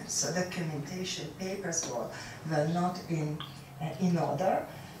documents. So documentation papers were not in order.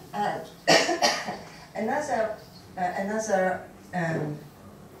 Another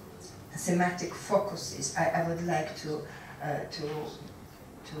thematic focuses I would like to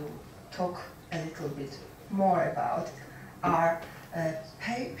talk a little bit more about are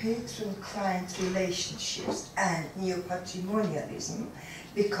patron-client relationships and neo-patrimonialism,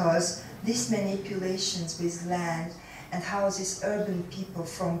 because these manipulations with land and how these urban people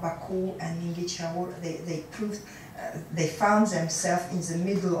from Baku and Mingichawur, they found themselves in the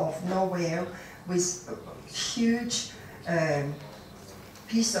middle of nowhere with a huge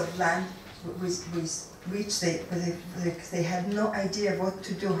piece of land with which they had no idea what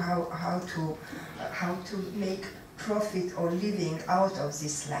to do, how to make profit or living out of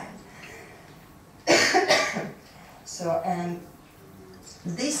this land. So, and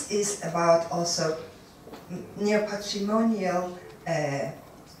this is about also neo-patrimonial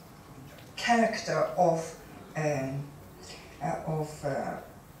character of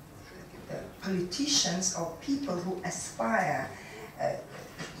politicians or people who aspire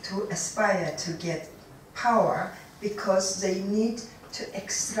to get power because they need to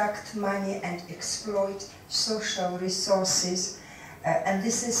extract money and exploit social resources, and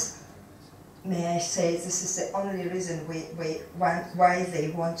this is, may I say, this is the only reason why they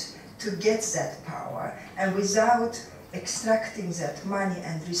want to get that power. And without extracting that money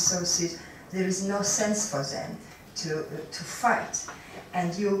and resources, there is no sense for them to fight.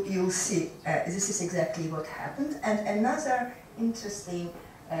 And you'll see, this is exactly what happened. And another interesting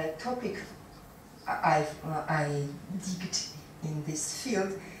topic I digged in this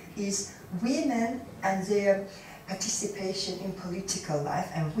field is women and their participation in political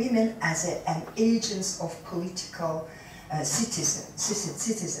life, and women as an agents of political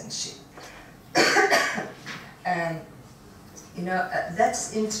citizenship. And you know,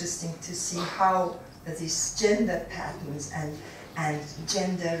 that's interesting to see how these gender patterns and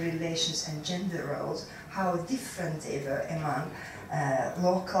gender relations and gender roles, how different they were among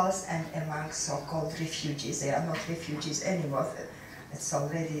locals and among so-called refugees. They are not refugees anymore. It's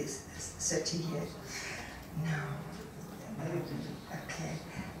already 30 years. No. Okay.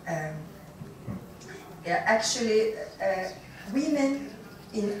 Yeah, actually, women,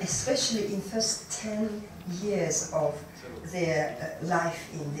 especially in first 10 years of their life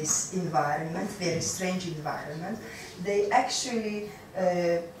in this environment, very strange environment, they actually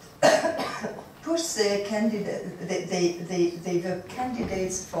pushed their candidate. They were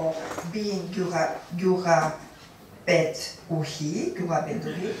candidates for being Gura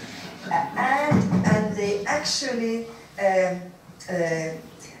Beduhi, and they actually,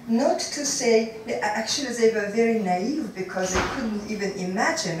 not to say, actually they were very naive because they couldn't even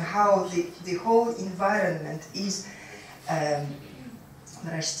imagine how the whole environment is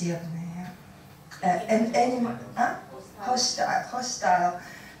hostile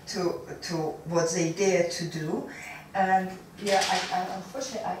to what they dare to do. And yeah,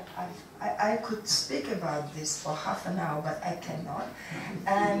 unfortunately, I could speak about this for half an hour, but I cannot.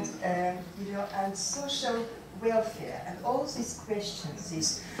 And you know, and social welfare and all these questions,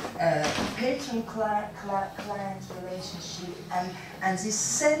 this patron-client relationship, and this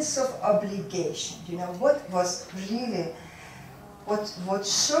sense of obligation. You know, what was really what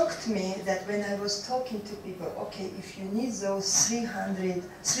shocked me, that when I was talking to people, okay, if you need those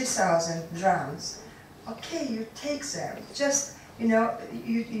 3,000 drams, okay, you take them. Just, you know,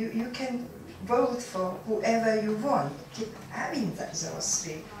 you can vote for whoever you want. Keep having those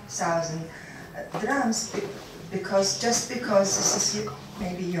 3,000 drams, because just because this is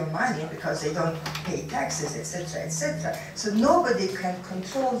maybe your money, because they don't pay taxes, etc., etc. So nobody can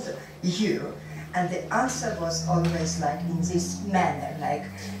control you. And the answer was always like in this manner, like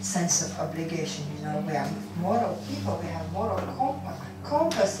sense of obligation. You know, we are moral people, we have moral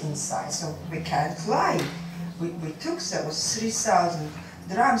compass inside, so we can't lie. We took those 3,000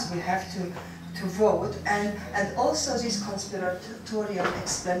 drams, we have to vote, and also these conspiratorial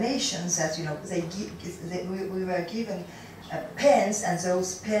explanations that, you know, we were given pens, and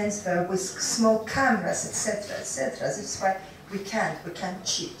those pens were with small cameras, etc., etc. That's why we can't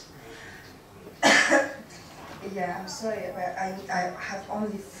cheat. Yeah, I'm sorry, but I have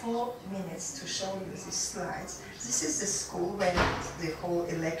only 4 minutes to show you these slides. This is the school when the whole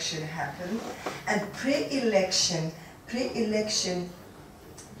election happened, and pre-election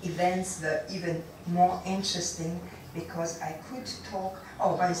events were even more interesting, because I could talk.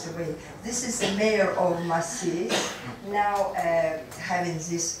 Oh, by the way, this is the mayor of Masis, now having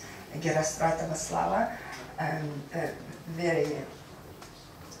this Gerastrata Vaslava, very.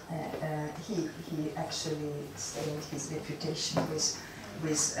 He actually stained his reputation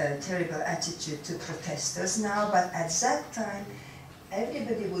with a terrible attitude to protesters now, but at that time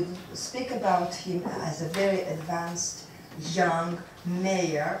everybody would speak about him as a very advanced young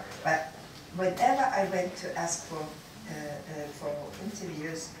mayor. But whenever I went to ask for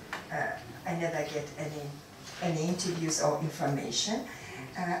interviews, I never get any interviews or information.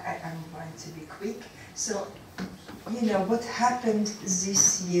 I'm going to be quick. So, you know, what happened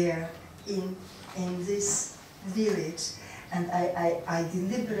this year in this village, and I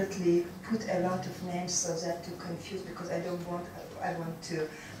deliberately put a lot of names so that to confuse, because I want to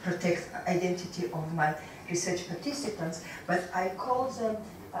protect identity of my research participants, but I call them,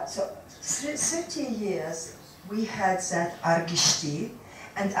 so 30 years we had that Argishti,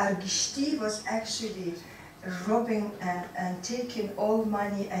 and Argishti was actually robbing and taking all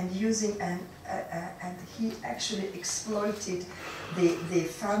money and using, and he actually exploited the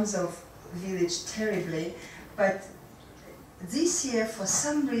funds of village terribly. But this year, for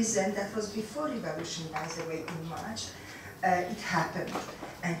some reason, that was before revolution, by the way, in March, it happened,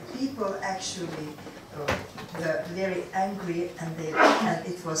 and people actually were very angry, and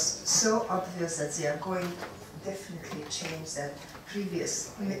it was so obvious that they are going to definitely change that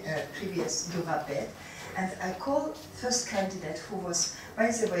previous Durabet. And I called first candidate, who was,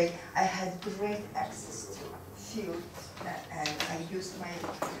 by the way, I had great access to field, and I used my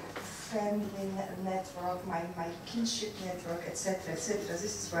family network, my kinship network, etc., etc. This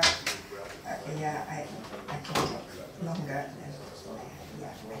is why, yeah, I can talk longer, and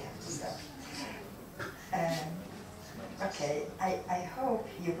yeah, I have to stop. Okay, I hope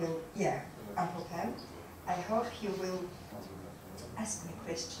you will, yeah, I hope you will ask me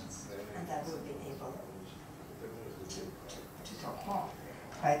questions, and I will be able to talk more.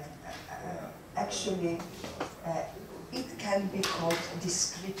 But actually, it can be called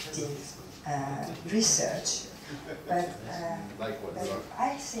descriptive research, but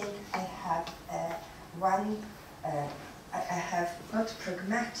I think I have I have not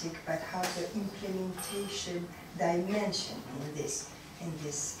pragmatic, but how the implementation dimension in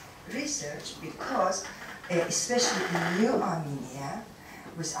this research, because especially in New Armenia,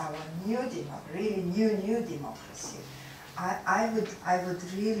 with our really new democracy, I would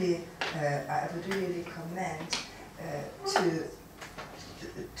really recommend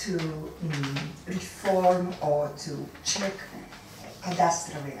to reform or to check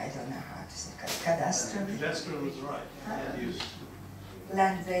cadastrally. I don't know how to say cadastrally. Cadastral is right.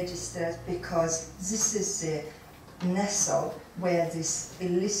 Land registers, because this is the nestle where this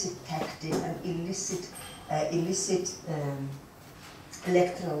illicit tactic and illicit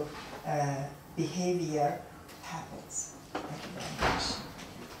electoral behavior happens. Thank you very much.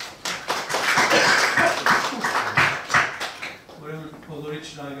 Ուրեմն բոլորի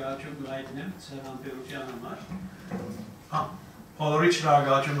շնորհակալություն գայտնեմ ցերամպերության համար։ Բոլորի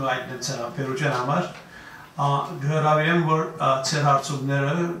շնորհակալություն գայտնեմ ցերամպերության համար։ Գրավեմ, որ ցեր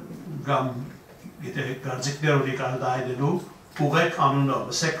հարցումները կամ եթե գարձիկներ ունի կարդայելու ուղեք անունով,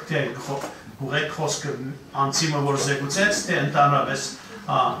 ասեք թե ուղեք խոսքը անցիմը որ զեկուցեց, թե ընդհանրապես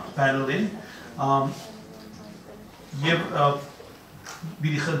պանելին, եւ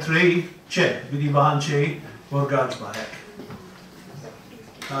բիդի խնդրեի, չէ, բիդի վահանջեի, որ գարջ բարեք։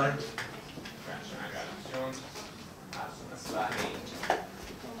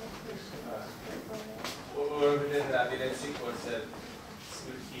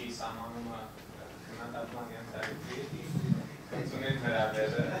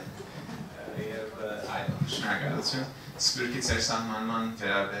 Սպիրկի ծեր սահմանման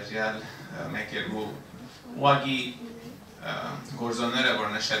վերաբերյալ մեկ երկու ուղղակի գործոնները, որ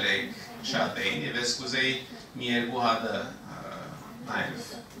նշել էիք, շատ էին, եւ ես կուզեի մի երկու հատը նաև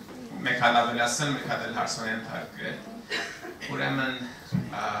մեկ հատ ավելացնել, մեկ հատ էլ հարցանեն թարգել։ Ուրեմն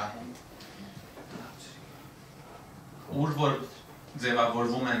ուր որ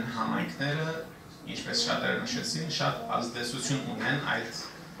ձևավորվում են համայնքները, ինչպես շատերը նշեցին, շատ ազդեցություն ունեն այդ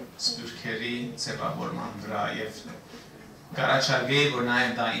սպիրկերի ձևավորման վրա, եւ Կարաչարգեի, որ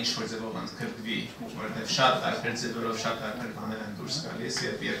նաև դա ինչ-որ ձևով ընդգրկվի, որովհետև շատ տարբեր ձևերով շատ տարբեր բաներ են դուրս գալիս,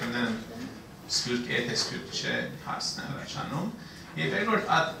 եւ երբեմն սպիրկ է, թե սպիրկ չէ, հարցն է առաջանում։ Եվ երկրորդ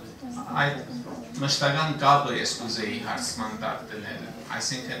այդ մշտական կապը ես կուզեի հարցման տակ դնել,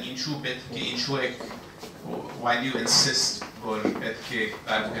 այսինքն ինչու պետք է, ինչու եք, why do you insist, որ պետք է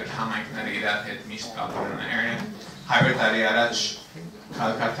տարբեր համայնքները իրար հետ միշտ կապ ունենան։ 100 տարի առաջ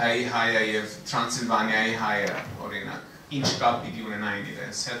Քալքաթայի հայը եւ Տրանսիլվանիայի հայը, օրինակ, ինչ կապ պիտի ունենային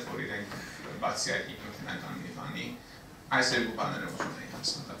իրենց հետ, որ իրենք բացիակի ինքնական մի բանի, այս երկու բաները ուզում էի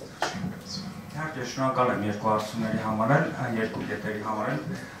հասնատակել։ Իհարկե, շնորհակալ եմ երկու հարցումների համար, երկու կետերի համար։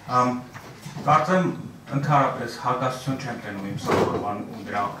 Կարծեմ ընդհանրապես հակասություն չեմ տենում իմ սովորման ու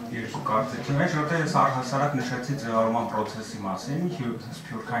դրա երկու կարծիքի մեջ, որտեղ ես առհասարակ նշեցի ձևավորման process-ի մասին,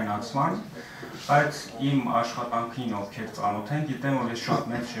 սփյուռքայնացման, բայց իմ աշխատանքին ովքեր ծանոթ են, գիտեմ, որ ես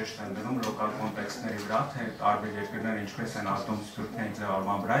շատ մեծ շեշտ եմ դնում լոկալ կոնտեքստների վրա, թե տարբեր երկրները ինչպես են ազդում սփյուռքների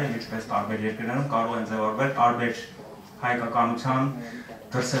ձևավորման վրա եւ ինչպես տարբեր երկրներում կարող են ձևավորվել տարբեր հայկականության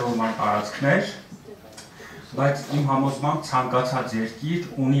դրսևորման տարածքներ, բայց իմ համոզմամբ ցանկացած երկիր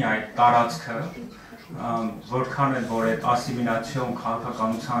ունի այդ տարածքը, որքան էլ որ այդ ասիմիլյացիոն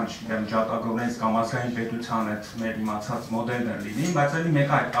քաղաքականության, չգիտեմ, ջատագովներից կամ ազգային պետության այդ մեր իմացած մոդելներ լինի, բայց էլի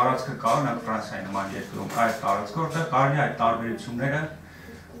մեկ այդ տարածքը կա, օրինակ Ֆրանսիայի նման երկրում կա այդ տարածքը, որտեղ կարելի է այդ տարբերությունները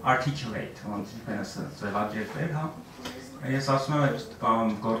articulate, ոնց ինքնս ձևակերպել, հա։ Ես ասում եմ,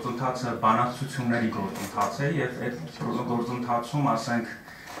 այդ գործընթացը բանակցությունների գործընթաց է եւ այդ գործընթացում, ասենք,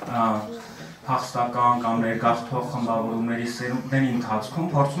 փախստական կամ ներգաղթող խմբավորումների սերունդների ընթացքում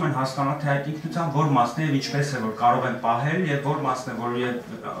փորձում են հասկանալ թե այդ ինքնության որ մասն է եւ ինչպես է որ կարող են պահել եւ որ մասն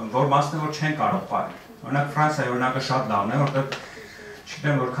է որ չեն կարող պահել։ Օրինակ Ֆրանսիայի օրինակը շատ լավն է, որտեղ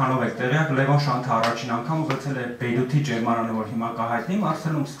չգիտեմ որքանով եք տեղյակ, Լևոն Շանթը առաջին անգամ ուզեցել է Բեյրութի ջերմարանը, որ հիմա կա հայտնի,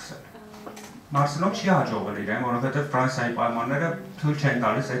 Մարսելում սկսել։ Մարսելում չի հաջողվել իրեն, որովհետեւ Ֆրանսիայի պայմանները թույլ չեն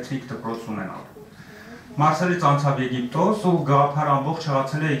տալիս էթնիկ դպրոց ունենալ։ Մարսելից անցավ Եգիպտոս ու գաղափարը ամբողջ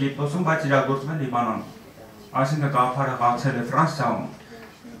հղացել է Եգիպտոսում, բայց իրագործվել Լիբանանում։ Այսինքն գաղափարը հղացել է Ֆրանսիայում,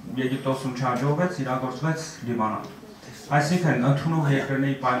 Եգիպտոսում չհաջողվեց, իրագործվեց Լիբանանում։ Այսինքն ընդունող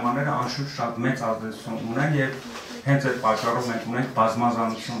երկրների պայմանները անշուշտ շատ մեծ ազդեցություն ունեն եւ հենց այդ պատճառով մենք ունենք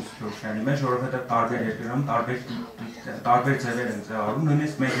բազմազանություն սփյուռքների մեջ, որովհետեւ տարբեր երկրներում տարբեր ձևեր են ձևավորում,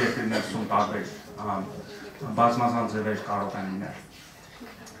 նույնիսկ մեկ երկրներում տարբեր բազմազան ձևեր կարող են լինել։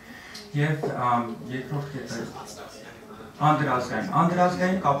 Եվ երկրորդ կետը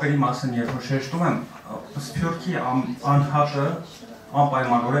անդրազգային կապերի մասին երբ որ շեշտում եմ, սփյուռքի անհատը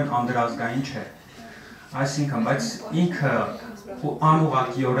անպայմանորեն անդրազգային չէ։ Այսինքն, բայց ինքը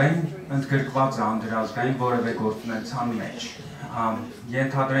անուղղակիորեն ընդգրկված է անդրազգային որևէ գործունեության մեջ։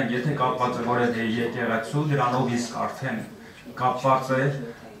 Ենթադրենք, եթե կապված է որևէ եկեղեցու, դրանով իսկ արդեն կապված է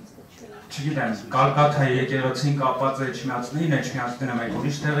չգիտեմ, Կալկաթայի եկեղեցին կապված է Էջմիածնին, Էջմիածնինը մեկ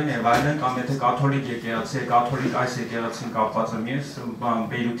ուրիշ տեղին եւ այլն, կամ եթե կաթոլիկ եկեղեցի է, կաթոլիկ այս եկեղեցին կապված է մյուս,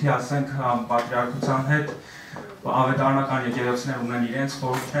 Բեյրութի ասենք պատրիարքության հետ ավետարանական եկեղեցիներ ունեն իրենց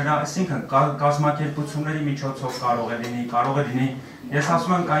խորհուրդները, այսինքն կազմակերպությունների միջոցով կարող է լինի, ես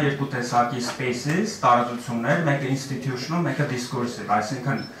ասում եմ կա երկու տեսակի spaces, տարածություններ, մեկը institutional, մեկը discursive,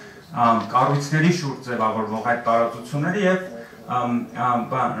 այսինքն կառույցների շուրջ ձևավորվող այդ տարածությունները եւ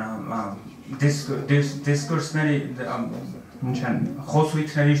դիսկուրսների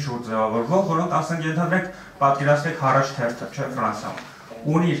խոսույթների շուրջ ձևավորվող, որոնք ասենք ենթադրենք պատկերացրեք Հարաճ թերթը, չէ, Ֆրանսիայում,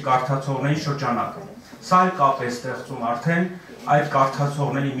 ունի իր կարդացողների շրջանակը։ Սա էլ կապ է ստեղծում արդեն այդ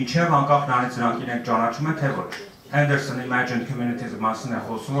կարդացողների միջև անկախ նրանից նրանք իրենք ճանաչում են թե ոչ։ Anderson Imagine Communities մասին է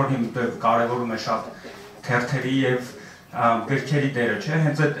խոսում, որ հիմա կարևորում է շատ թերթերի եւ գրքերի դերը, չէ,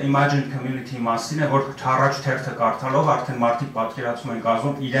 հենց այդ Imagine Community մասին է, որ Հարաճ թերթը կարդալով արդեն մարդիկ պատկերացում են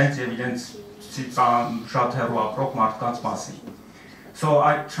կազմում իրենց եւ իրենց շատ հեռու ապրող մարդկանց մասին։ So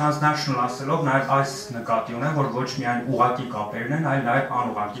այդ transnational ասելով նաեւ այս նկատի ունեմ, որ ոչ միայն ուղղակի կապերն են, այլ նաեւ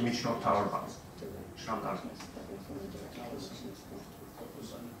անուղղակի միջնորդավորված։ Շնորհակալ եմ։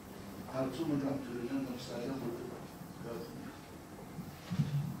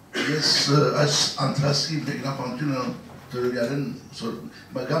 Ես այս անտրասի մեկնաբանությունը Տոլոյանն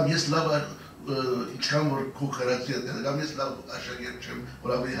მაგრამ ես լավ ինչքան որ քո քրացի է, կամ ես լավ աշակերտ չեմ,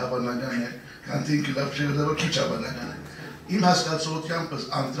 որ ավելի հավանական է, քան թե ինքը լավ չէ, որ քիչ հավանական է։ Իմ հասկացողությամբ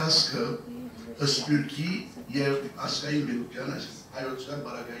անտրասը սպյուրքի եւ ասկային բերության է, հայոցական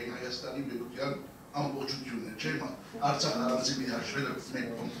Բարագային Հայաստանի բերության ամբողջությունն է, չէ՞, Արցախ առանցի մի հաշվելը մեկ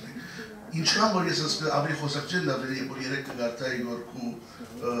կողմն է։ Ինչքան որ ես ավելի խոսակ չեմ դավել, որ երեք կգարտայի որ քու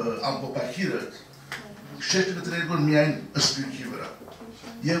ամփոփակիրը շեշտ կտրել որ միայն սպյուրքի վրա։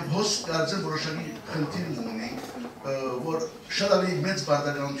 Եվ հոս կարծեմ որոշակի խնդիր ունի, որ շատ ավելի մեծ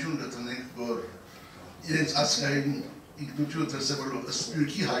բարդականություն գտնենք, որ իրենց ասկային ինքնություն դրսևորելու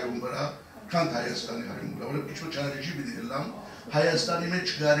սպյուրքի հայում վրա, քան Հայաստանի հայում վրա, որը ինչ-որ չարիջի պիտի լամ, Հայաստանի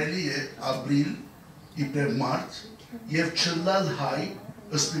մեջ կարելի է ապրիլ իբրև մարդ եւ չլալ հայ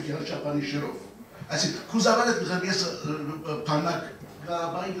սպյուրքի չափանիշերով։ Այսինքն կուզավալ է ես բանակ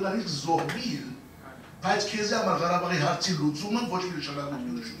Ղարաբաղի գլանից զոհվիլ, բայց քեզ համար Ղարաբաղի հարցի լուծումը ոչ մի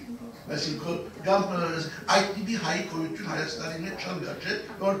նշանակություն չունի։ Այսինքն կամ այդ տիպի հայ գոյություն Հայաստանի մեջ չան գա, չէ՞,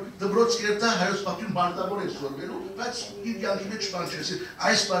 որ դպրոց կերտա հայոց պատմություն բանտավոր է սորվելու, բայց իր յանքի մեջ բան չէ։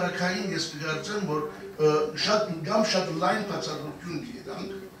 Այս բարակային ես կգործեմ, որ շատ լայն բացատրություն գիտենք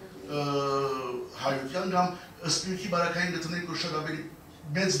հայության կամ սպյուրքի բարակային գտնենք որ շատ ավելի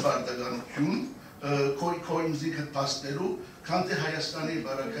մեծ բարդականություն, քո ինձիքը փաստերու, քան թե Հայաստանի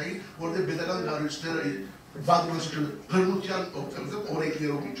բարակային, որտեղ պետական կառույցները վադմասը բռնության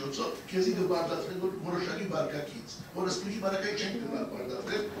օրենքներով միջոցով քեզի դպարտացնել որոշակի վարկակից, որը ստուգի բարակային չեն գնալ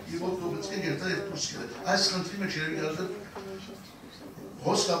բարդացնել, եւ որ կոմենցեն երթալ եւ դուրս գալ։ Այս խնդրի մեջ երևի ասել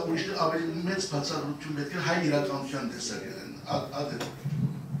հոսքա ուրիշ ավելի մեծ բացառություն պետք է հայ իրականության տեսակետն ադել։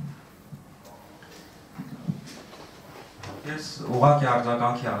 Ես ուղղակի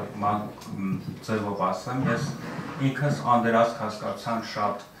արձագանքի ձևով ասեմ, ես ինքս անդերասկ հասկացան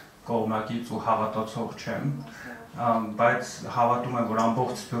շատ կողմնակից ու հավատացող չեմ, բայց հավատում եմ, որ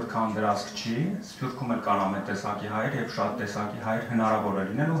ամբողջ Սփյուռքը անդերասկ չի, Սփյուռքում էլ կան ամեն տեսակի հայեր եւ շատ տեսակի հայեր հնարավոր է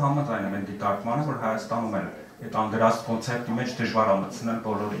լինել ու համաձայն եմ այն դիտարկմանը, որ Հայաստանում էլ այդ անդերասկ կոնցեպտի մեջ դժվար է մտցնել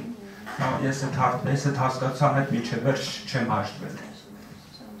բոլորին։ Ես այդ հասկացության հետ մինչև վերջ չեմ հաշտվել։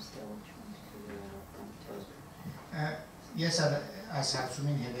 Ես այս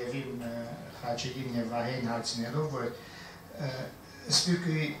հարցումին հետևիմ Խաչիգին եւ Վահեին հարցնելով, որ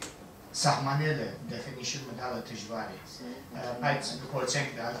Սփյուռքի սահմանելը definition մտալը դժվար է, բայց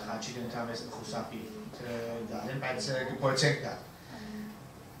գործենք դա Խաչիգին ընդհանրապես խուսափի դալեն, բայց գործենք դա։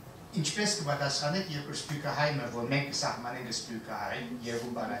 Ինչպես կպատասխանեք, երբ Սփյուռքը հայը, որ մենք սահմանենք Սփյուռքը եւ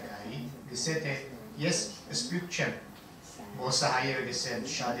Բարագային, գսե թե ես Սփյուռք չեմ, ոսա հայերը գսեն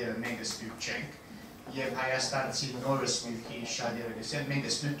շատերը մենք Սփյուռք չենք, եւ Հայաստանցի նոր Սփյուռքի շատերը գսեն մենք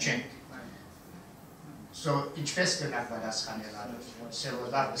Սփյուռք չենք։ So ինչպես կնակ պատասխանել այդ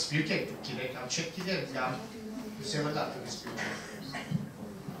սերվոդար Սփյուռք եք գիտեք կամ չեք գիտեք կամ սերվոդար Սփյուռք։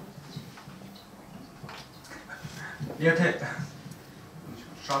 Եթե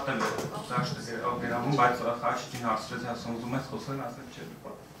շատ եմ դաշտը գրավում, բայց Խաչիգին հարցրեց, ասում ուզում ես խոսել, ասել չէ։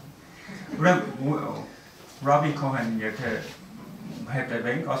 Ուրեմն Ռաբի Քոհեն, եթե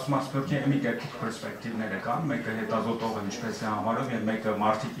հետևենք, ասում եմ Սփյուռքի էմիգրատիվ պերսպեկտիվները կան, մեկը հետազոտողը ինչպես է համարում եւ մեկը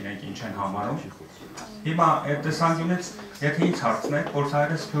մարդիկ իրենք ինչ են համարում։ Հիմա այդ տեսանկյունից, եթե ինձ հարցնեք,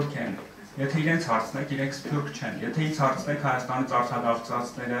 փորձայինը Սփյուռք են, եթե իրենց հարցնեք, իրենք Սփյուռք չեն, եթե ինձ հարցնեք Հայաստանից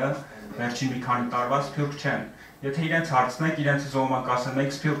արձակածները վերջին մի քանի տարվա Սփյուռք չեն, եթե իրենց հարցնեք, իրենց զոհման կասեն,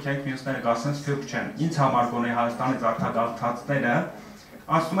 մենք Սփյուռք ենք, մյուսները կասեն Սփյուռք չեն։ Ինձ համար գոնե Հայաստանից արձակածները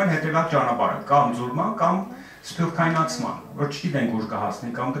ասում են հետևյալ ճանապարհը, կամ ձուլման, կամ Սփյուռքայնացման, որ չգիտենք ուր կհասնի,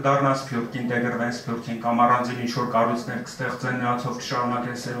 կամ կդառնա Սփյուռք, ինտեգրվեն Սփյուռքին, կամ առանձին ինչ-որ կառույցներ կստեղծեն նրանցով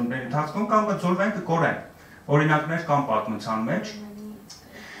կշարունակեն սերունդների ընթացքում, կամ կձուլվեն, կկորեն։ Օրինակներ կան պատմության մեջ,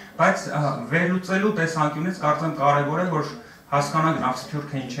 բայց վերլուծելու տեսանկյունից կարծեմ կարևոր է, որ հասկանանք նախ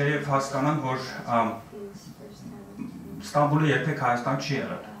Սփյուռքը ինչ է եւ հասկանանք, որ Ստամբուլը երբեք Հայաստան չի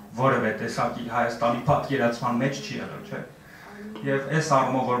եղել, որևէ տեսակի Հայաստանի պատկերացման մեջ չի եղել, չէ՞։ Եվ այս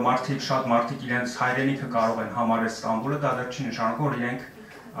առումով, որ շատ մարդիկ իրենց հայրենիքը կարող են համարել Ստամբուլը, դա դեռ չի նշանակում, որ իրենք,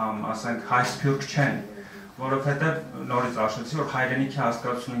 ասենք, հայ Սփյուռք չեն, որովհետև նորից ասացի, որ հայրենիքի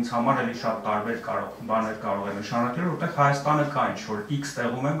հասկացությունը ինձ համար էլի շատ տարբեր բաներ կարող է նշանակել, որտեղ Հայաստանը կա ինչ-որ X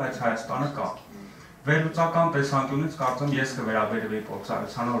տեղում է, բայց Հայաստանը կա։ Վերլուծական տեսանկյունից կարծեմ ես կվերաբերվեի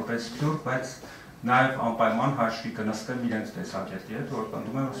փորձառությանը որպես Սփյուռք, բայց նաև անպայման հաշվի կնստեմ իրենց տեսակետի հետ, որ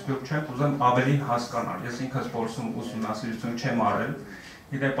պնդում եմ, որ Սփյուռք չեմ, ուզեմ ավելի հասկանալ։ Ես ինքս փորձում ուսումնասիրություն չեմ արել,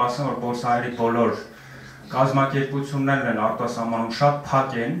 իդեպ ասեմ, որ փորձահարի բոլոր կազմակերպություններն են արտասահմանում շատ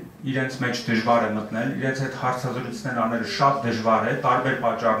փակ են, իրենց մեջ դժվար է մտնել, իրենց հետ հարցազրույցներ անելը շատ դժվար է, տարբեր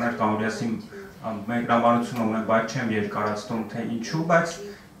պատճառներ կան, որ ես իմ մեկնաբանություն ունեմ, բայց չեմ երկարացնում, թե ինչու, բայց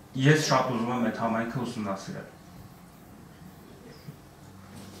ես շատ ուզում եմ այդ համայնքը ուսումնասիրել։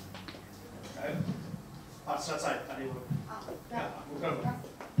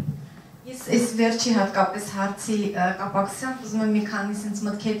 Ես այս վերջի հատկապես հարցի կապակցությամբ ուզում եմ մի քանի sense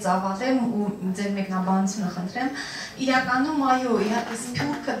մտքեր ծավալեմ ու ձեր մեկնաբանությունը խնդրեմ։ Իրականում այո, իհարկե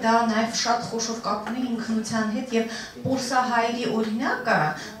Սփյուռքը դա նաև շատ խոշոր կապ ունի ինքնության հետ եւ Պոլսահայերի օրինակը,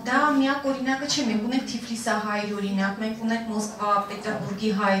 դա միակ օրինակը չէ, մենք ունենք Թիֆլիսահայերի օրինակ, մենք ունենք Մոսկվա, Պետերբուրգի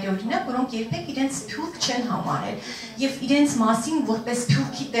հայերի օրինակ, որոնք երբեք իրենց Սփյուռք չեն համարել եւ իրենց մասին որպես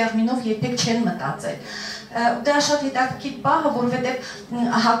Սփյուռքի տերմինով երբեք չեն մտածել։ Դա շատ հետաքրքիր բան է, որովհետև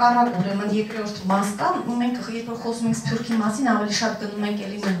հակառակ ուրեմն երկրորդ մաս կա, մենք երբ խոսում ենք Սփյուռքի մասին, ավելի շատ գնում ենք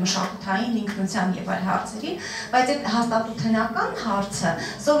էլի մեր մշակութային ինքնության եւ այլ հարցերի, բայց այդ հաստատութենական հարցը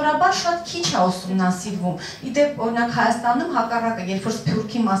սովորաբար շատ քիչ է ուսումնասիրվում։ Իդեպ օրինակ Հայաստանում հակառակը, երբ որ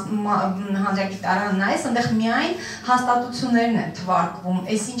Սփյուռքի հանրագիտարանը նայես, այնտեղ միայն հաստատություններն են թվարկվում,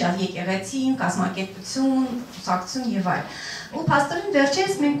 այսինչ եկեղեցին, կազմակերպություն, կուսակցություն եւ այլ։ Ու փաստորեն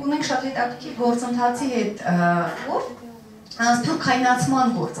վերջերս մենք ունենք շատ հետաքրքիր գործընթացի հետ, սփյուռքայնացման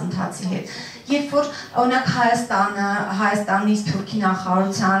գործընթացի հետ, երբ որ օրինակ Հայաստանի Սփյուռքի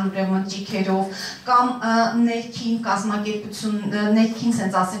նախարարության ուրեմն ճիգերով կամ ներքին կազմակերպություն, ներքին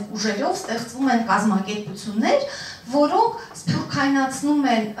sense ասենք ուժերով ստեղծվում են կազմակերպություններ, որոնք սփյուռքայնացնում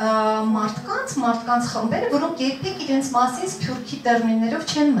են մարդկանց խմբերը, որոնք երբեք իրենց մասին սփյուռքի տերմիններով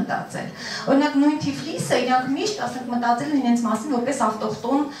չեն մտածել։ Օրինակ նույն Թիֆլիսը իրանք միշտ ասենք մտածել են իրենց մասին որպես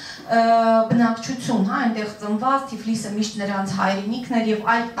ավտոխտոն բնակչություն, հա, այնտեղ ծնված, Թիֆլիսը միշտ նրանց հայրենիքն էր եւ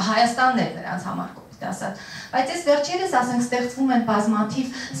այլ Հայաստանն էր նրանց համար կոպիտ ասած։ Բայց այս վերջերս ասենք ստեղծվում են բազմաթիվ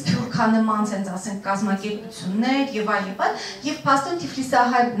սփյուռքանման, ասենք ասենք կազմակերպություններ եւ այլ եւ փաստորեն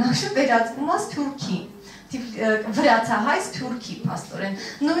Թիֆլիսահայ բնակչը վերածվում է սփյուռքի վրացահայ սփյուռքի փաստորեն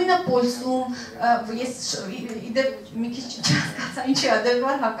նույնը Պոլսում ես իդեպ մի քիչ չհասկացա ինչի է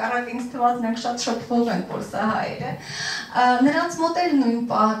դեռ հակառակ ինձ թվաց նրանք շատ շփվող են պոլսահայերը նրանց մոտ էլ նույն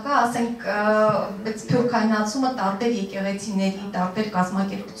պահը կա ասենք սփյուռքայնացումը տարբեր եկեղեցիների տարբեր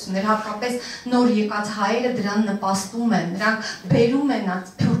կազմակերպություններ հատկապես նոր եկած հայերը դրան նպաստում են նրանք բերում են այդ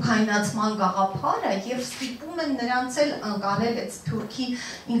սփյուռքայնացման գաղափարը եւ ստիպում են նրանց էլ անցնել այդ սփյուռքի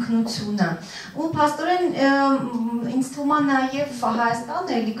ինքնությունը ու փաստորեն ինձ թվում է նաև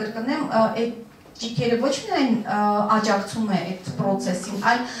Հայաստանը էլի կրկնեմ այդ ջիքերը ոչ միայն աջակցում է այդ process-ին,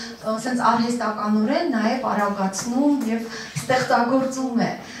 այլ sense արհեստականորեն նաև արագացնում եւ ստեղծագործում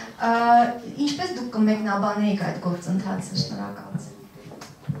է։ Ինչպես դուք կմեկնաբանեիք այդ գործընթացը, շնորհակալություն։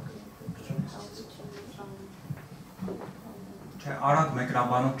 Չէ, արագ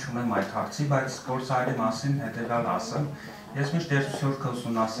մեկնաբանում չունեմ այդ հարցի, բայց գործարարի մասին հետեւյալ ասեմ, ես միշտ դերսյուրքը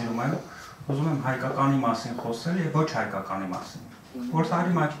ուսումնասիրում եմ ուզում եմ հայկականի մասին խոսել եւ ոչ հայկականի մասին։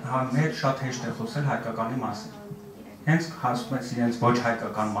 Գործարարի մեջ շատ հեշտ է խոսել հայկականի մասին։ Հենց հասնում ես իրենց ոչ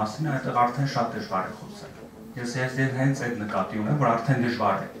հայկական մասին, այդտեղ արդեն շատ դժվար է խոսել։ Ես հենց այդ նկատի ունեմ, որ արդեն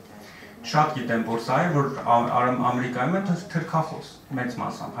դժվար է։ Շատ գիտեմ գործարար, որ Ամերիկայում են թրքախոս, մեծ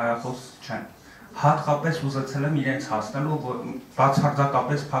մասամբ հայախոս չեն։ Հատկապես ուզեցել եմ իրենց հասնելու, որ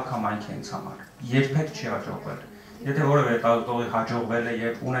բացարձակապես փակ համայնք է ինձ համար։ Երբեք չի հաջողվել։ Եթե որևէ հետազոտողի հաջողվել է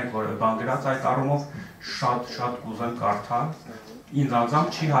եւ ունեք որևէ բան գրած այդ առումով շատ կուզեմ կարդալ, ինձ անձամբ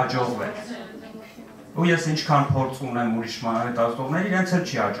չի հաջողվել։ Ու ես ինչքան փորձ ունեմ ուրիշ հետազոտողների, իրենց էլ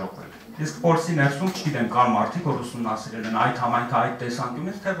չի հաջողվել։ Իսկ փորձի ներսում չգիտեմ կան մարդիկ, որ ուսումնասիրել են այդ համայնքը այդ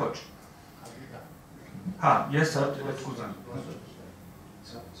տեսանկյունից, թե ոչ։ Հա, ես այդ կուզեմ։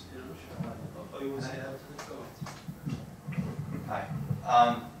 Hi.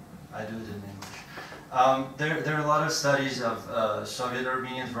 I do it in English. There are a lot of studies of Soviet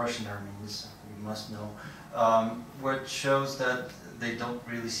Armenians, Russian Armenians, you must know, which shows that they don't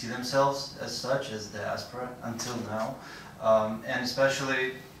really see themselves as such, as diaspora, until now. And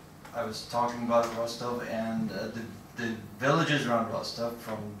especially, I was talking about Rostov and the villages around Rostov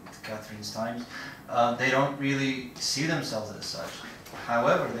from Catherine's times, they don't really see themselves as such.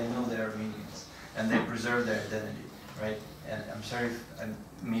 However, they know they're Armenians, and they preserve their identity, right? And I'm sorry if I'm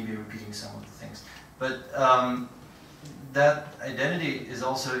maybe repeating some of the things. But that identity is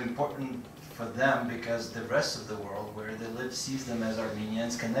also important for them because the rest of the world where they live sees them as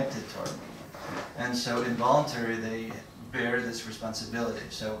Armenians connected to Armenia. And so involuntarily they bear this responsibility.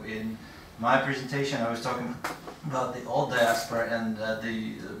 So in my presentation I was talking about the old diaspora and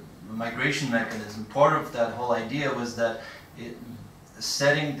the migration mechanism. Part of that whole idea was that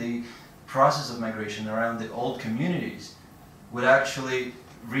setting the process of migration around the old communities would actually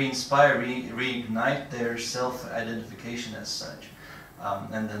re-inspire, reignite their self-identification as such,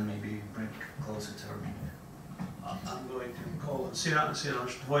 and then maybe bring closer to Armenia. I'm going to call on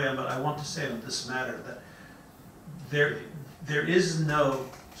Toloyan, but I want to say on this matter that there is no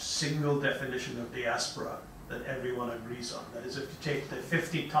single definition of diaspora that everyone agrees on. That is, if you take the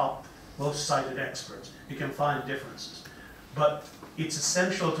 50 top most cited experts, you can find differences. But it's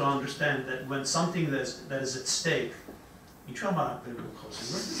essential to understand that when something that is at stake,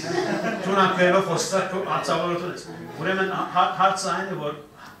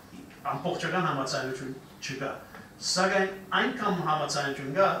 Սակայն այնքան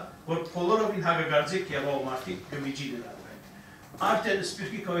համաձայնություն կա, որ բոլորովին հակագործիկ եւ ողմարտիկ գմիջի ներառվել։ Արդեն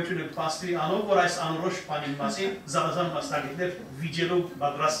սպիրկի կոյությունը կպաստվի անով, որ այս անորոշ բանի մասին զանազան մասնագետներ վիճելով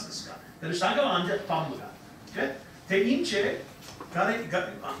պատրաստ կան։ Դրանք անջատ բան կա, չէ՞։ Թե ինչ է,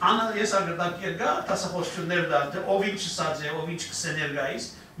 անալիզ ագրդակեր կա, տասախոսություններ դա, թե ով ինչ ասած է, ով ինչ կսեներ գայիս,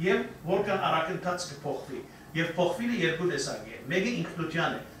 եւ որքան արագընթաց կփոխվի։ Եվ փոխվելը երկու տեսակ է։ Մեկը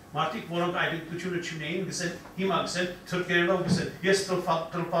ինքնության է։ Մարդիկ, որոնք այդ ինքնությունը չունեին, գսեն, հիմա գսեն, թուրքերենով գսեն, ես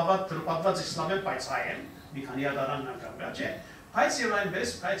թրպատված իսլամ եմ, բայց հայ եմ, մի քանի հատ անգամ կա, չէ։ Բայց եւ այնպես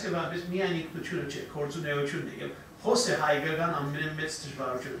միայն ինքնությունը չէ, գործունեությունն է, եւ խոս է հայկական ամենամեծ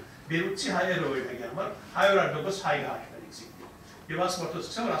դժվարությունը։ Բերուցի հայերը օրինակ համար 100% հայ հաշվելիք։ Եվ ասպորտոց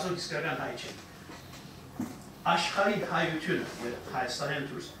կսեմ, որ ասոք իսկական հայ չեն։ Աշխարհի հայությունը, Հայաստանյան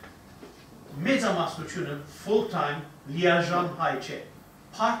դուրս, մեծամասնությունը full-time լիաժամ հայ չէ։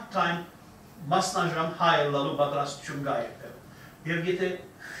 Part-time մասնաժամ հայելալու պատրաստություն գա եղել։ Եվ եթե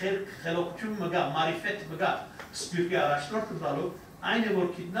խելոքություն մգա, մարիֆետ մգա, սպյուրքի առաջնորդ տալու, այն է, որ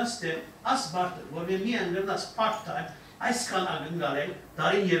գիտնաս թե աս մարդը, որ մի անգնաս part-time, այսքան անգնգարել,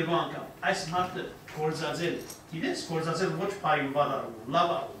 դարին 2 անգամ, այս մարդը գործածել, գիտես, գործածել ոչ պարի վատ արվում,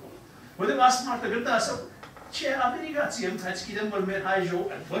 լավ արվում, որտեղ աս մարդը գրտա ասում, չէ, ամերիկացի եմ, բայց գիտեմ, որ մեր հայ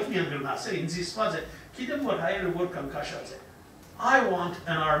ժողովուրդը, ոչ մի անգնաս է, ինձ իսված է, գիտեմ, որ հայերը որքան քաշած է։ I want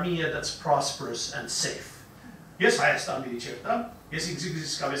an Armenia that's prosperous and safe. Ես Հայաստան մի չեմ տամ, ես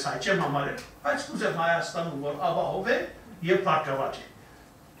ինքսիկավես հայ չեմ համարել, բայց կուզեմ Հայաստանում, որ աբահով է և պարկավաճ է։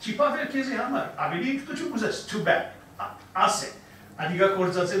 Չիպավել կեզի համար, ավելի ինքտություն կուզես, too bad, աս է, ադիգա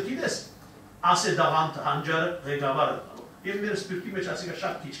կործածել կիդես, աս է դաղանտ հանջարը ղեկավարը տալու։ Եվ մեր սպիրկի մեջ ասիկա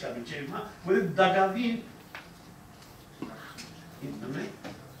շատ քիչ կա միջև, որ դագավին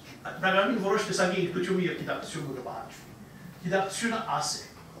որոշ տեսակի ինքտություն և գիտակցություն կպահանջվի։ Գիտակցությունը աս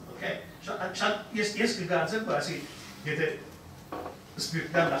է, ես կգարձեմ, որ ասի, եթե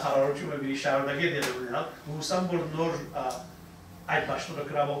սպիրկնան նախարարությունը մի շարունակել դեր ունենալ, հուսամ, որ նոր այդ պաշտոնը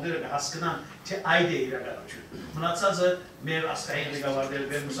գրավողները հասկնան, թե այդ է իրականություն։ Մնացածը մեր ասկային ղեկավարները,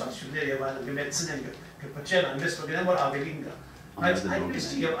 մեր մուսակցությունները և այլն կմեցնեն, կպչեն, այնպես կգնեն, որ ավելին կա։ Բայց այնպես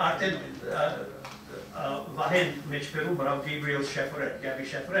չի և արդեն Վահեն մեջբերում բրավ Gabriel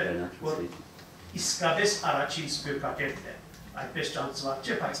Շեֆրեր, որ իսկապես առաջին սպիրկակետն է, այդպես ճանցված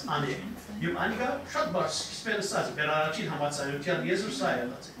չէ, բայց աներ։ Եվ անիկա շատ բարձ սկիզբեն ստած, մեր առաջին համացանյության եզրսա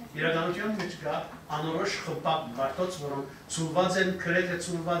ելած է։ Իրականության մեջ կա անորոշ խմպակ մարդոց, որոնք ծուլված են, քրեթե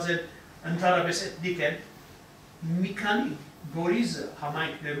ծուլված են, ընդհանրապես էթնիկ են, մի քանի գորիզը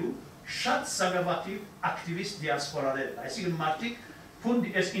համայնքներու շատ սագավատիվ ակտիվիստ դիասպորաներ են, այսինքն մարդիկ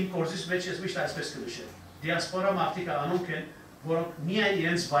Փունդ ես իմ կորզիս մեջ ես միշտ այսպես կնշել։ Դիասպորա մարդիկ անոնք են, որոնք միայն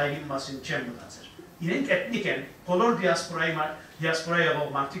իրենց վայրի մասին չեն մտածել։ Իրենք էթնիկ են, բոլոր դիասպորայի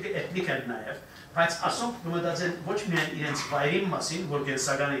եղող մարդիկը էթնիկ են նաև, բայց ասոնք կմտածեն ոչ միայն իրենց վայրի մասին, որ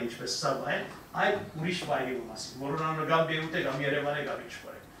կենսական է ինչպես սա վայր, այլ ուրիշ վայրի մասին, որոնք գամ Բեյրութ է, գամ Երևան է, գամ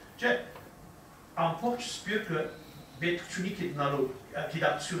ինչ-որ է։ Չէ, ամբողջ սպիրկը պետք չունի գիտնալու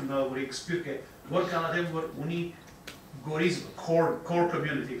գիտակցություն նորիկ սպիրկը, որ կանադեմ, որ ունի գորիզմ, core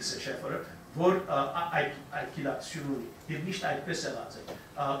community կսեշեվորը, որ այդ գիտակցություն ունի, և միշտ այդպես եղած է։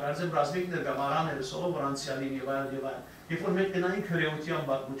 Կարծեմ ռազմիկներ կամ արաները սողով, որ անցյալին և այլն և այլն, երբ որ մենք գնային քրեության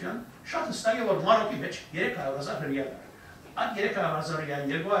բաղմության, շատ հստակ է, որ Մարոկի մեջ 300,000 հրյա կար։ Այդ 300,000-յան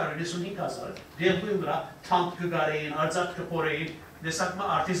 295,000 դեղույն վրա թանկ կգարեին, արձակ կպորեին, դեսակմա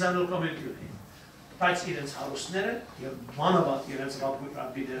artisanal community ունեին։ Բայց իրենց հարուստները և մանավանդ իրենց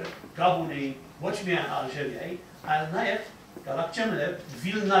ռաբբիները գավ ունեին ոչ միայն Ալժիրիայի, այլ նաև գալակչեմ է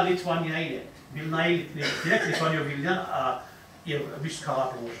Վիլնա Լիտվանիային է, Վիլնայի դիրեք Լիտվանիո Վիլնյան և միշտ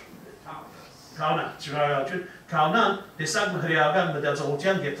քաղաքնոր Կաունան, ճնարություն, Կաունան տեսակ հրեական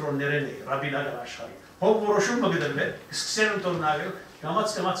մտածողության գետրոններեն է, ռաբինական աշխարհի։ Հոբ որոշում մգդրվել, սկսել ընդորնագել,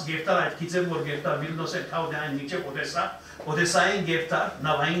 կամաց գերտար այդ կիծեմ, որ գերտար Վիլնոս է Կաունային միջև Օդեսա, Օդեսային գերտար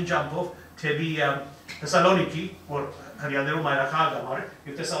նավային ջամփով թեպի Թեսալոնիկի, որ հրյաներում այրախաղ համար է,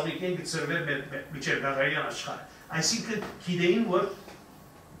 և Թեսալոնիկին գծրվել միջև Բաղարյան աշխարհը։ Այսինքն գիտեին, որ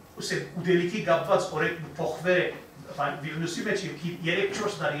ուտելիքի կապված օրենք փոխվել է Վիլնյուսի մեջ և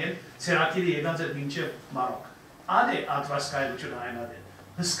 3-4 տարի են ցերակիրը եկած էր մինչև Մարոկ։ Ան է անդրասկայնությունը այն ան է։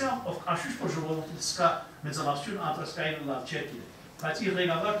 Հսկա, ով աշուշ որ ժողովուրդը հսկա մեծամասնություն անդրասկայնը լավ չէր գիտել։ Բայց իր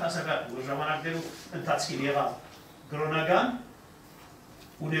ղեկավար հասարակ, որ ժամանակներում ընթացքին եղավ գրոնական,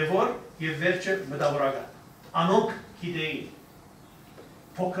 ունևոր և վերջը մտավորական։ Անոնք գիտեին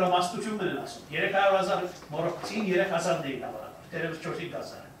փոքրամասնություն են ասում։ 300,000 մորոկցին 3,000 էին հավանաբար, դերևս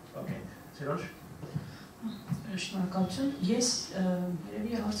 4,000։ Okay, Սիրոջ։ Շնորհակալություն։ Ես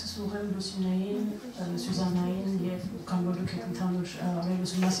երևի հարցս ուղղեմ Լուսինեին, Syuzannային և կամ որ դուք եք ընդհանուր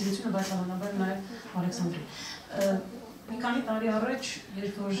ուսումնասիրությունը, բայց հավանաբար նաև Ալեքսանդրին։ Մի քանի տարի առաջ,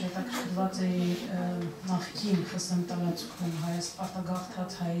 երբ որ հետաքրքրված էի նախկին ԽՍՀՄ տարածքում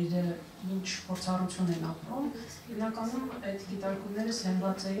արտագաղթած հայերը ինչ փորձառություն են ապրում, իրականում այդ գիտարկումներս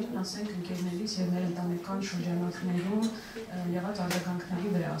հենված էին, ասենք, ընկերներիս և մեր ընտանեկան շրջանակներում եղած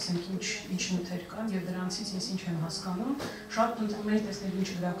արձագանքների վրա, ասենք, ինչ նյութեր կան և դրանցից ես ինչ եմ հասկանում, շատ փնտրում էի տեսնել ինչ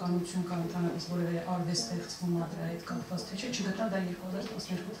գրականություն կա ընդհանրապես որևէ արվեստ ստեղծվում ա դրա հետ կապված, թե չէ, չգտա դա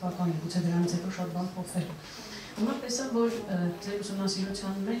 2012 թվականին, գուցե դրանից հետո շատ բան փոխվել։ Հիմա տեսա, որ ձեր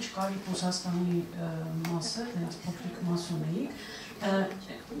ուսումնասիրության մեջ կար Ռուսաստանի մասը, հենց փոքրիկ մաս ունեիք,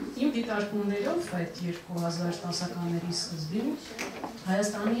 իմ դիտարկումներով այդ 2010-ականների սկզբին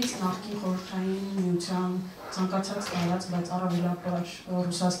Հայաստանից նախկին խորհրդային միության ցանկացած տարած, բայց առավելապես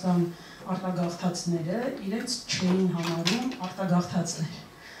Ռուսաստան արտագաղթածները իրենց չէին համարում արտագաղթածներ։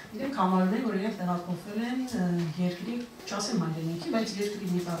 իրենք համարում են, որ իրենք տեղափոխվել են երկրի, չասեմ հայրենիքի, բայց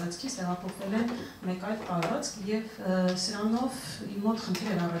երկրի մի տարածքից տեղափոխվել են մեկ այլ տարածք եւ սրանով իմ մոտ խնդիր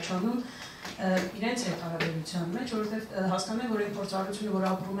էր առաջանում իրենց հետ հարաբերության մեջ, որովհետեւ հասկանում են, որ այն փորձառությունը, որ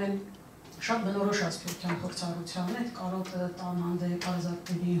ապրում են շատ բնորոշ ասպետության փորձառության հետ, կարոտը, տան հանդեպ,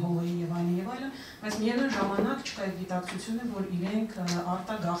 հարազատների, հողի եւ այլն, բայց միևնույն ժամանակ չկա այդ գիտակցությունը, որ իրենք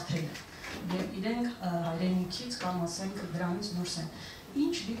արտագաղթել են եւ իրենք հայրենիքից կամ ասենք դրանից դուրս են։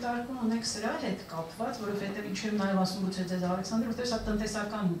 Ինչ դիտարկում ունեք սրա հետ կապված, որովհետեւ ինչու եմ նաեւ ասում գուցե ձեզ Ալեքսանդր, որովհետեւ սա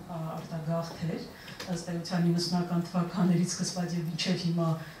տնտեսական արտագաղթ էր, ըստ էության 90-ական թվականներից սկսված եւ մինչեւ հիմա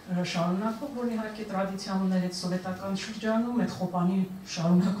շարունակվող, որ իհարկե տրադիցիան ուներ այդ սովետական շրջանում, այդ խոպանի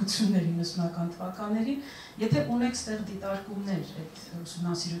շարունակություններ 90-ական թվականներին, եթե ունեք ստեղ դիտարկումներ այդ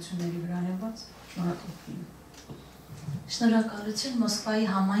ուսումնասիրությունների վրա հենված, շնորհակալ։ Շնորհակալություն, Մոսկվայի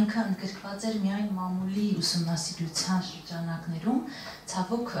համայնքը ընդգրկված էր միայն մամուլի ուսումնասիրության շրջանակներում,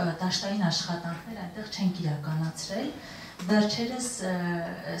 ցավոք դաշտային աշխատանքներ այնտեղ չենք իրականացրել։ Վերջերս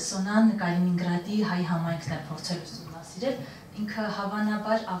Սոնան Կալինինգրադի հայ համայնքն է փորձել ուսումնասիրել, ինքը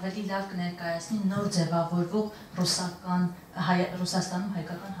հավանաբար ավելի լավ կներկայացնի նոր ձևավորվող Ռուսաստանում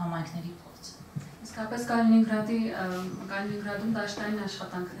հայկական համայնքների փորձը։ Իսկապես Կալինինգրադում դաշտային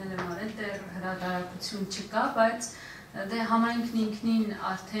աշխատանքներ եմ արել, դեռ հրատարակություն չկա, բայց դե համայնքն ինքնին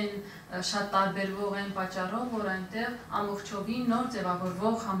արդեն շատ տարբերվող են պատճառով, որ այնտեղ ամբողջովին նոր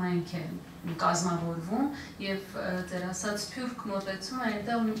ձևավորվող համայնք է կազմավորվում եւ ձեր ասած սփյուռք մոտեցումը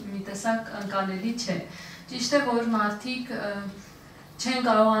այնտեղ մի տեսակ ընկալելի չէ։ Ճիշտ է, որ մարդիկ չեն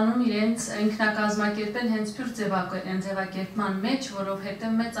կարողանում իրենց ինքնակազմակերպել հենց սփյուռք ձևակերպման մեջ,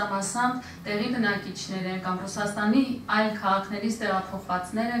 որովհետև մեծամասամբ տեղի բնակիչներ են կամ Ռուսաստանի այլ քաղաքներից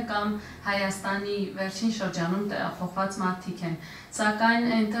տեղափոխվածներ են կամ Հայաստանի վերջին շրջանում տեղափոխված մարդիկ են։ Սակայն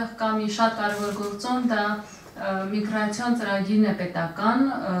այնտեղ կա մի շատ կարևոր գործոն, դա միգրացիոն ծրագիրն է պետական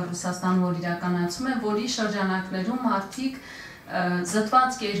Ռուսաստանում, որ իրականացում է, որի շրջանակներում մարդիկ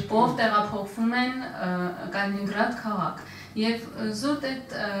զտված կերպով տեղափոխվում են Կալինինգրադ քաղաք։ Եվ զուտ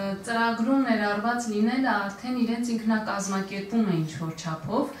այդ ծրագրում ներառված լինելը արդեն իրենց ինքնակազմակերպում է ինչ-որ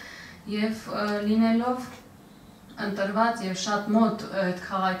չափով եւ լինելով ընտրված եւ շատ մոտ այդ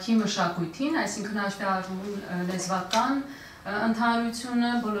քաղաքի մշակույթին, այսինքն հաշվի առնվում լեզվական ընդհանրությունը,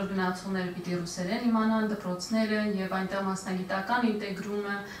 բոլոր գնացողները պիտի ռուսերեն իմանան, դպրոցները եւ այնտեղ մասնագիտական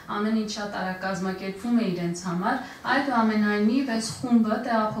ինտեգրումը, ամեն ինչ շատ արագ կազմակերպվում է իրենց համար, այդուամենայնիվ այս խումբը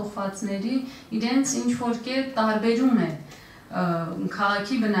տեղափոխվածների իրենց ինչ-որ կերպ տարբերում է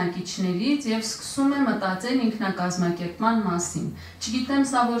քաղաքի բնակիչներից եւ սկսում է մտածել ինքնակազմակերպման մասին։ Չգիտեմ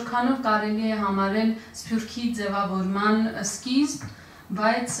սա որքանով կարելի է համարել սփյուռքի ձևավորման սկիզբ,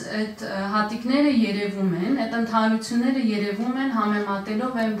 բայց այդ հատիկները երևում են, այդ ընդհանրությունները երևում են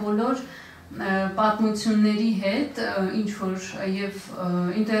համեմատելով այն բոլոր պատմությունների հետ, ինչ որ եւ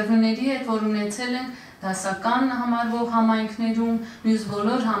ինտերվյուների հետ, որ ունեցել են դասական համարվող համայնքներում, մյուս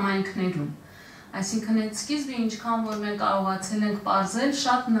բոլոր համայնքներում։ Այսինքն այդ սկիզբը ինչքան որ մենք կարողացել ենք պարզել,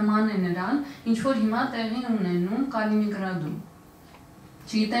 շատ նման է նրան, ինչ որ հիմա տեղի ունենում Կալինինգրադում։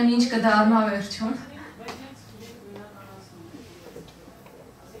 Չգիտեմ ինչ կդառնա վերջում։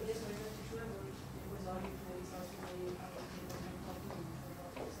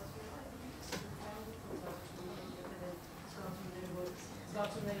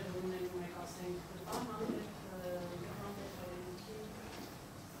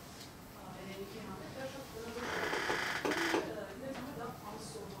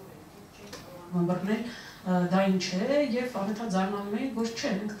 Դա ինչ է եւ առանց զարմանում ենք, որ չէ,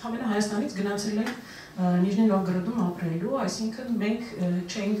 մենք համենա Հայաստանից գնացել ենք Նիժնի Նովգորոդում ապրելու, այսինքն մենք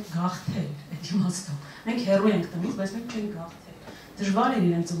չենք գաղթել այդ իմաստով։ Մենք հեռու ենք տնից, բայց մենք չենք գաղթել։ Դժվար է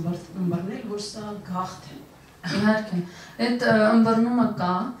իրենց ըմբռնել, որ սա գաղթ է։ Իհարկե, այդ ըմբռնումը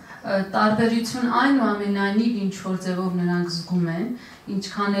կա, տարբերություն այնուամենայնիվ ինչ որ ձևով նրանք զգում են,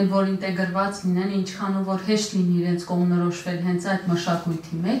 ինչքան էլ որ ինտեգրված լինեն, ինչքանով որ հեշտ լինի իրենց կողմնորոշվել հենց այդ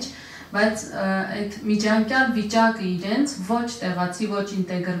մշակույթի մեջ, բայց այդ միջանկյալ վիճակը իրենց ոչ տեղացի, ոչ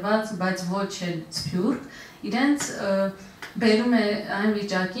ինտեգրված, բայց ոչ էլ սփյուռք, իրենց բերում է այն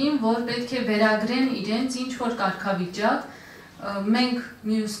վիճակին, որ պետք է վերագրեն իրենց ինչ որ կարգավիճակ, մենք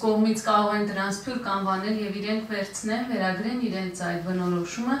մյուս կողմից կարող են դրան սփյուռք անվանել եւ իրենք վերցնեն, վերագրեն իրենց այդ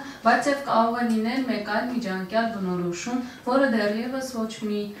բնորոշումը, բայց եւ կարող է լինել մեկ այլ միջանկյալ բնորոշում, որը դեռևս ոչ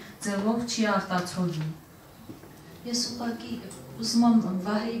մի ձևով չի արտացոլվում։ Ես ուղղակի ուզում եմ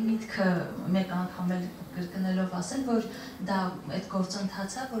Վահեի միտքը մեկ անգամ էլ կրկնելով ասել, որ դա այդ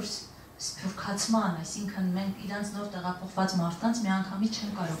գործընթացը, որ սփյուռքացման, այսինքն մենք իրանց նոր տեղափոխված մարդկանց միանգամից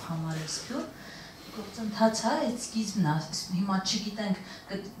չենք կարող համարել սփյուռք, գործընթացը այդ սկիզբն է, հիմա չգիտենք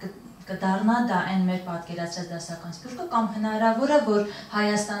կդառնա դա այն մեր պատկերացրած դասական սփյուռքը կամ հնարավոր է որ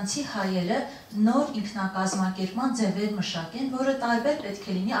հայաստանցի հայերը նոր ինքնակազմակերպման ձևեր մշակեն, որը տարբեր պետք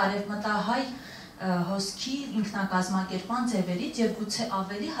է լինի արևմտահայ հոսքի ինքնակազմակերպման ձևերից եւ գուցե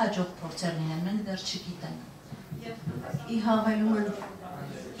ավելի հաջող փորձեր լինեն, մենք դեռ չգիտենք։ Եվ ի հավելումը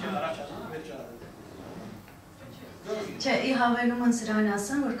Չէ, ի հավելումը սրան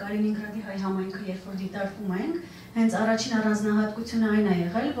ասեմ, որ Կալինինգրադի հայ համայնքը երբ որ դիտարկում ենք, հենց առաջին առանձնահատկությունը այն է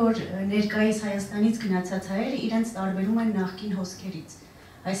եղել, որ ներկայիս Հայաստանից գնացած հայերը իրենց տարբերում են նախկին հոսքերից։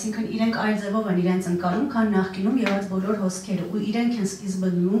 Այսինքն իրենք այլ ձևով են իրենց ընկալում, քան նախկինում եղած բոլոր հոսքերը, ու իրենք են սկիզբը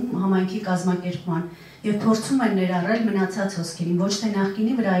դնում համայնքի կազմակերպման եւ փորձում են ներառել մնացած հոսքերին, ոչ թե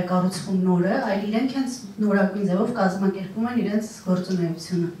նախկինի վրա է կառուցվում նորը, այլ իրենք են նորագույն ձևով կազմակերպում են իրենց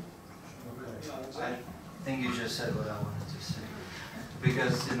գործունեությունը։ I think you just said what I wanted to say.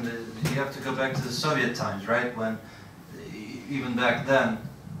 Because you have to go back to the Soviet times, right? When even back then,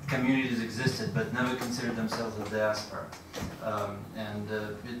 communities existed but never considered themselves a diaspora.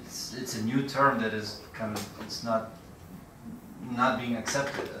 It's a new term that is kind of, it's not being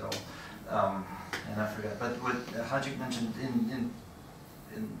accepted at all. And I forgot. But what Khachig mentioned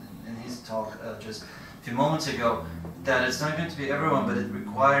in his talk just a few moments ago, that it's not going to be everyone, but it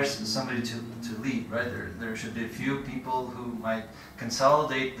requires somebody to lead, right? There should be a few people who might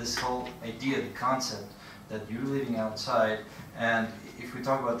consolidate this whole idea, the concept that you're living outside. And if we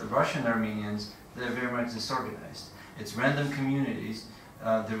talk about the Russian Armenians, they're very much disorganized. It's random communities.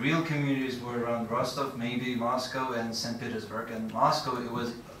 The real communities were around Rostov, maybe Moscow and St. Petersburg. And Moscow, it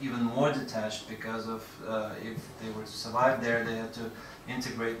was even more detached because of if they were to survive there, they had to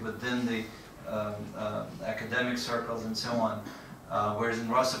integrate within the academic circles and so on, whereas in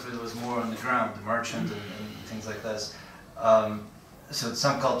Rostov it was more on the ground, the merchant and things like this. So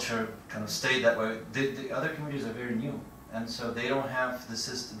some culture kind of stayed that way. The other communities are very new, and so they don't have the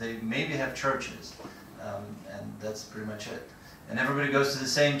system. They maybe have churches, and that's pretty much it. And everybody goes to the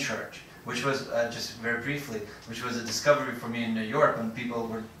same church, which was, just very briefly, which was a discovery for me in New York when people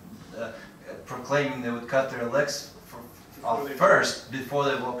were proclaiming they would cut their legs first before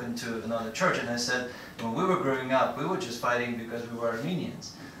they walk into another church. And I said, when we were growing up, we were just fighting because we were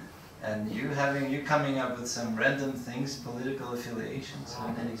Armenians. And you coming up with some random things, political affiliations.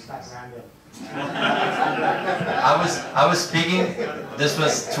 I was speaking, this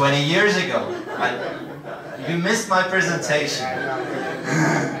was 20 years ago. You missed my presentation.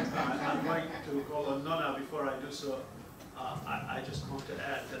 I'm going to call on Nona before I do so. I just want to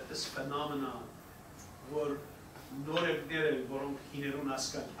add that this phenomenon were նորեգները, որոնք հիներուն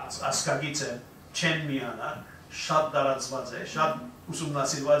ասկագից են, չեն միանալ, շատ դարածված է, շատ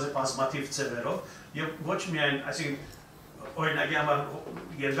ուսումնասիրված է բազմաթիվ ձևերով, և ոչ միայն, այսինքն, օրինակի համար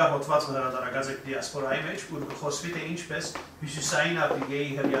երկար հոդված հրատարակած է դիասպորայի մեջ, որ խոսվի թե ինչպես հյուսիսային Աֆրիկայի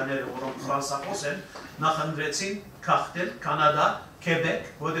հրեաները, որոնք ֆրանսախոս են, նախընտրեցին քաղտել Կանադա, Քեբեկ,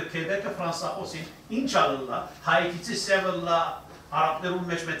 որտեղ Քեբեկը ֆրանսախոսին, ինչ ալլա, հայկիցի սևլլա, արաբներուն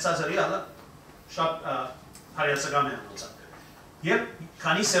մեջ մեծած հրեալը, շատ հարյացական է անոցան։ Եվ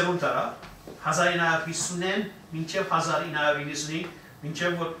քանի սերունդ արա, 1950-ին մինչև 1995,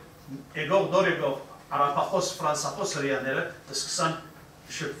 մինչև որ եկող դոր եկող արաբախոս, ֆրանսախոս հրեաները սկսան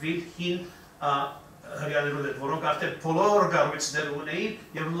շփվել հին հրեաներով հետ, որոնք արդեն բոլոր գառույցներ ունեին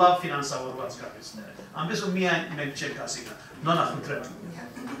և լավ ֆինանսավորված գառույցներ։ Ամենից ու միայն մենք չենք ասինա։ Նոնա խնդրեմ։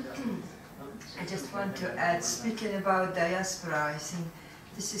 I just want to add, speaking about diaspora, I think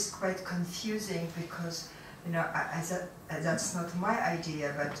this is quite confusing because that's not my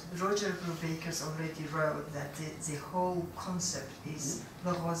idea, but Roger Brubaker's already wrote that the whole concept is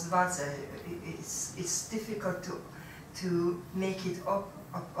it's difficult to make it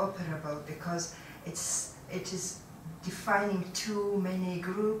operable because it is defining too many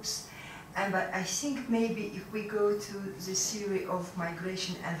groups. But I think maybe if we go to the theory of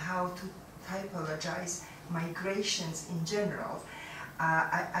migration and how to typologize migrations in general,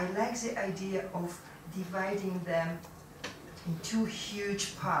 I like the idea of dividing them in two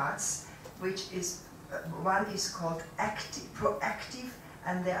huge parts, which is, one is called proactive,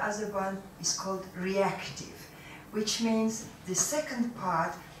 and the other one is called reactive, which means the second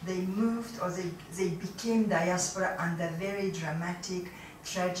part, they moved or they became diaspora under very dramatic,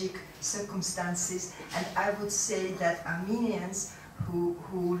 tragic circumstances. And I would say that Armenians who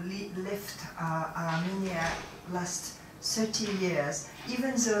left Armenia last 30 years,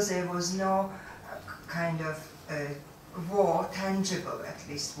 even though there was no kind of war, tangible at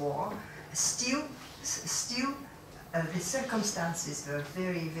least war, still the circumstances were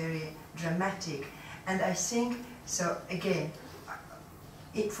very, very dramatic. And I think, so again,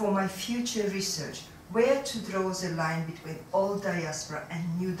 for my future research, where to draw the line between old diaspora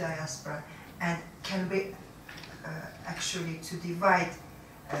and new diaspora, and can we actually to divide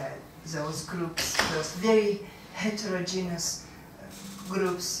those groups, those very heterogeneous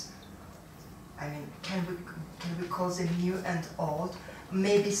groups. I mean, can we call them new and old?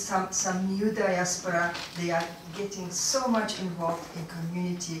 Maybe some new diaspora, they are getting so much involved in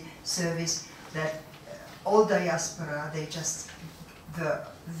community service that old diaspora, they just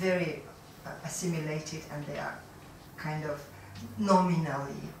very assimilated, and they are kind of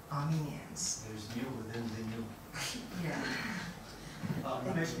nominally Armenians. There's new within the new. Yeah.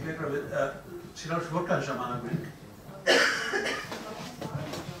 Սիրոջ որքան ժամանակ ունենք։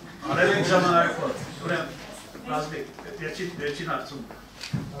 Արել ենք ժամանակով։ Ուրեմն Ռազմիկ, վերջին հարցում։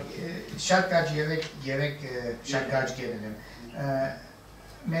 Շատ կարճ երեք շատ կարճ կերեն եմ։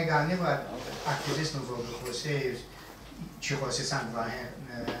 Մեկ անի որ ակտիվիստն որ խոսե չի խոսեցան Վահե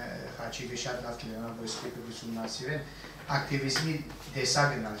Խաչիգը շատ լավ կերան որ սպեկը ուսումնասիրեն ակտիվիզմի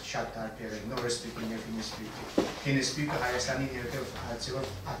տեսակն է շատ տարբեր է նոր սպեկը եւ հին սպեկը Հայաստանի ներքև հարցերով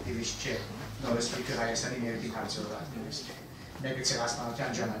ակտիվիստ չէ նոր սպեկը Հայաստանի ներքին հարցերով ակտիվիստ է մեկը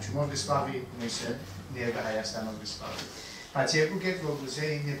ցեղասպանության ճանաչումով դիսպավի մյուսը ներկա Հայաստանով դիսպավի բայց երկու կետ որ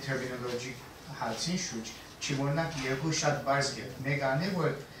ուզեին տերմինոլոգիկ հարցին շուրջ չմոռանանք երկու շատ բարձ կետ մեկ անի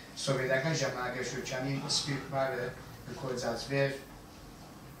որ սովետական ժամանակաշրջանի սպեկը կոչածվեր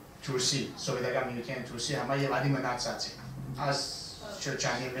Թուրսի, սովետական միության Թուրսի համար եւ ադի մնացած է։ Այս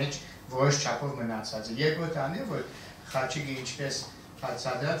շրջանի մեջ որոշ չափով մնացած է։ Երկրորդն է, որ Խաչիգը ինչպես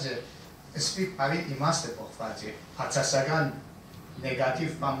բացատրած է, սպիկ բարի իմաստը փոխված է։ Հացասական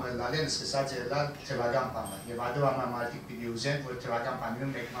նեգատիվ բանը լալեն սկսած է լալ թվական բանը։ Եվ ադու համար մարդիկ պիտի ուզեն, որ թվական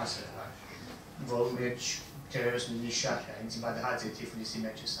բանում մեկ մասը լա։ Որ մեջ terrorism նիշակ է, ինձ բադհած է Թիֆլիսի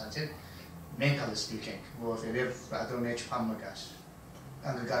մեջ ասած է։ Մենք հələ սպիկ ենք, որովհետեւ ադու մեջ բան մգաս։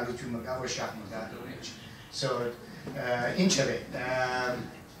 Անգալություն մգա որ շատ մգա ադու մեջ։ So ինչ է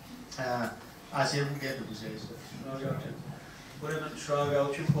as you get to say so. Ուրեմն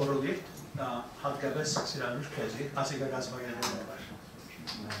շնորհակալություն խորհրդի, հատկապես Սիրանուշ քեզի, ասիկա գազբայանը։